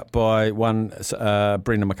brought about by one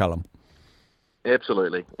Brendan McCullum.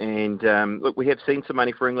 Absolutely. And look, we have seen some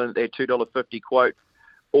money for England at their $2.50 quote.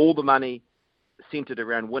 All the money centred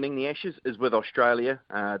around winning the Ashes is with Australia.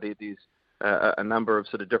 There's a number of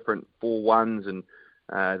sort of different 4-1s, and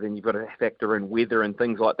then you've got to factor in weather and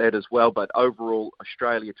things like that as well. But overall,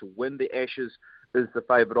 Australia to win the Ashes is the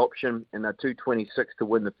favourite option, and they're $2.26 to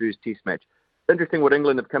win the first Test match. Interesting what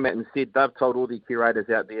England have come out and said. They've told all the curators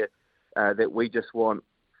out there that we just want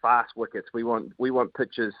fast wickets. We want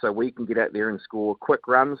pitches so we can get out there and score quick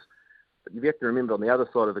runs. But you have to remember, on the other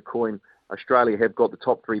side of the coin, Australia have got the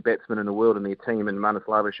top 3 batsmen in the world in their team, in Marnus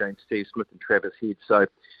Labuschagne, Steve Smith and Travis Head. So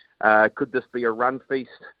could this be a run feast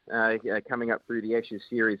coming up through the Ashes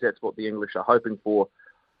series? That's what the English are hoping for.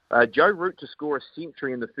 Joe Root to score a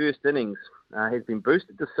century in the first innings has been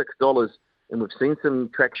boosted to $6 and we've seen some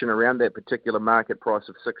traction around that particular market price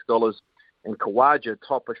of $6. And Kawaja,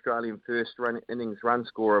 top Australian first innings run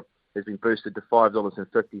scorer, has been boosted to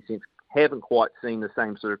 $5.50. Haven't quite seen the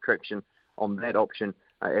same sort of traction on that option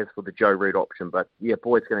as for the Joe Reed option. But, yeah,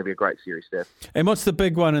 boy, it's going to be a great series, Steph. And what's the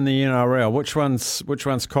big one in the NRL? Which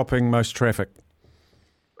one's copping most traffic?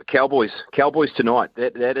 Cowboys tonight.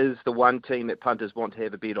 That is the one team that punters want to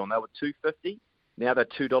have a bet on. They were $2.50. Now they're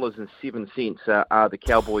 $2.07 are the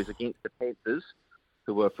Cowboys against the Panthers,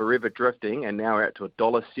 who were forever drifting, and now are out to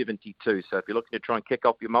 $1.72. So if you're looking to try and kick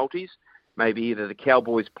off your multis, maybe either the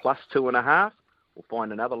Cowboys plus 2.5, or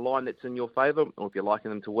find another line that's in your favour, or if you're liking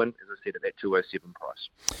them to win, as I said, at that $2.07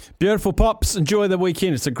 price. Beautiful, Pops. Enjoy the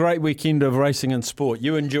weekend. It's a great weekend of racing and sport.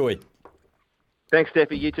 You enjoy. Thanks,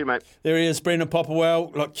 Staffy. You too, mate. There he is, Brendan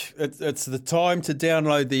Popperwell. Look, it's the time to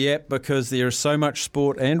download the app because there is so much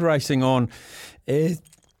sport and racing on.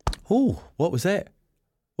 What was that?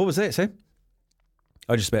 What was that, Sam?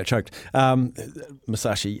 I just about choked.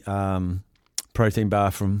 Musashi protein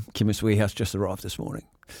bar from Chemist Warehouse just arrived this morning.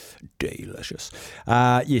 Delicious.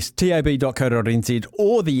 Yes, tab.co.nz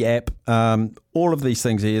or the app. All of these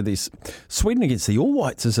things here. There's Sweden against the All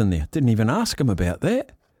Whites is in there. Didn't even ask him about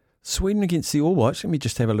that. Sweden against the All Whites. Let me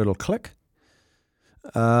just have a little click.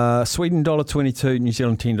 Sweden $1.22, New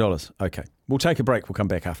Zealand $10. Okay, we'll take a break. We'll come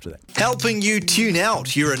back after that. Helping you tune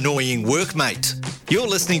out your annoying workmate. You're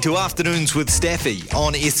listening to Afternoons with Staffy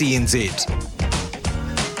on SENZ.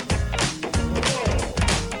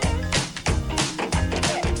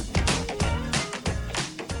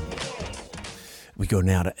 We go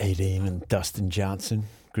now to 18 and Dustin Johnson,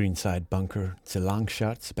 greenside bunker. It's a long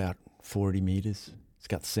shot. It's about 40 metres. It's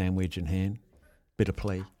got the sandwich in hand. Bit of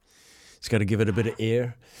play. He's got to give it a bit of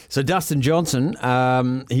air. So Dustin Johnson,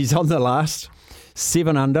 he's on the last.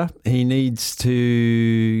 7 under. He needs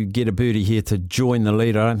to get a birdie here to join the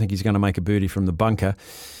lead. I don't think he's going to make a birdie from the bunker.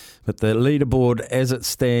 But the leaderboard as it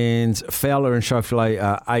stands, Fowler and Chauffelet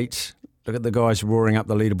are 8. Look at the guys roaring up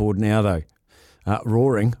the leaderboard now, though.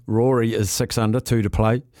 Rory is 6 under, 2 to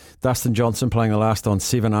play. Dustin Johnson playing the last on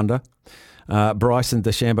 7 under. Bryson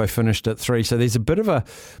DeChambeau finished at 3. So there's a bit of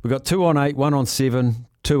we've got 2 on 8, 1 on 7,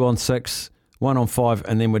 2 on 6, 1 on 5,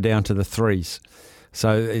 and then we're down to the 3s.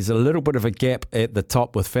 So there's a little bit of a gap at the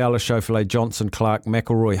top with Fowler, Chauffelet, Johnson, Clark,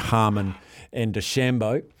 McElroy, Harmon, and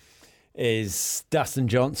DeChambeau. As Dustin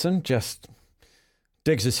Johnson just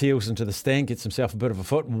digs his heels into the stand, gets himself a bit of a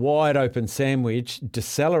foot, wide open sandwich,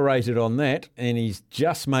 decelerated on that, and he's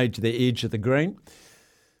just made to the edge of the green.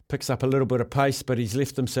 Picks up a little bit of pace, but he's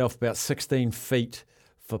left himself about 16 feet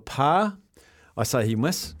for par. I say he'll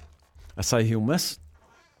miss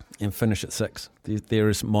and finish at 6. There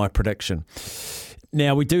is my prediction.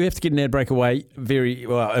 Now, we do have to get an ad break away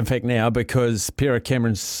in fact now, because Pero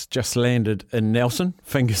Cameron's just landed in Nelson.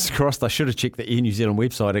 Fingers crossed. I should have checked the Air New Zealand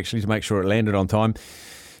website, actually, to make sure it landed on time.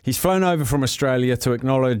 He's flown over from Australia to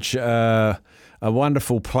acknowledge a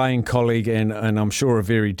wonderful playing colleague and I'm sure a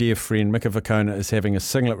very dear friend. Mika Vakona is having a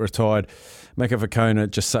singlet retired. Mika Vakona,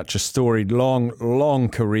 just such a storied, long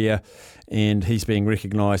career, and he's being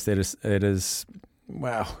recognised at his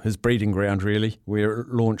breeding ground, really, where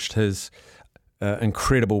launched his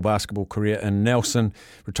incredible basketball career in Nelson,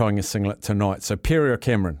 retiring his singlet tonight. So Pero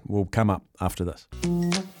Cameron will come up after this.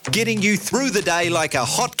 Getting you through the day like a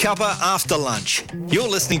hot cuppa after lunch. You're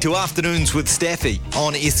listening to Afternoons with Staffy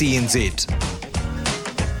on SENZ.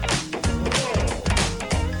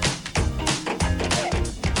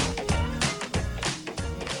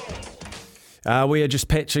 We are just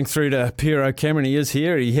patching through to Pero Cameron. He is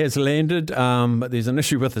here. He has landed, but there's an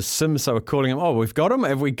issue with his SIM, so we're calling him. Oh, we've got him.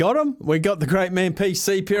 Have we got him? We got the great man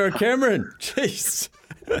PC, Pero Cameron. Jeez.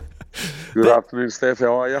 Good afternoon, Steph.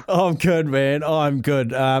 How are you? I'm good, man. I'm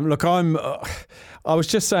good. Look, I was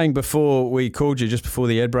just saying before we called you, just before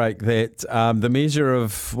the ad break, that the measure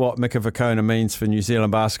of what Mika Vakona means for New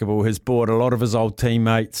Zealand basketball has brought a lot of his old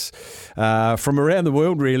teammates from around the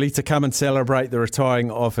world, really, to come and celebrate the retiring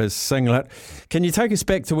of his singlet. Can you take us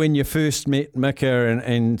back to when you first met Mika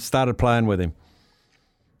and started playing with him?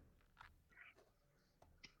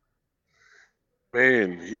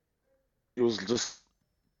 Man, he was just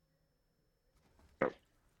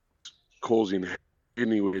causing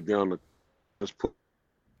anywhere down the just put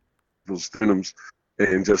those denims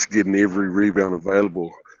and just getting every rebound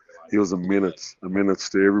available. He was a menace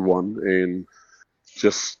to everyone, and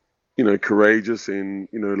just, courageous. And,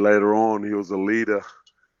 later on, he was a leader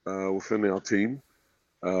within our team.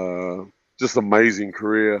 Just amazing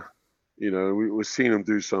career. We've seen him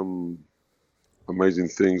do some amazing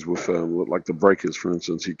things with like the Breakers, for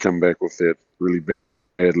instance. He'd come back with that really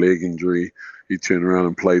bad leg injury. He'd turn around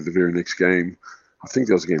and play the very next game. I think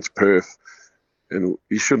that was against Perth. and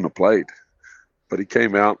he shouldn't have played. But he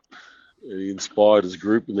came out, he inspired his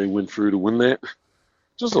group, and they went through to win that.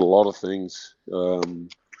 Just a lot of things,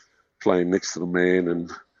 playing next to the man,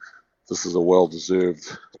 and this is a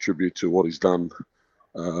well-deserved tribute to what he's done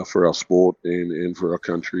for our sport and for our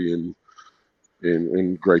country,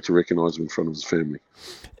 and great to recognise him in front of his family.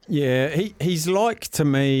 Yeah, he's like, to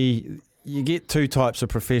me, you get two types of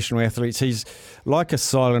professional athletes. He's like a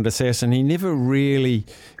silent assassin. He never really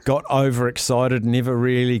got overexcited, never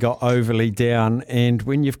really got overly down. And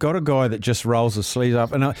when you've got a guy that just rolls his sleeves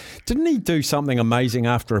up, and didn't he do something amazing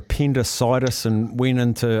after appendicitis and went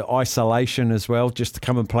into isolation as well, just to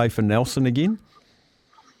come and play for Nelson again?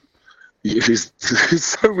 Yeah, there's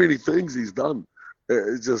so many things he's done.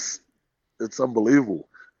 It's unbelievable.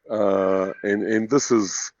 And this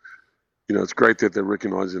is, it's great that they're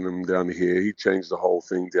recognising him down here. He changed the whole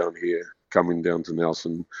thing down here, coming down to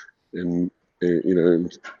Nelson and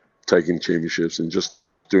taking championships and just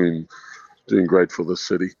doing great for the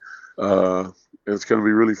city. And it's going to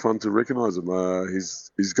be really fun to recognise him.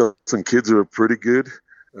 He's got some kids who are pretty good.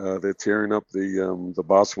 They're tearing up the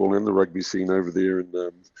basketball and the rugby scene over there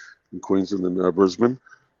in Queensland and Brisbane.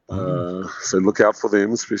 So look out for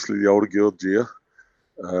them, especially the older girl, Gia.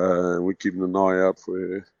 We're keeping an eye out for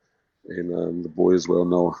her, and the boy as well,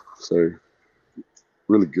 Noah. So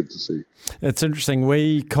really good to see. It's interesting.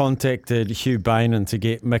 We contacted Hugh Bainan to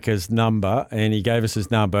get Mika's number, and he gave us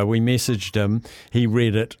his number. We messaged him. He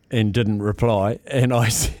read it and didn't reply. And I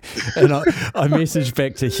messaged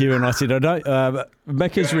back to Hugh, and I said,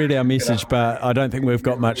 Mika's read our message, but I don't think we've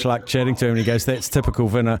got much luck chatting to him. And he goes, that's typical.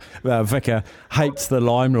 Vika hates the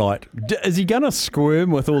limelight. Is he going to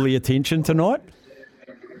squirm with all the attention tonight?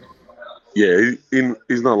 Yeah,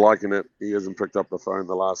 he's not liking it. He hasn't picked up the phone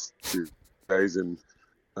the last few days, and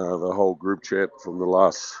the whole group chat from the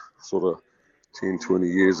last sort of 10, 20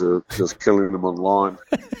 years are just killing him online.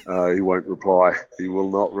 He won't reply. He will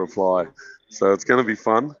not reply. So it's going to be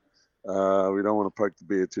fun. We don't want to poke the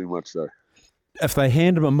bear too much, though. If they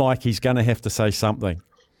hand him a mic, he's going to have to say something.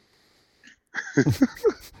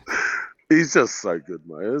 He's just so good,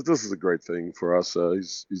 mate. This is a great thing for us.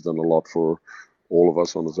 He's done a lot for all of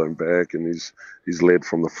us on his own back, and he's led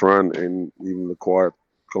from the front, and even the quiet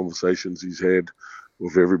conversations he's had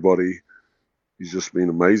with everybody, he's just been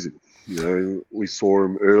amazing. We saw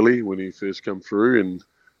him early when he first came through, and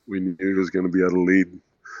we knew he was going to be able to lead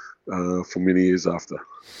for many years after.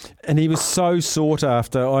 And he was so sought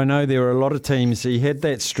after. I know there were a lot of teams. He had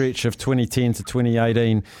that stretch of 2010 to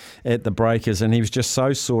 2018 at the Breakers, and he was just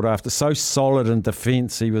so sought after, so solid in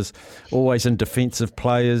defence. He was always in defensive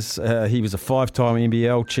players. He was a 5-time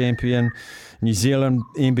NBL champion, New Zealand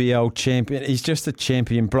NBL champion. He's just a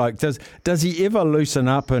champion bloke. Does he ever loosen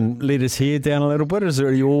up and let his hair down a little bit, or is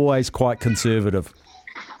he always quite conservative?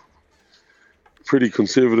 Pretty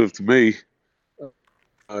conservative to me.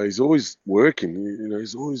 He's always working.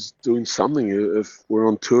 He's always doing something. If we're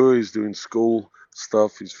on tour, he's doing school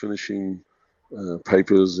stuff. He's finishing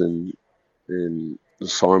papers and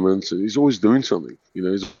assignments. He's always doing something.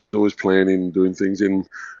 He's always planning, doing things. And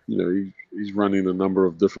he's running a number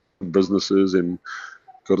of different businesses and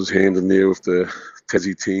got his hand in there with the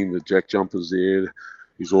Tassie team, the Jack Jumpers there.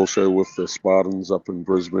 He's also with the Spartans up in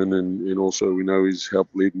Brisbane, and also we know he's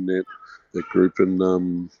helped leading that group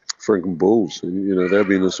in Franklin Bulls, and they've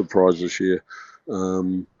been a surprise this year.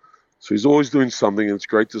 So he's always doing something, and it's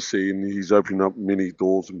great to see, and he's opening up many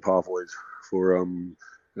doors and pathways for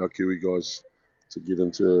our Kiwi guys to get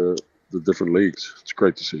into the different leagues. It's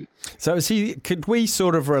great to see. So could we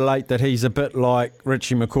sort of relate that he's a bit like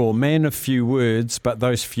Richie McCaw, man of few words, but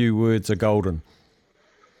those few words are golden?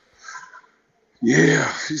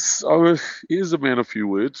 Yeah, he is a man of few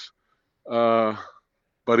words, but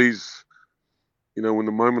he's, when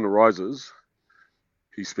the moment arises,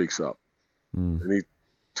 he speaks up, and he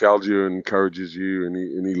tells you and encourages you, and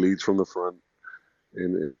he leads from the front,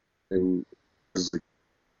 and is the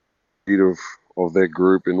leader of that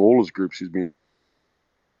group. And all his groups, he's been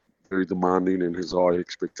very demanding in his high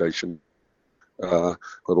expectation, but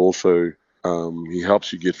also he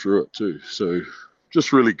helps you get through it too. So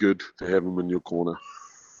just really good to have him in your corner.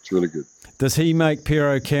 It's really good. Does he make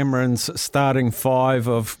Pero Cameron's starting 5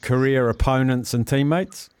 of career opponents and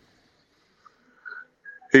teammates?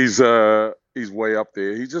 He's way up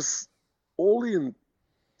there. He just the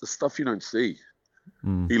stuff you don't see.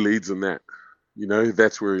 He leads in that.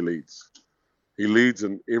 That's where he leads. He leads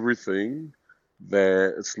in everything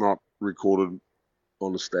that it's not recorded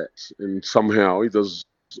on the stats, and somehow he does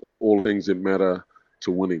all things that matter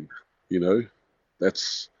to winning.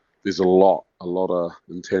 There's a lot of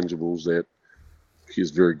intangibles that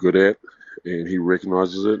he's very good at, and he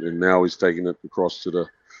recognises it, and now he's taking it across to the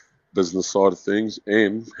business side of things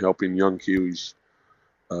and helping young Kiwis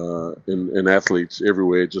and athletes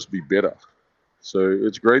everywhere just be better. So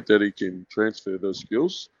it's great that he can transfer those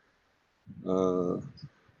skills to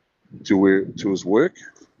his work.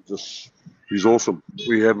 He's awesome.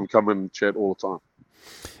 We have him come and chat all the time.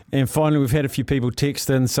 And finally, we've had a few people text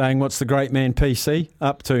in saying, what's the great man PC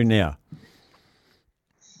up to now?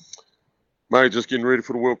 Mate, just getting ready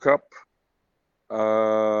for the World Cup. We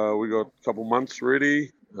got a couple months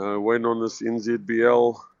ready. Waiting on this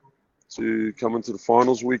NZBL to come into the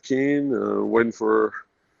finals weekend. Waiting for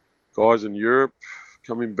guys in Europe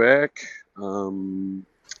coming back.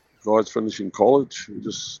 Guys finishing college. We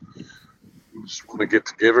just want to get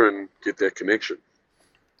together and get that connection.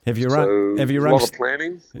 Have you a lot of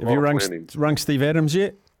planning. Have you rung Steve Adams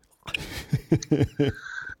yet?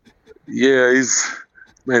 Yeah,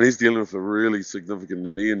 he's dealing with a really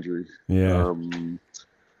significant knee injury. Yeah.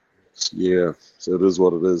 Yeah, so it is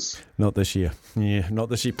what it is. Not this year. Yeah, not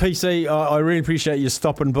this year. PC, I really appreciate you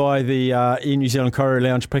stopping by the Air New Zealand Choreo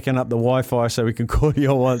Lounge, picking up the Wi-Fi so we can call you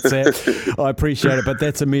on WhatsApp. I appreciate it, but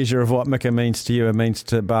that's a measure of what Mika means to you and means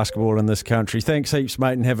to basketball in this country. Thanks heaps,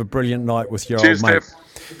 mate, and have a brilliant night with your Cheers, old mate.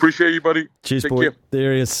 Steph. Appreciate you, buddy. Cheers, Take boy. care.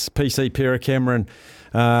 There is PC Pera Cameron,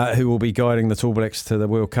 who will be guiding the Tall Blacks to the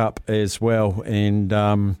World Cup as well.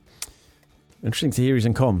 And interesting to hear he's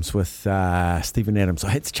in comms with Stephen Adams.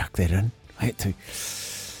 I had to chuck that in. I had to.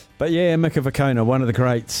 But yeah, Mika Vakona, one of the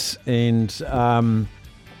greats. And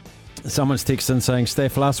someone's texting saying,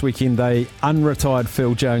 Staff, last weekend they unretired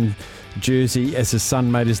Phil Jones' jersey as his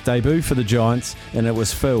son made his debut for the Giants, and it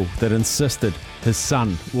was Phil that insisted his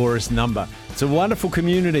son wore his number. It's a wonderful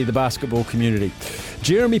community, the basketball community.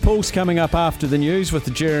 Jeremy Paul's coming up after the news with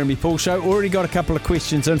the Jeremy Paul Show. Already got a couple of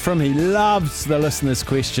questions in from him. He loves the listeners'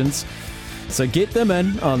 questions. So get them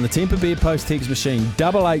in on the Temper Beer Post text machine,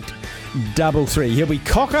 8833. He'll be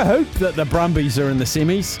cock-a-hoop that the Brumbies are in the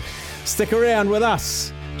semis. Stick around with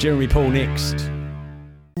us. Jeremy Paul next.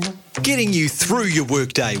 Getting you through your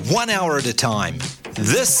workday 1 hour at a time.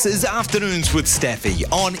 This is Afternoons with Staffy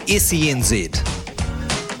on SENZ.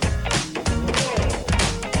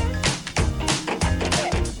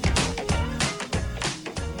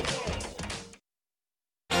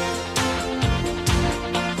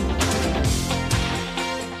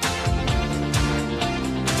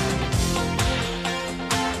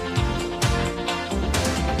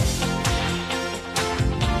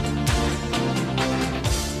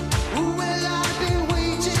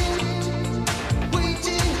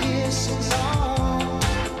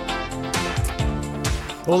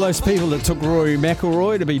 All those people that took Rory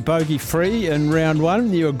McIlroy to be bogey-free in round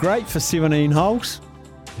one, you were great for 17 holes.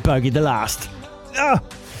 Bogeyed the last.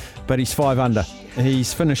 But he's 5 under.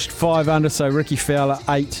 He's finished 5 under, so Ricky Fowler,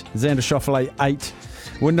 8. Xander Schauffele, 8.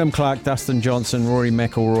 Wyndham Clark, Dustin Johnson, Rory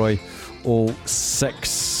McIlroy, all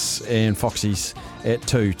 6. And Foxy's at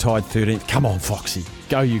 2, tied 13th. Come on, Foxy.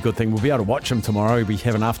 Go, you good thing. We'll be able to watch him tomorrow. We'll be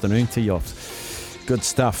having afternoon tee-offs. Good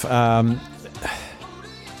stuff.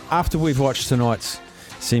 After we've watched tonight's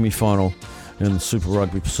semi-final in the Super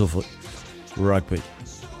Rugby Pacific Rugby,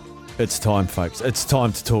 it's time, folks. It's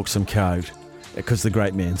time to talk some code because the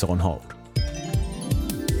great man's on hold.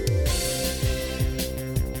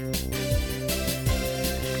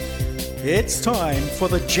 It's time for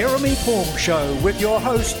the Jeremy Paul Show with your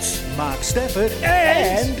hosts, Mark Stafford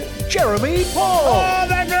and Jeremy Paul. Oh,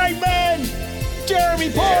 that great man,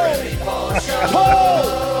 Jeremy Paul. Jeremy Paul Show.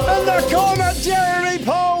 Paul in the corner. Jeremy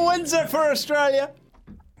Paul wins it for Australia.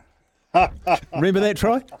 Remember that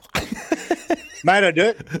try? Mate, I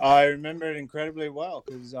do. I remember it incredibly well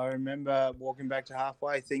because I remember walking back to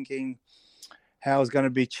halfway thinking how I was going to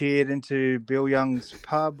be cheered into Bill Young's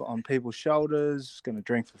pub on people's shoulders, going to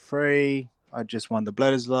drink for free. I just won the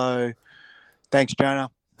Bledisloe. Thanks, Jonah.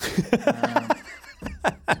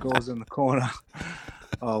 Scores in the corner.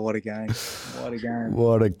 Oh, what a game. What a game.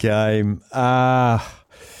 What a game.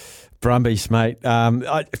 Brumbies, mate.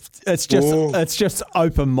 It's just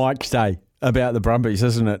open mic day about the Brumbies,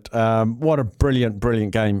 isn't it? What a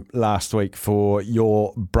brilliant game last week for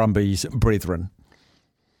your Brumbies brethren.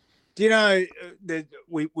 Do you know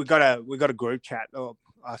we got a group chat, or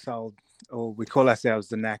we call ourselves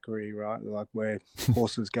the Knackery, right? Like where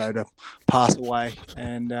horses go to pass away,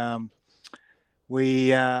 and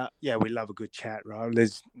we love a good chat, right?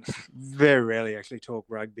 There's very rarely actually talk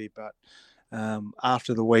rugby, but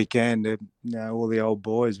after the weekend, all the old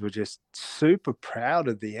boys were just super proud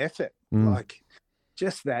of the effort, like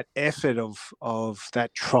just that effort of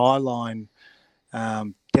that try line.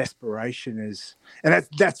 desperation is, and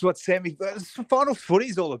that's what final footy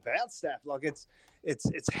is all about, Staff. Like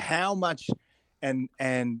it's how much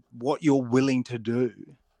and what you're willing to do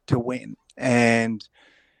to win, and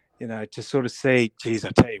to sort of see, geez, I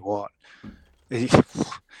tell you what,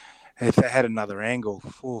 if they had another angle,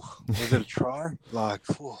 was it a try? Like,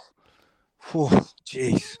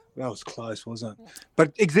 geez, that was close, wasn't it?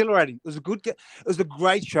 But exhilarating. It was it was a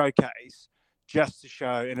great showcase. Just to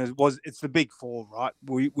show, and it's the big four, right?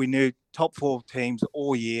 We knew top four teams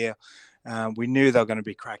all year. We knew they were going to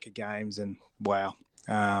be cracker games, and wow,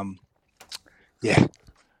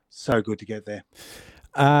 so good to get there.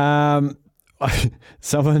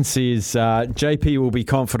 Someone says JP will be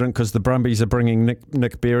confident because the Brumbies are bringing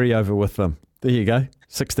Nick Berry over with them. There you go,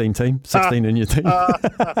 16 in your team.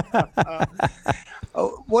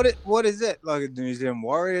 What is it? Like the New Zealand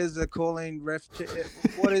Warriors are calling ref?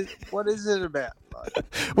 What is it about? Like,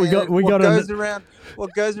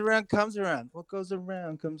 what goes around comes around. What goes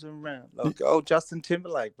around comes around. Like Justin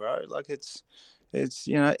Timberlake, bro. Like it's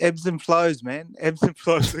ebbs and flows, man. Ebbs and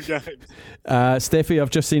flows of games. Staffy,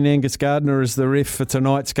 I've just seen Angus Gardner as the ref for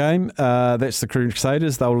tonight's game. That's the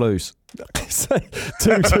Crusaders. They'll lose. So,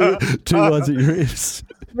 two Aussie refs.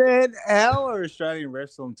 Man, how are Australian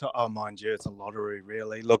refs on top? Oh, mind you, it's a lottery,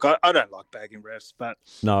 really. Look, I don't like bagging refs, but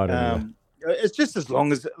no, I don't it's just as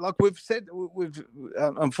long as, like we've said,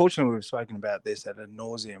 unfortunately we've spoken about this ad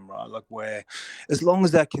nauseum, right? Like where, as long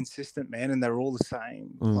as they're consistent, man, and they're all the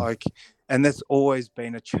same, and that's always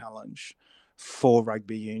been a challenge for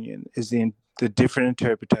rugby union is the different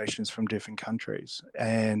interpretations from different countries,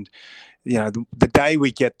 and the day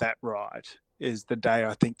we get that right is the day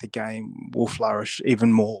I think the game will flourish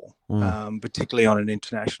even more, particularly on an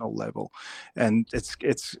international level. And it's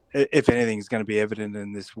if anything, is going to be evident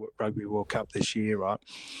in this Rugby World Cup this year, right?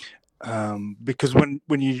 Because when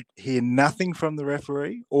you hear nothing from the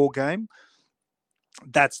referee all game,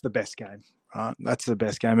 that's the best game, right? That's the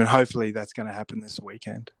best game, and hopefully that's going to happen this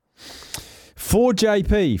weekend. For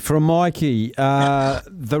JP, from Mikey,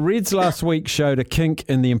 the Reds last week showed a kink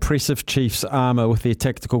in the impressive Chiefs' armour with their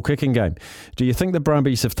tactical kicking game. Do you think the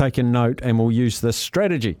Brumbies have taken note and will use this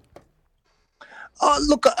strategy? Oh,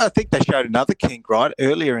 look, I think they showed another kink, right,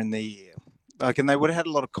 earlier in the year. And they would have had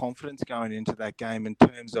a lot of confidence going into that game in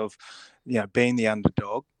terms of, being the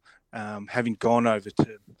underdog, having gone over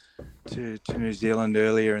to New Zealand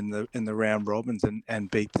earlier in the round robins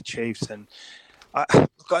and beat the Chiefs. And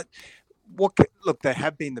look, they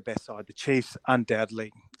have been the best side, the Chiefs,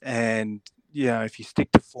 undoubtedly. And, if you stick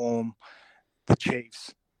to form, the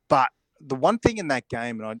Chiefs. But the one thing in that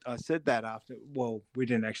game, and I said that after, we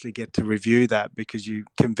didn't actually get to review that because you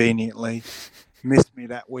conveniently missed me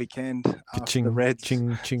that weekend after the Reds.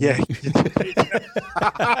 Ching. Yeah.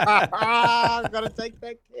 I've got to take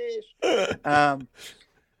that cash.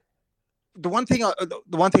 The one thing I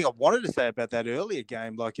wanted to say about that earlier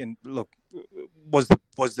game, was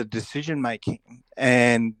the decision making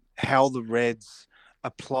and how the Reds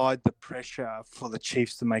applied the pressure for the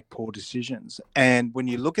Chiefs to make poor decisions. And when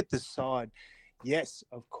you look at this side, yes,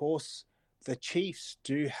 of course, the Chiefs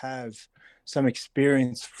do have some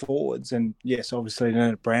experienced forwards, and yes, obviously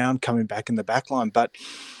Leonard Brown coming back in the back line, but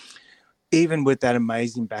even with that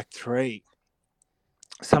amazing back three,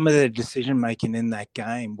 some of their decision-making in that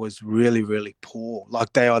game was really, really poor.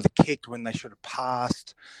 Like they either kicked when they should have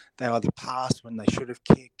passed. They either passed when they should have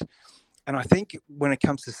kicked. And I think when it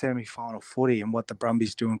comes to semi-final footy and what the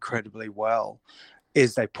Brumbies do incredibly well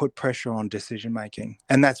is they put pressure on decision-making.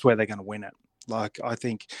 And that's where they're going to win it. Like I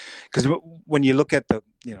think, because when you look at the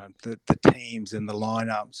teams and the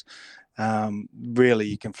lineups, really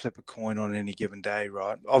you can flip a coin on any given day,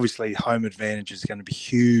 right? Obviously, home advantage is going to be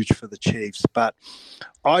huge for the Chiefs, but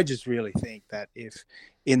I just really think that if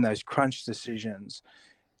in those crunch decisions,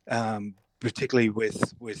 particularly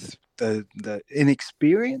with the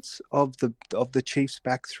inexperience of the Chiefs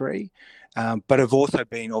back three, but have also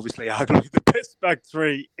been obviously arguably the best back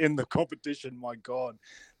three in the competition. My God,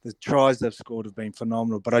 the tries they've scored have been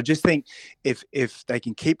phenomenal. But I just think if they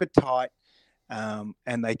can keep it tight,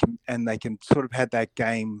 and they can sort of have that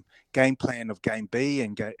game plan of game B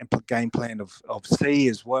and game plan of C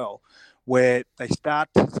as well, where they start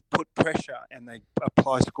to put pressure and they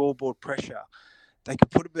apply scoreboard pressure. They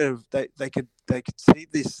could put a bit of they could see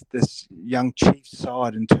this young Chiefs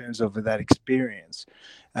side in terms of that experience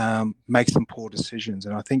make some poor decisions,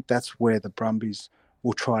 and I think that's where the Brumbies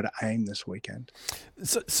will try to aim this weekend.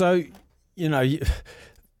 So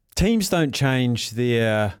teams don't change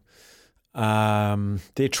their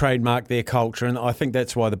their trademark, their culture, and I think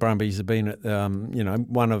that's why the Brumbies have been,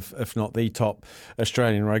 one of, if not the top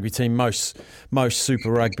Australian rugby team most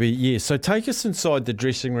Super Rugby years. So take us inside the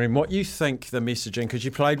dressing room. What you think the messaging? Because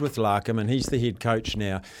you played with Larkham, and he's the head coach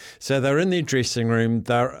now. So they're in their dressing room.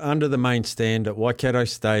 They're under the main stand at Waikato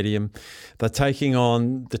Stadium. They're taking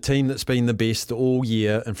on the team that's been the best all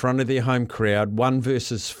year in front of their home crowd, 1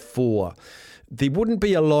 versus 4. There wouldn't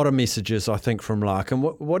be a lot of messages, I think, from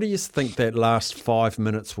Larkham. What do you think that last 5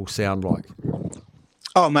 minutes will sound like?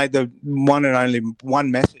 Oh, mate, the one and only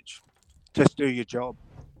one message. Just do your job.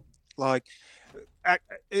 Like,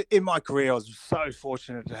 in my career, I was so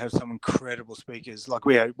fortunate to have some incredible speakers. Like,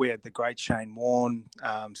 we had the great Shane Warne,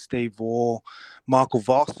 Steve Waugh, Michael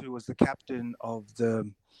Voss, who was the captain of the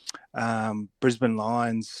Brisbane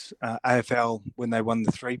Lions AFL when they won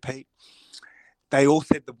the three-peat. They all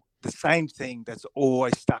said the same thing that's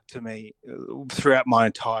always stuck to me throughout my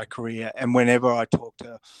entire career. And whenever I talk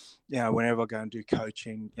to, whenever I go and do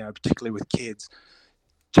coaching, particularly with kids,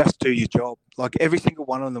 just do your job. Like every single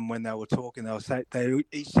one of them, when they were talking, they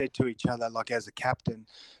each said to each other, like as a captain,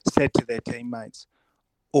 said to their teammates,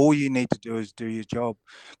 all you need to do is do your job.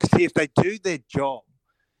 Because see, if they do their job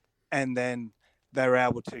and then they're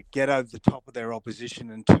able to get over the top of their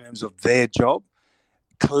opposition in terms of their job,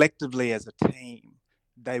 collectively as a team,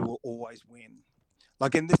 they will always win.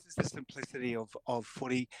 Like, and this is the simplicity of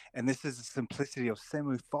footy, and this is the simplicity of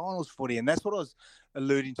semi-finals footy. And that's what I was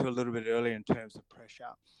alluding to a little bit earlier in terms of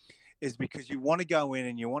pressure, is because you want to go in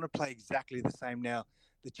and you want to play exactly the same. Now,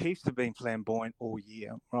 the Chiefs have been flamboyant all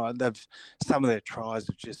year, right? Some of their tries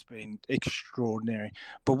have just been extraordinary.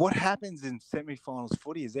 But what happens in semi-finals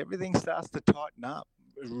footy is everything starts to tighten up.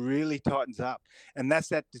 It really tightens up. And that's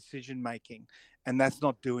that decision-making, and that's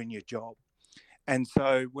not doing your job. And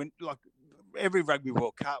so when, like, every Rugby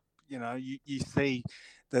World Cup, you see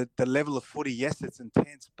the level of footy. Yes, it's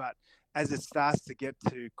intense, but as it starts to get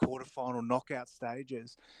to quarterfinal knockout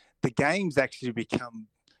stages, the games actually become,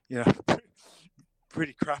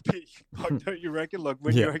 pretty crappy. Like, don't you reckon? Like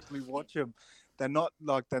when you actually watch them, they're not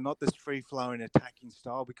this free flowing attacking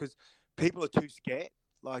style because people are too scared.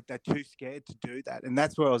 Like they're too scared to do that. And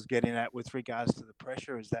that's where I was getting at with regards to the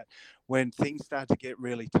pressure, is that when things start to get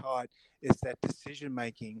really tight, it's that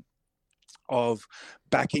decision-making of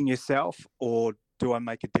backing yourself, or do I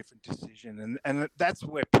make a different decision? And that's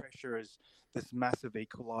where pressure is this massive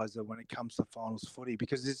equalizer when it comes to finals footy,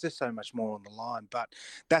 because there's just so much more on the line. But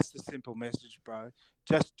that's the simple message, bro.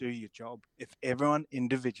 Just do your job. If everyone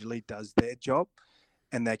individually does their job,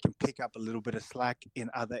 and they can pick up a little bit of slack in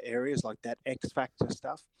other areas like that X factor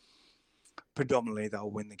stuff, predominantly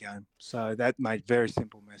they'll win the game. So that made very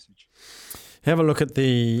simple message. Have a look at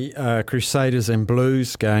the Crusaders and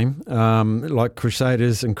Blues game. Like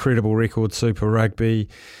Crusaders, incredible record, Super Rugby.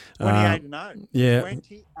 28-0. Yeah.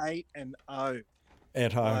 28-0.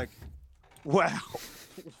 At home. Like, wow.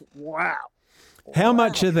 Wow. How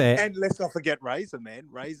much of that? And let's not forget Razor, man.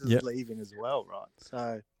 Razor's leaving as well, right?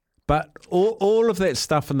 So... But all of that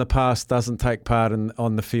stuff in the past doesn't take part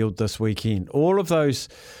on the field this weekend. All of those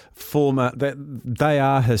they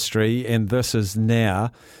are history, and this is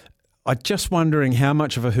now. I'm just wondering how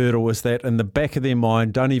much of a hurdle was that in the back of their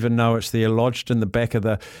mind, don't even know it's there, lodged in the back of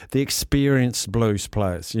the experienced Blues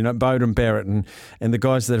players, Bowden Barrett and the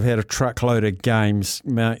guys that have had a truckload of games,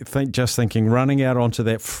 thinking running out onto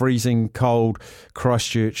that freezing cold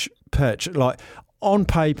Christchurch pitch, like on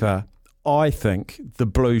paper, I think the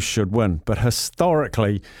Blues should win, but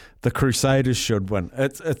historically, the Crusaders should win.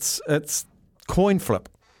 It's coin flip.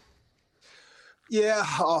 Yeah,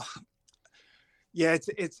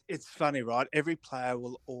 it's funny, right? Every player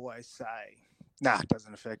will always say, "Nah, it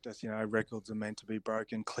doesn't affect us." Records are meant to be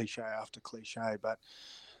broken, cliche after cliche. But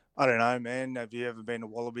I don't know, man. Have you ever been to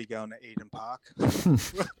Wallaby going to Eden Park?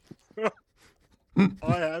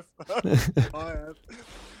 I have. I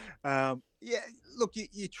have. Look,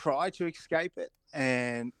 you try to escape it,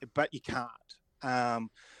 but you can't.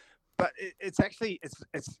 But it's actually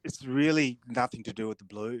it's really nothing to do with the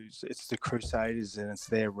Blues. It's the Crusaders, and it's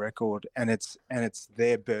their record, and it's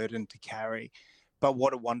their burden to carry. But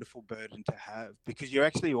what a wonderful burden to have, because you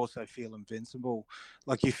actually also feel invincible.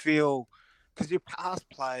 Like you feel, because your past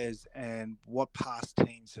players and what past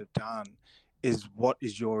teams have done is what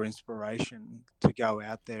is your inspiration to go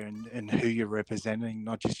out there and who you're representing,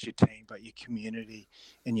 not just your team, but your community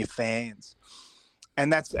and your fans.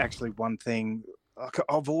 And that's actually one thing.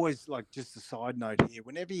 I've always, just a side note here,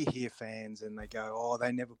 whenever you hear fans and they go, oh,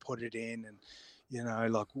 they never put it in and,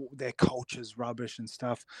 their culture's rubbish and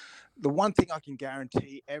stuff. The one thing I can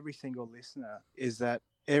guarantee every single listener is that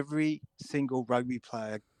every single rugby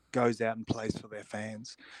player goes out and plays for their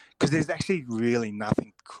fans, because there's actually really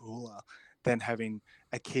nothing cooler than having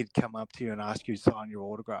a kid come up to you and ask you to sign your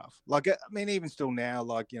autograph. Like, I mean, even still now,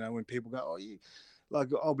 like, you know, when people go, oh, you, like,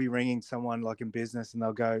 I'll be ringing someone like in business and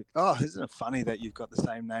they'll go, oh, isn't it funny that you've got the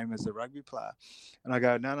same name as a rugby player? And I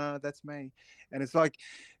go, no, that's me. And it's like,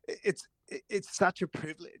 it's such a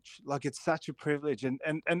privilege. Like, it's such a privilege. And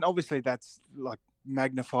obviously that's like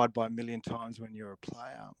magnified by a million times when you're a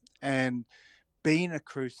player. And being a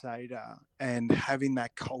Crusader and having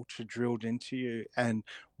that culture drilled into you and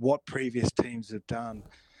what previous teams have done,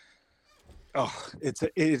 it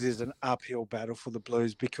is an uphill battle for the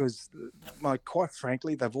Blues, because, like, quite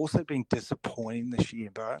frankly, they've also been disappointing this year,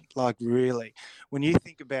 bro. Like, really, when you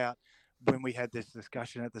think about when we had this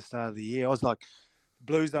discussion at the start of the year, I was like,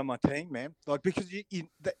 Blues are my team, man. Like, because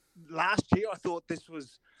last year I thought this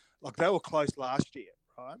was, like, they were close last year,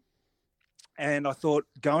 right? And I thought,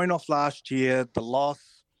 going off last year, the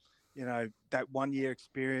loss, you know, that 1 year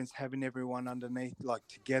experience, having everyone underneath, like,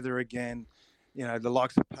 together again, you know, the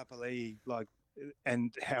likes of Papali'i, like,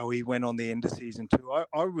 and how he went on the end of season 2.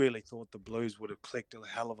 I really thought the Blues would have clicked a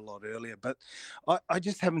hell of a lot earlier, but I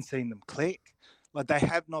just haven't seen them click. Like, they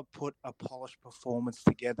have not put a polished performance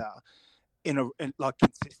together like,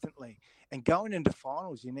 consistently. And going into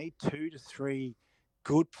finals, you need 2 to 3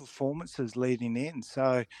 good performances leading in.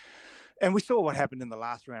 So, and we saw what happened in the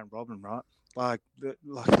last round robin, right? Like,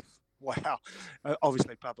 wow.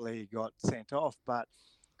 Obviously, Papali'i got sent off, but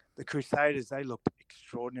the Crusaders, they looked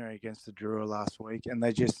extraordinary against the Drua last week, and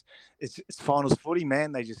they just, it's finals footy,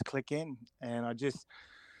 man. They just click in, and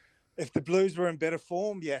if the Blues were in better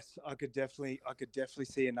form, yes, I could definitely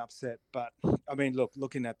see an upset. But I mean,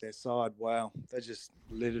 looking at their side, wow, they're just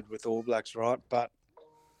littered with All Blacks, right? But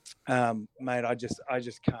mate, I just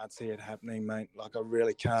can't see it happening, mate. Like, I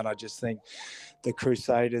really can't. I just think the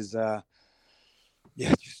Crusaders are,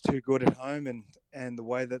 just too good at home, and the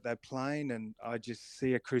way that they're playing, and I just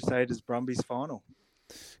see a Crusaders Brumbies final.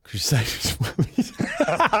 Crusaders Brumbies.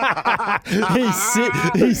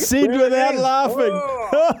 he said without laughing.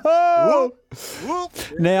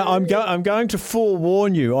 Now I'm going to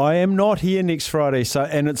forewarn you. I am not here next Friday,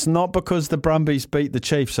 and it's not because the Brumbies beat the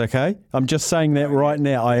Chiefs. Okay, I'm just saying that right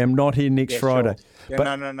now. I am not here next Friday. Sure. Yeah,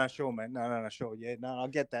 but, no, sure, man. No, sure. Yeah, no, I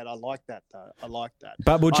get that. I like that, though. I like that.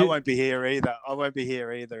 But I won't be here either.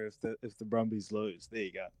 If the Brumbies lose. There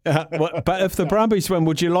you go. But if the Brumbies win,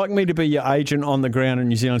 would you like me to be your agent on the ground in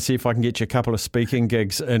New Zealand, see if I can get you a couple of speaking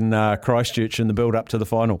gigs in Christchurch in the build up to the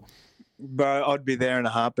final? Bro, I'd be there in a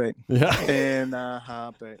heartbeat. Yeah. In a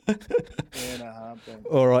heartbeat.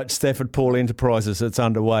 All right, Stafford Paul Enterprises, it's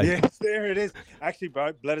underway. Yes, there it is. Actually,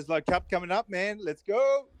 bro, Bledisloe Cup coming up, man. Let's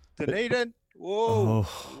go. Dunedin. Whoa.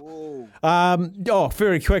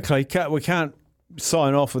 Very quickly, we can't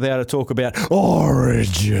sign off without a talk about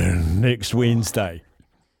Origin next Wednesday.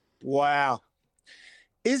 Wow.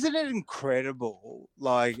 Isn't it incredible?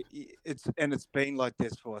 Like, it's been like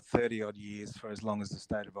this for 30 odd years, for as long as the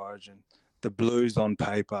State of Origin. The Blues on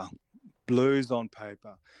paper,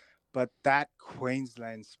 but that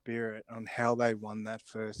Queensland spirit on how they won that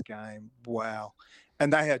first game. Wow.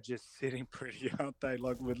 And they are just sitting pretty, aren't they?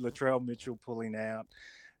 Like, with Latrell Mitchell pulling out,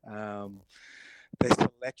 their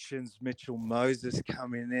selections, Mitchell Moses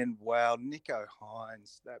coming in. Wow. Nico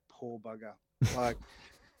Hines, that poor bugger. Like,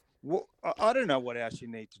 well, I don't know what else you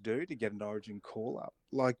need to do to get an Origin call-up.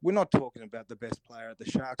 Like, we're not talking about the best player at the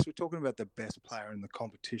Sharks. We're talking about the best player in the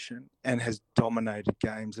competition and has dominated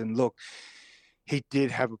games. And look, he did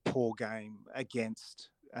have a poor game against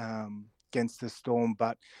the Storm,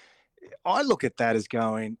 but I look at that as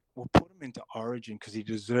going, we'll put him into Origin because he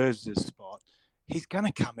deserves this spot. He's going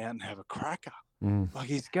to come out and have a cracker. Like,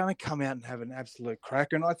 he's going to come out and have an absolute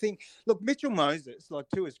cracker. And I think, look, Mitchell Moses, like,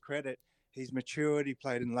 to his credit, he's matured. He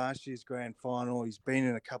played in last year's grand final. He's been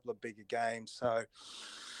in a couple of bigger games. So,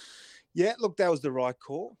 yeah, look, that was the right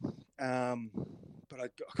call. But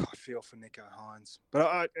I feel for Nico Hines.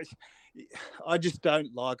 But I just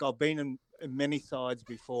don't like. I've been in many sides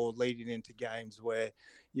before, leading into games where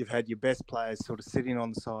you've had your best players sort of sitting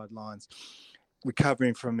on the sidelines,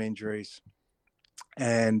 recovering from injuries,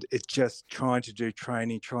 and it's just trying to do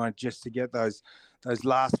training, trying just to get those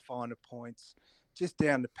last finer points just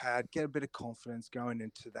down the pad, get a bit of confidence going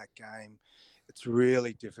into that game. It's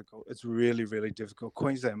really difficult. It's really, really difficult.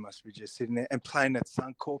 Queensland must be just sitting there and playing at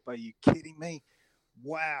Suncorp. Are you kidding me?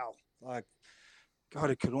 Wow. Like,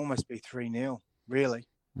 God, it could almost be 3-0, really.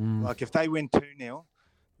 Like, if they win 2-0,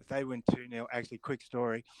 actually, quick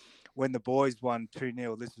story, when the boys won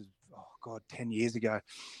 2-0, this is, 10 years ago,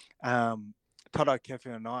 Toto Kefu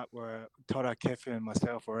and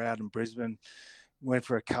myself were out in Brisbane went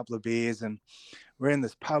for a couple of beers, and we're in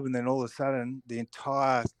this pub, and then all of a sudden the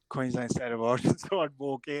entire Queensland State of Origin side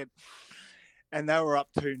walk in, and they were up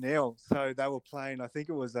 2-0. So they were playing, I think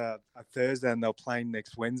it was a Thursday, and they were playing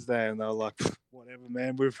next Wednesday, and they were like, whatever,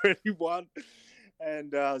 man, we've already won.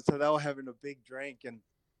 And so they were having a big drink, and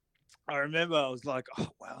I remember I was like, oh,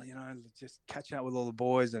 well, just catching up with all the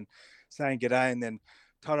boys and saying g'day. And then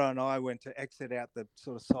Toto and I went to exit out the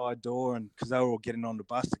sort of side door, and because they were all getting on the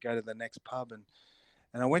bus to go to the next pub. And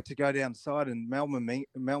I went to go down the side, and Mel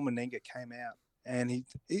Meninga came out, and he's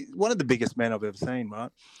one of the biggest men I've ever seen,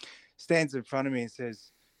 right? Stands in front of me and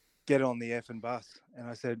says, get on the effing bus. And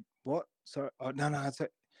I said, what? Sorry. Oh, no, I said,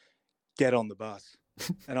 get on the bus.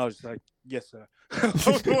 And I was like, yes, sir. I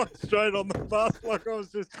was going straight on the bus. I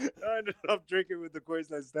ended up drinking with the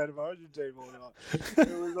Queensland State of Origin team all night.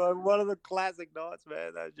 It was like one of the classic nights,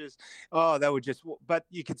 man. They were just, but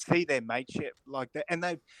you could see their mateship like that.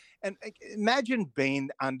 And imagine being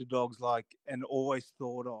underdogs, and always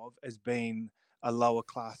thought of as being a lower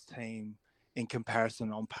class team in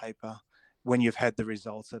comparison on paper when you've had the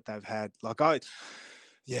results that they've had. I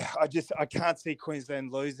can't see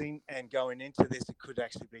Queensland losing, and going into this, it could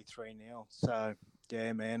actually be 3-0. So,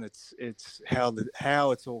 yeah, man, it's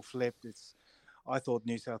how it's all flipped. I thought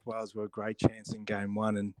New South Wales were a great chance in game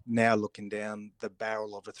one, and now looking down the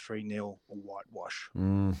barrel of a 3-0 whitewash.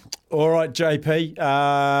 All right, JP,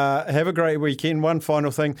 have a great weekend. One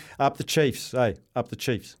final thing, up the Chiefs. Hey, up the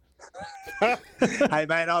Chiefs. Hey,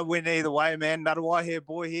 man, I win either way, man. Not a white hair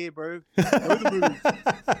boy here, bro.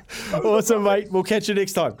 Awesome, mate. We'll catch you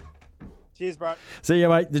next time. Cheers, bro. See you,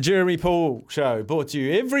 mate. The Jeremy Paul Show, brought to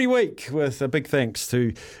you every week with a big thanks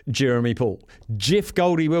to Jeremy Paul. Jeff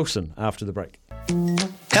Goldie Wilson after the break.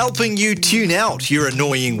 Helping you tune out your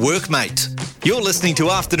annoying workmate. You're listening to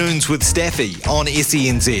Afternoons with Staffy on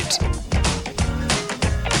SENZ.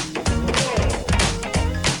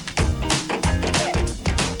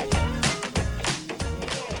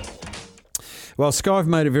 Well, Sky have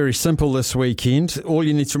made it very simple this weekend. All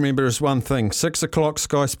you need to remember is one thing. 6 o'clock,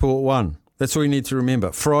 Sky Sport 1. That's all you need to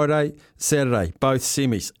remember. Friday, Saturday, both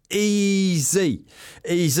semis. Easy.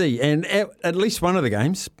 And at least one of the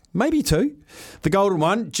games, maybe two. The golden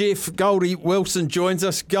one, Jeff Goldie Wilson joins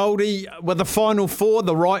us. Goldie, with the final four,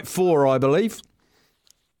 the right four, I believe.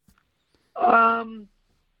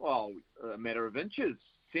 Well, a matter of inches,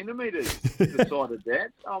 centimetres decided that.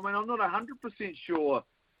 I mean, I'm not 100% sure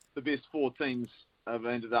the best four teams have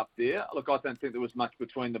ended up there. Look, I don't think there was much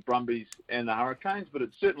between the Brumbies and the Hurricanes, but it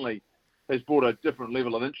certainly has brought a different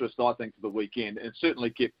level of interest, I think, to the weekend, and certainly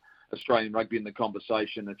kept Australian rugby in the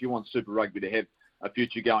conversation. If you want Super Rugby to have a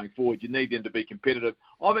future going forward, you need them to be competitive.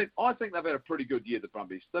 I mean, I think they've had a pretty good year, the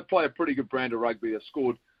Brumbies. They play a pretty good brand of rugby. They've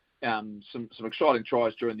scored some exciting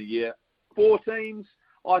tries during the year. Four teams,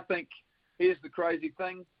 I think, here's the crazy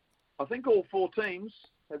thing. I think all four teams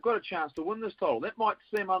have got a chance to win this title. That might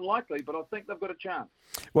seem unlikely, but I think they've got a chance.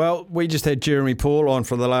 Well, we just had Jeremy Paul on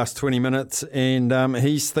for the last 20 minutes, and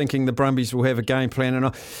he's thinking the Brumbies will have a game plan. And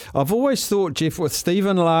I've always thought, Jeff, with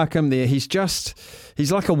Stephen Larkham there,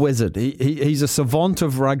 he's like a wizard. He's a savant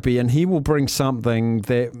of rugby, and he will bring something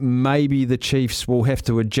that maybe the Chiefs will have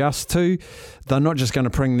to adjust to. They're not just going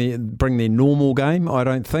to bring their normal game, I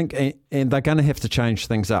don't think, and they're going to have to change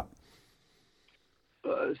things up.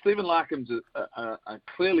 Stephen Larkham's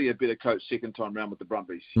clearly a better coach second time round with the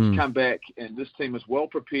Brumbies. He's come back, and this team is well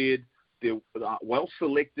prepared. They're well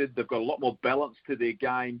selected. They've got a lot more balance to their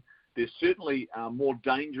game. They're certainly more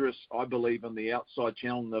dangerous, I believe, on the outside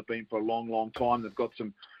channel than they've been for a long, long time. They've got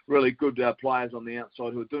some really good players on the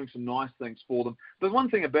outside who are doing some nice things for them. The one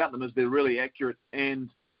thing about them is they're really accurate and,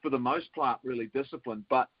 for the most part, really disciplined.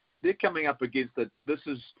 But they're coming up against this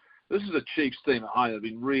is a Chiefs team at home that have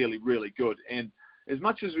been really, really good. And as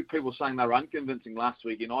much as people were saying they were unconvincing last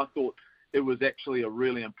weekend, I thought it was actually a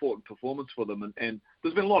really important performance for them. And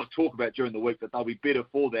there's been a lot of talk about during the week that they'll be better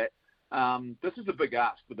for that. This is a big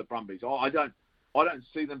ask for the Brumbies. I don't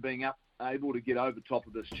see them being able to get over top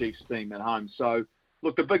of this Chiefs team at home. So,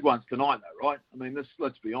 look, the big one's tonight, though, right? I mean,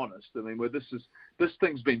 let's be honest. I mean, this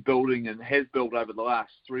thing's been building and has built over the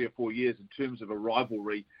last 3 or 4 years in terms of a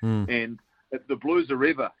rivalry. And if the Blues are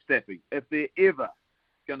ever, Staffy, if they're ever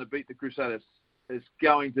going to beat the Crusaders, it's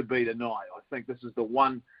going to be tonight. I think this is the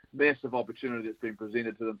one massive opportunity that's been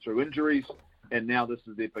presented to them through injuries, and now this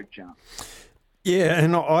is their big chance. Yeah,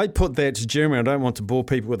 and I put that to Jeremy. I don't want to bore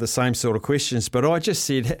people with the same sort of questions, but I just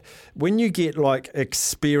said, when you get like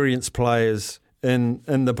experienced players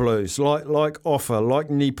in the Blues, like Offa, like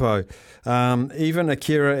Nipo, even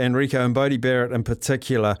Akira Enrico and Bodie Barrett in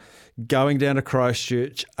particular, going down to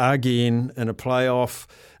Christchurch again in a playoff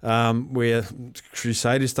where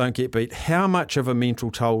Crusaders don't get beat. How much of a mental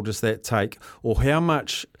toll does that take, or how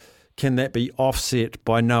much can that be offset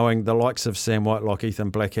by knowing the likes of Sam Whitelock, Ethan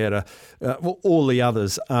Blackadder, all the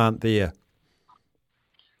others aren't there?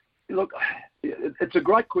 Look, it's a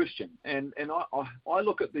great question, and I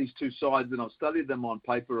look at these two sides and I've studied them on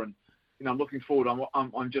paper, and I'm looking forward.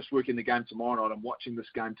 I'm just working the game tomorrow night. I'm watching this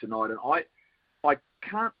game tonight, and I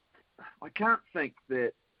can't think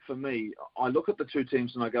that, for me, I look at the two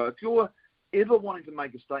teams and I go, if you're ever wanting to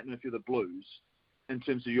make a statement, if you're the Blues, in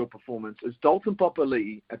terms of your performance, it's Dalton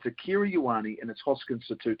Papali'i, it's Akira Ioane, and it's Hoskins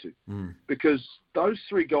Sotutu. Because those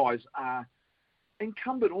three guys are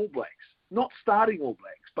incumbent All Blacks, not starting All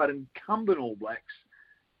Blacks, but incumbent All Blacks,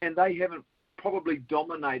 and they haven't probably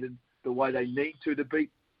dominated the way they need to beat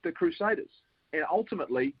the Crusaders. And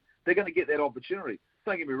ultimately, they're going to get that opportunity.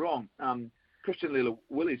 Don't get me wrong, Christian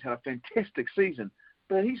Leila-Williams had a fantastic season,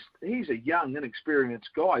 but he's a young,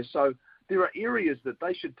 inexperienced guy. So there are areas that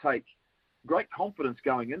they should take great confidence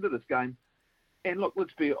going into this game. And look,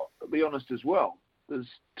 let's be honest as well. There's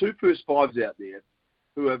two first fives out there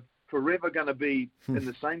who are forever going to be in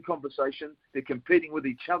the same conversation. They're competing with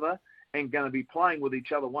each other and going to be playing with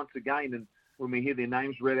each other once again. And when we hear their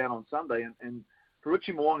names read out on Sunday, and for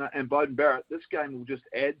Richie Mo'unga and Beauden Barrett, this game will just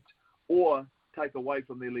add or take away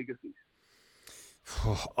from their legacies.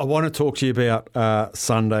 I want to talk to you about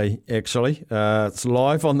Sunday, actually. It's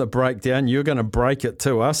live on The Breakdown. You're going to break it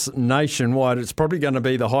to us nationwide. It's probably going to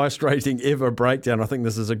be the highest rating ever breakdown. I think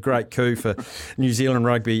this is a great coup for New Zealand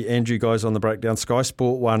rugby and you guys on The Breakdown. Sky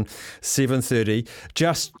Sport 1, 7:30.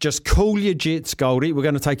 Just cool your jets, Goldie. We're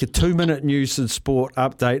going to take a 2-minute news and sport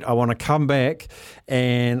update. I want to come back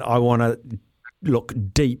and I want to look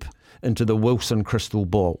deep into the Wilson crystal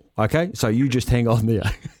ball. Okay? So you just hang on there.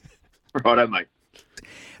 Righto, mate.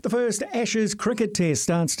 The first Ashes cricket test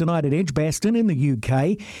starts tonight at Edgbaston in the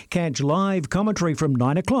UK. Catch live commentary from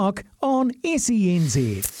 9 o'clock on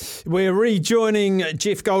SENZ. We're rejoining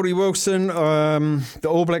Jeff Goldie Wilson. The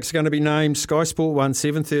All Blacks are going to be named. Sky Sport 1,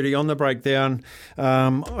 7:30 on The Breakdown.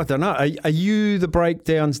 I don't know. Are you the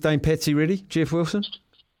Breakdown's Dame Patsy ready, Jeff Wilson?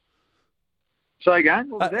 Say again?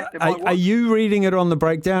 What was that? Are you reading it on The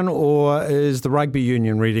Breakdown, or is the Rugby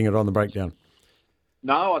Union reading it on The Breakdown?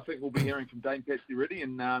 No, I think we'll be hearing from Dame Patsy Reddy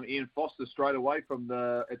and Ian Foster straight away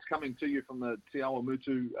it's coming to you from the Te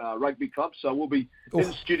Awamutu Rugby Club. So we'll be in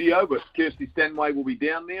the studio, but Kirsty Stanway will be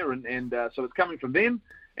down there. And so it's coming from them.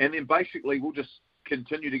 And then basically we'll just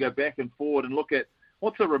continue to go back and forward and look at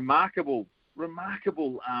what's a remarkable,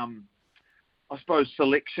 I suppose,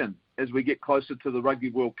 selection as we get closer to the Rugby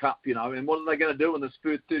World Cup, and what are they going to do in this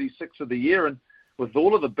first 36 of the year? And with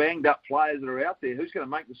all of the banged up players that are out there, who's going to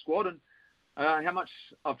make the squad? And how much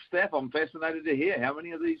of staff, I'm fascinated to hear how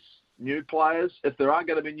many of these new players, if there are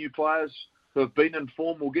going to be new players who have been in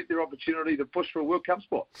form, will get their opportunity to push for a World Cup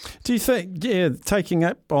spot. Do you think, taking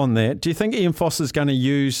up on that, do you think Ian Foster's going to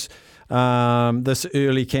use this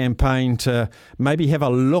early campaign to maybe have a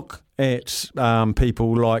look at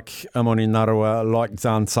people like Amoni Narua, like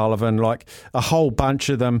Zan Sullivan, like a whole bunch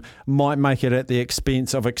of them might make it at the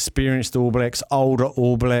expense of experienced All Blacks, older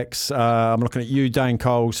All Blacks? I'm looking at you, Dane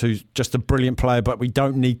Coles, who's just a brilliant player, but we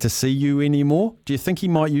don't need to see you anymore. Do you think he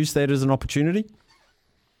might use that as an opportunity?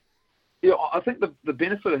 Yeah, I think the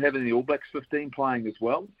benefit of having the All Blacks 15 playing as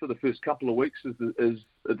well for the first couple of weeks is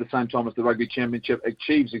at the same time as the Rugby Championship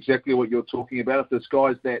achieves exactly what you're talking about. If there's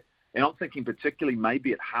guys that, and I'm thinking particularly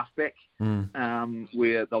maybe at halfback,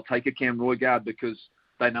 where they'll take a Cam Roygaard because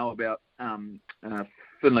they know about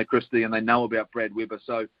Finlay Christie and they know about Brad Weber.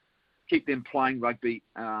 So keep them playing rugby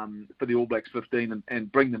for the All Blacks 15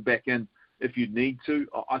 and bring them back in if you need to.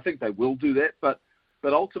 I think they will do that, but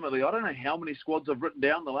ultimately, I don't know how many squads I've written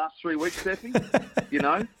down the last 3 weeks, Staffy.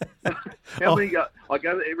 How many?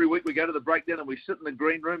 Every week we go to the breakdown and we sit in the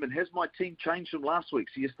green room, and has my team changed from last week?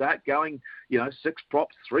 So you start going, 6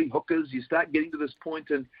 props, 3 hookers. You start getting to this point,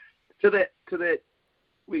 and to that,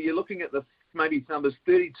 where you're looking at the maybe numbers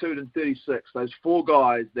 32 and 36. Those 4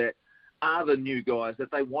 guys that are the new guys that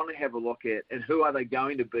they want to have a look at, and who are they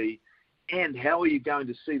going to be, and how are you going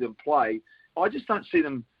to see them play? I just don't see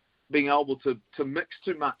them being able to mix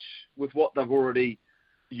too much with what they've already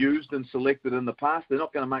used and selected in the past. They're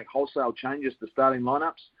not going to make wholesale changes to starting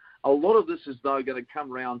lineups. A lot of this is, though, going to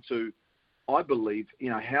come around to, I believe,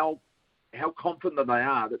 how confident they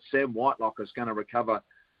are that Sam Whitelock is going to recover,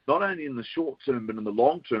 not only in the short term but in the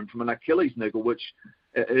long term, from an Achilles niggle, which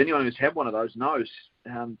anyone who's had one of those knows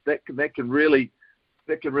that can really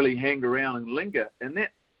that can really hang around and linger, and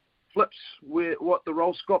that flips what the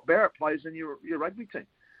role Scott Barrett plays in your rugby team.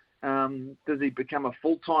 Does he become a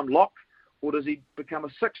full-time lock, or does he become a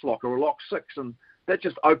 6 lock or a lock 6? And that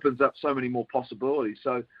just opens up so many more possibilities.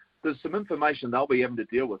 So there's some information they'll be having to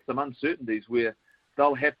deal with, some uncertainties where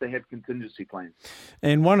they'll have to have contingency plans.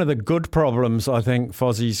 And one of the good problems I think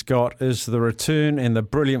Fozzie's got is the return and the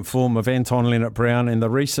brilliant form of Anton Leonard-Brown, and the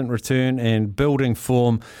recent return and building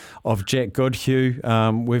form of Jack Goodhue.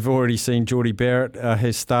 We've already seen Geordie Barrett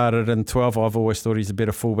has started in 12. I've always thought he's a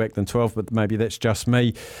better fullback than 12, but maybe that's just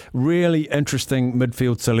me. Really interesting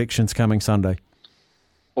midfield selections coming Sunday.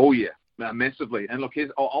 Oh, yeah, massively. And look,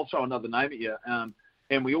 I'll throw another name at you.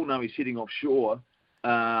 And we all know he's heading offshore.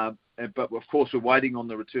 But, of course, we're waiting on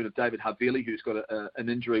the return of David Havili, who's got an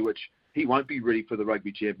injury which he won't be ready for the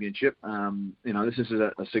Rugby Championship. This is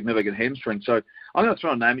a significant hamstring. So I'm going to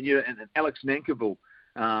throw a name at you. And Alex Nankivell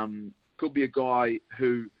could be a guy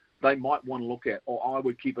who they might want to look at, or I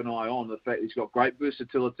would keep an eye on. The fact he's got great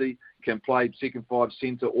versatility, can play second 5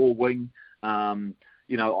 centre or wing. I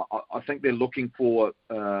think they're looking for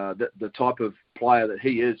the type of player that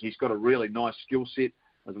he is. He's got a really nice skill set.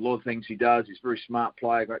 There's a lot of things he does. He's a very smart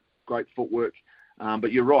player, great footwork.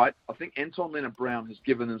 But you're right. I think Anton Leonard-Brown has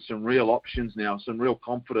given them some real options now, some real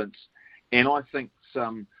confidence, and I think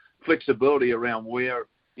some flexibility around where,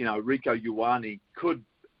 Rieko Ioane could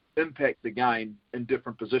impact the game in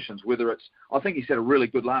different positions. Whether it's, I think he's had a really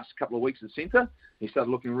good last couple of weeks in centre. He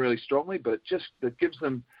started looking really strongly, but it gives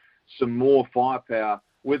them some more firepower,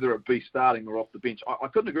 whether it be starting or off the bench. I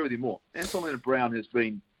couldn't agree with you more. Anton Leonard-Brown has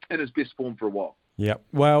been in his best form for a while. Yep.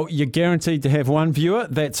 Well, you're guaranteed to have one viewer.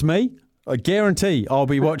 That's me. I guarantee I'll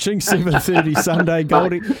be watching 7:30 Sunday,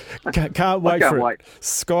 Goldie. Can't wait for it.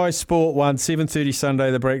 Sky Sport 1, 7:30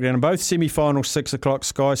 Sunday, the breakdown. And both semi-finals, 6 o'clock,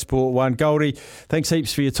 Sky Sport 1. Goldie, thanks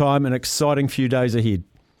heaps for your time. An exciting few days ahead.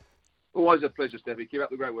 Always a pleasure, Staffy. Keep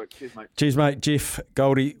up the great work. Cheers, mate. Cheers, mate. Jeff,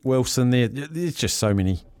 Goldie, Wilson there. There's just so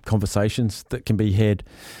many conversations that can be had.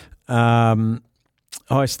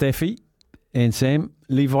 Hi, Staffy and Sam.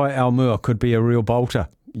 Levi Almur could be a real bolter.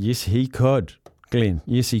 Yes, he could. Glenn,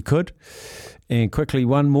 yes, he could. And quickly,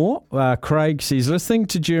 one more. Craig says, listening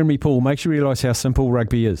to Jeremy Paul makes you realise how simple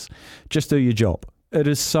rugby is. Just do your job. It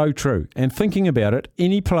is so true. And thinking about it,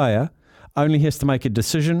 any player only has to make a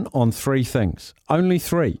decision on 3 things. Only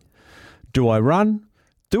 3. Do I run?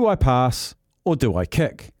 Do I pass? Or do I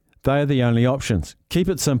kick? They are the only options. Keep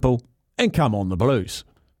it simple and come on the Blues.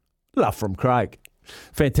 Love from Craig.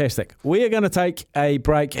 Fantastic. We are going to take a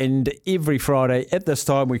break, and every Friday at this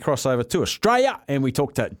time we cross over to Australia and we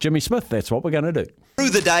talk to Jimmy Smith. That's what we're going to do.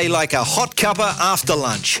 Through the day like a hot cuppa after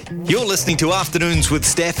lunch. You're listening to Afternoons with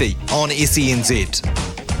Staffy on SENZ.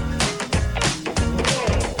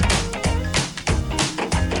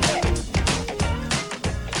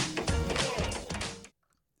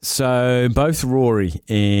 So both Rory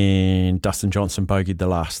and Dustin Johnson bogeyed the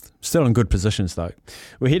last. Still in good positions though.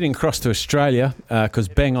 We're heading across to Australia because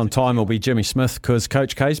bang on time will be Jimmy Smith because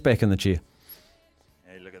Coach K's back in the chair.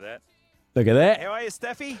 Hey, look at that. Look at that. How are you,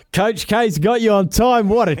 Staffy? Coach K's got you on time.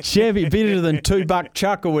 What a champion. Better than $2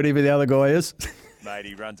 Chuck or whatever the other guy is. Mate,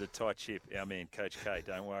 he runs a tight ship. Our man, Coach K.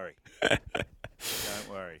 Don't worry. Don't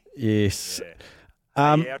worry. Yes.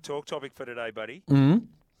 Yeah. Hey, our talk topic for today, buddy. Mm-hmm.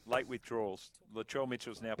 Late withdrawals. Latrell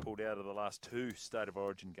Mitchell's now pulled out of the last 2 State of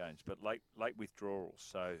Origin games, but late withdrawals.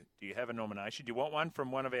 So do you have a nomination? Do you want one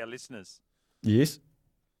from one of our listeners? Yes.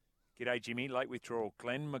 G'day, Jimmy. Late withdrawal.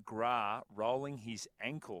 Glenn McGrath rolling his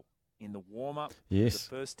ankle in the warm-up. Yes. The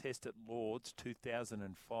first test at Lord's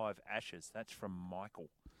 2005 Ashes. That's from Michael.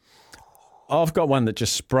 I've got one that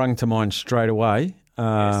just sprung to mind straight away.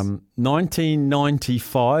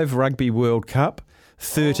 1995 Rugby World Cup.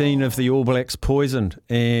 13 of the All Blacks poisoned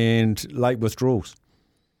and late withdrawals.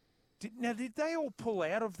 Did they all pull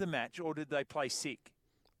out of the match or did they play sick?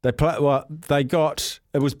 It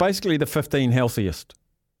was basically the 15 healthiest.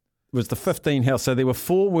 It was the 15 health. So there were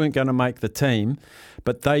 4 weren't going to make the team,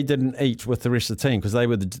 but they didn't eat with the rest of the team because they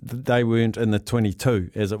weren't in the 22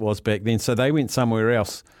 as it was back then. So they went somewhere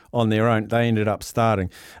else on their own. They ended up starting.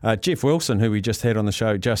 Jeff Wilson, who we just had on the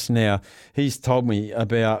show just now, he's told me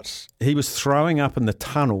about he was throwing up in the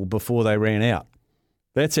tunnel before they ran out.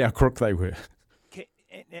 That's how crook they were.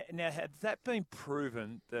 Now, has that been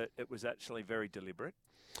proven that it was actually very deliberate?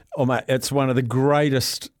 Oh, mate, it's one of the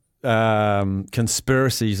greatest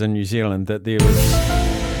conspiracies in New Zealand that there was.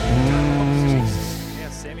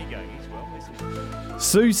 How's Sammy going? He's well, isn't he?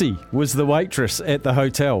 Susie was the waitress at the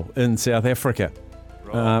hotel in South Africa.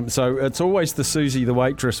 Right. So it's always the Susie the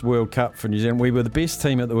waitress World Cup for New Zealand. We were the best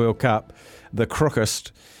team at the World Cup, the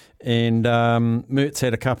crookest, And Mertz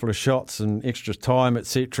had a couple of shots and extra time,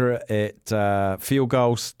 etc. at field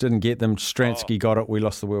goals. Didn't get them. Stransky got it. We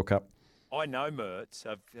lost the World Cup. I know Mertz.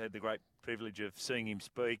 I've had the great privilege of seeing him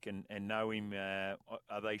speak and know him.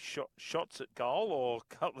 Are they shots at goal or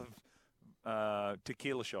a couple of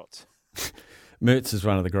tequila shots? Mertz is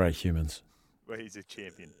one of the great humans. Well, he's a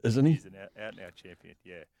champion. Isn't he? He's an out-and-out champion,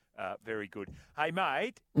 yeah. Very good. Hey,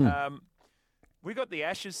 mate, we got the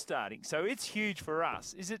Ashes starting, so it's huge for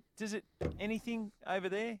us. Does it anything over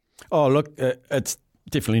there? Oh, look, it's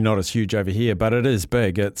definitely not as huge over here, but it is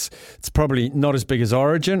big. It's probably not as big as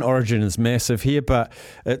Origin. Origin is massive here, but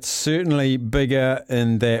it's certainly bigger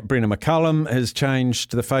in that Brendan McCullum has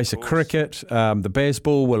changed the face of cricket. The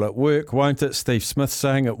Bazball, will it work, won't it? Steve Smith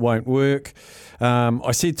saying it won't work.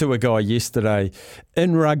 I said to a guy yesterday,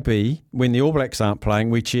 in rugby, when the All Blacks aren't playing,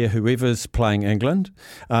 we cheer whoever's playing England,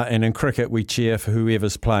 and in cricket, we cheer for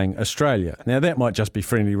whoever's playing Australia. Now, that might just be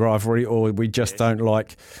friendly rivalry, or we just don't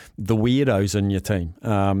like the weirdos in your team.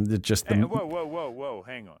 Whoa,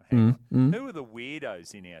 hang on. Who are the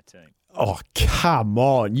weirdos in our team? Oh, come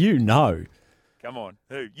on, you know. Come on,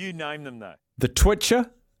 who? You name them, though. The Twitcher,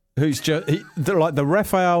 who's just like the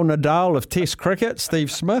Rafael Nadal of Test cricket, Steve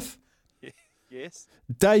Smith. Yes.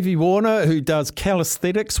 Davey Warner, who does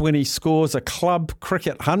calisthenics when he scores a club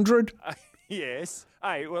cricket 100. Yes.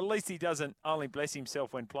 Hey, well, at least he doesn't only bless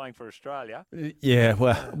himself when playing for Australia. Yeah,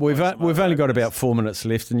 well, we've only got about 4 minutes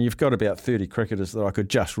left, and you've got about 30 cricketers that I could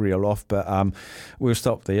just reel off, but we'll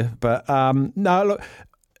stop there. But no, look,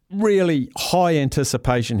 really high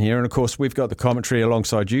anticipation here, and of course we've got the commentary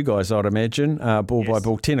alongside you guys, I'd imagine, ball by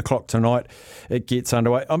ball. 10 o'clock tonight it gets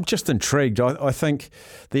underway. I'm just intrigued. I think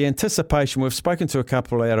the anticipation, we've spoken to a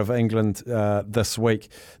couple out of England this week,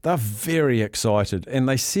 they're very excited, and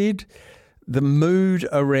they said the mood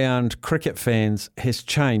around cricket fans has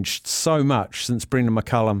changed so much since Brendan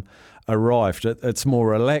McCullum arrived. It's more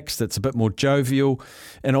relaxed, it's a bit more jovial.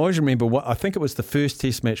 And I always remember, I think it was the first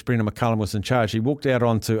Test match Brendan McCullum was in charge. He walked out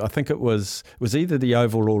onto, I think it was either the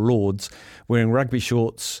Oval or Lords, wearing rugby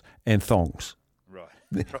shorts and thongs.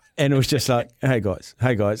 Right. And it was just like, hey guys.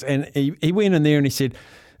 And he went in there and he said,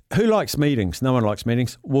 who likes meetings? No one likes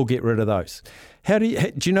meetings. We'll get rid of those. Do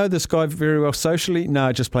you know this guy very well socially?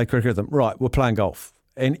 No, just play cricket with him. Right, we're playing golf.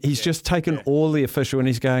 And he's just taken all the official, and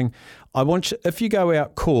he's going, I want you, if you go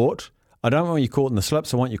out court, I don't want you caught in the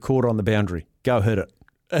slips, I want you caught on the boundary. Go hit it.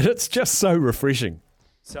 And it's just so refreshing.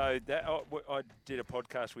 So I did a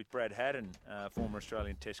podcast with Brad Haddon, former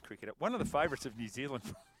Australian Test cricketer, one of the favourites of New Zealand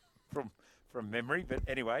from memory. But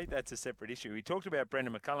anyway, that's a separate issue. He talked about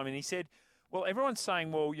Brendan McCullum, and he said, well, everyone's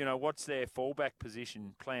saying, well, what's their fallback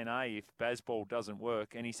position, plan A, if Bazball doesn't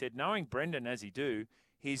work? And he said, knowing Brendan as he do,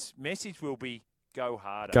 his message will be go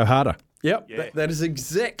harder. Go harder. Yep, Yeah. that is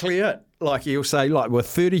exactly it. Like he'll say, we're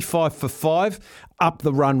 35 for 5, up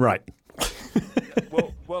the run rate.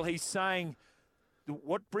 Well, he's saying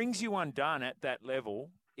what brings you undone at that level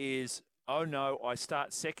is, oh, no, I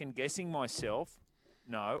start second-guessing myself.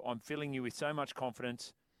 No, I'm filling you with so much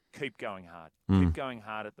confidence. Keep going hard. Keep going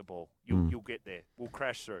hard at the ball. You'll get there. We'll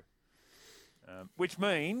crash through. Which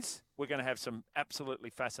means we're going to have some absolutely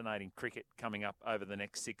fascinating cricket coming up over the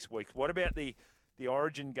next 6 weeks. What about the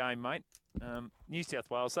Origin game, mate? New South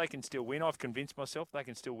Wales, they can still win. I've convinced myself they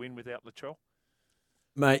can still win without Latrell.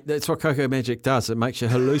 Mate, that's what Cocoa Magic does. It makes you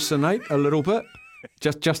hallucinate a little bit.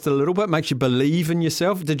 Just a little bit. Makes you believe in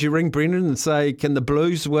yourself. Did you ring Brendan and say, can the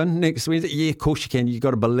Blues win next Wednesday? Yeah, of course you can. You've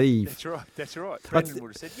got to believe. That's right. Brendan would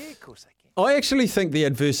have said, yeah, of course they can. I actually think the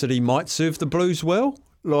adversity might serve the Blues well.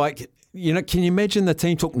 Like, can you imagine the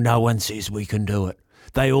team talk, no one says we can do it.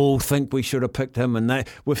 They all think we should have picked him, and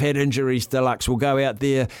we've had injuries deluxe. We'll go out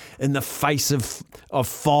there in the face of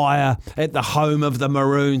fire at the home of the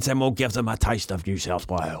Maroons, and we'll give them a taste of New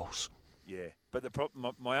South Wales. Yeah, but the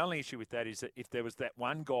problem, my only issue with that is that if there was that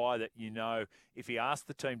one guy that if he asked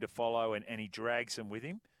the team to follow and he drags them with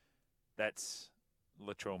him, that's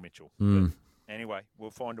Latrell Mitchell. But anyway,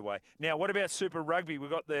 we'll find a way. Now, what about Super Rugby? We've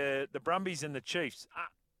got the Brumbies and the Chiefs.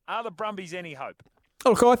 Are the Brumbies any hope?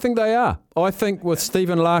 Look, I think they are. I think with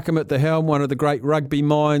Stephen Larkham at the helm, one of the great rugby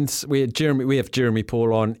minds, we have Jeremy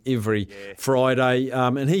Paul on every Friday,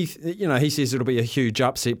 and he says it'll be a huge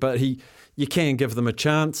upset, but you can give them a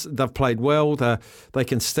chance. They've played well. They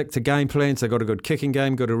can stick to game plans. They've got a good kicking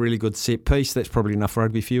game, got a really good set piece. That's probably enough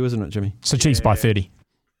rugby for you, isn't it, Jimmy? So Chiefs by 30.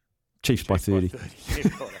 Chiefs by 30. Yeah,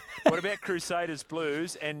 what about Crusaders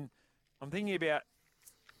Blues? And I'm thinking about,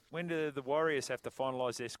 when do the Warriors have to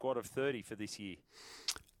finalise their squad of 30 for this year?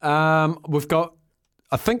 We've got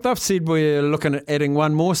I think they've said we're looking at adding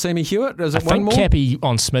one more. Sammy Hewitt, is it I one think more? Cappy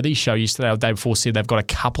on Smithy's show yesterday or the day before said they've got a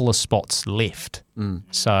couple of spots left.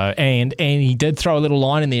 So and he did throw a little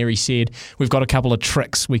line in there. He said we've got a couple of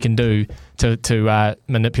tricks we can do to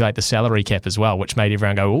manipulate the salary cap as well, which made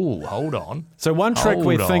everyone go, "Oh, hold on." So one trick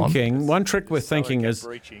we're Hold on. thinking is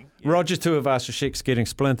Roger Tuivasa-Sheck's getting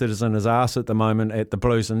splinters in his arse at the moment at the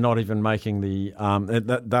Blues and not even making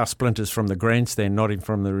they're splinters from the grandstand, not even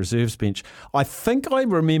from the reserves bench. I think I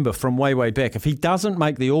remember from way back, if he doesn't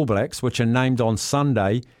make the All Blacks, which are named on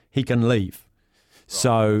Sunday, he can leave.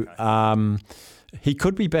 He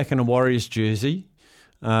could be back in a Warriors jersey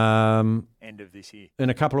End of this year. in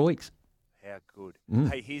a couple of weeks. How good.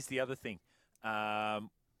 Mm. Hey, here's the other thing.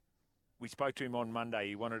 We spoke to him on Monday.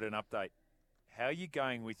 He wanted an update. How are you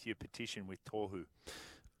going with your petition with Tohu?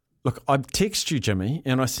 Look, I texted you, Jimmy,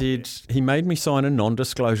 and I said he made me sign a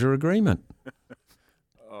non-disclosure agreement.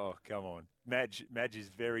 Oh, come on. Madge is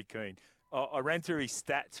very keen. I ran through his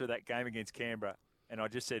stats for that game against Canberra, and I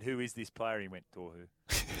just said, who is this player? He went, Tohu.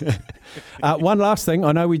 One last thing.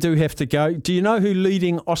 I know we do have to go. Do you know who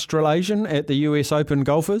leading Australasian at the US Open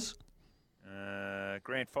golf is?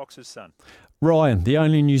 Grant Fox's son. Ryan, the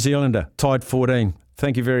only New Zealander, tied 14.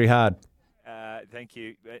 Thank you very hard. Thank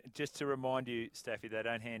you. Just to remind you, Staffy, they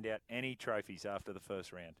don't hand out any trophies after the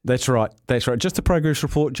first round. That's right. Just a progress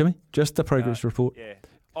report, Jimmy. Just a progress report. Yeah.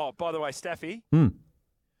 Oh, by the way, Staffy.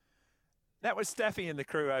 That was Staffy and the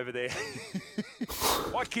crew over there.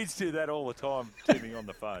 My kids do that all the time to me on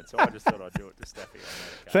the phone, so I just thought I'd do it to Staffy.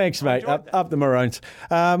 Thanks, mate. Up the Maroons.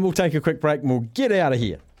 We'll take a quick break and we'll get out of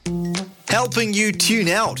here. Helping you tune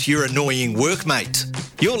out your annoying workmate.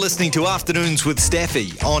 You're listening to Afternoons with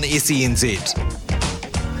Staffy on SENZ.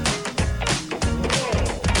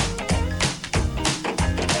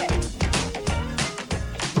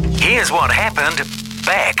 Here's what happened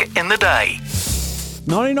back in the day.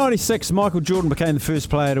 1996, Michael Jordan became the first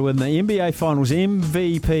player to win the NBA Finals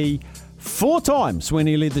MVP 4 times when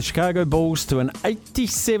he led the Chicago Bulls to an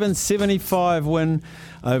 87-75 win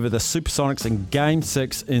over the Supersonics in Game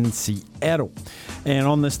 6 in Seattle. And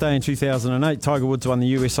on this day in 2008, Tiger Woods won the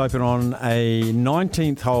US Open on a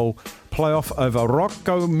 19th hole playoff over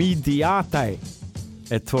Rocco Mediate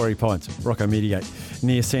at Torrey Pines, Rocco Mediate,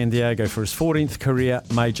 near San Diego for his 14th career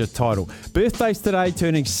major title. Birthdays today,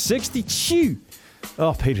 turning 62.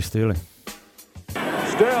 Oh, Peter Sterling.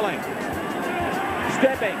 Sterling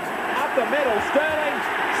stepping up the middle. Sterling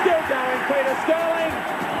still going. Peter Sterling.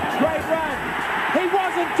 Great run. He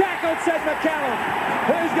wasn't tackled, said McCallum.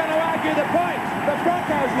 Who's going to argue the point? The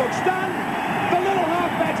Broncos look stunned. The little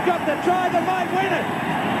halfback's got the try. They might win it.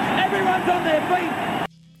 Everyone's on their feet.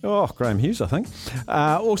 Oh, Graham Hughes, I think.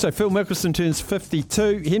 Also, Phil Mickelson turns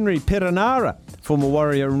 52. Henry Perenara, former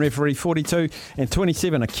Warrior and referee, 42. And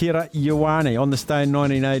 27, Akira Ioane. On this day in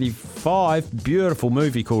 1985, beautiful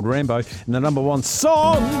movie called Rambo. And the number 1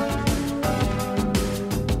 song...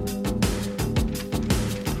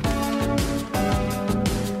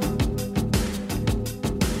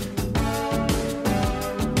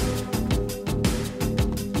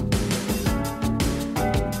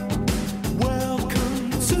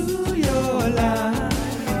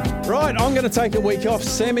 I'm going to take a week off.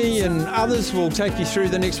 Sammy and others will take you through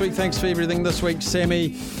the next week. Thanks for everything this week,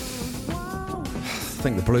 Sammy. I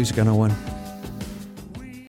think the Blues are going to win.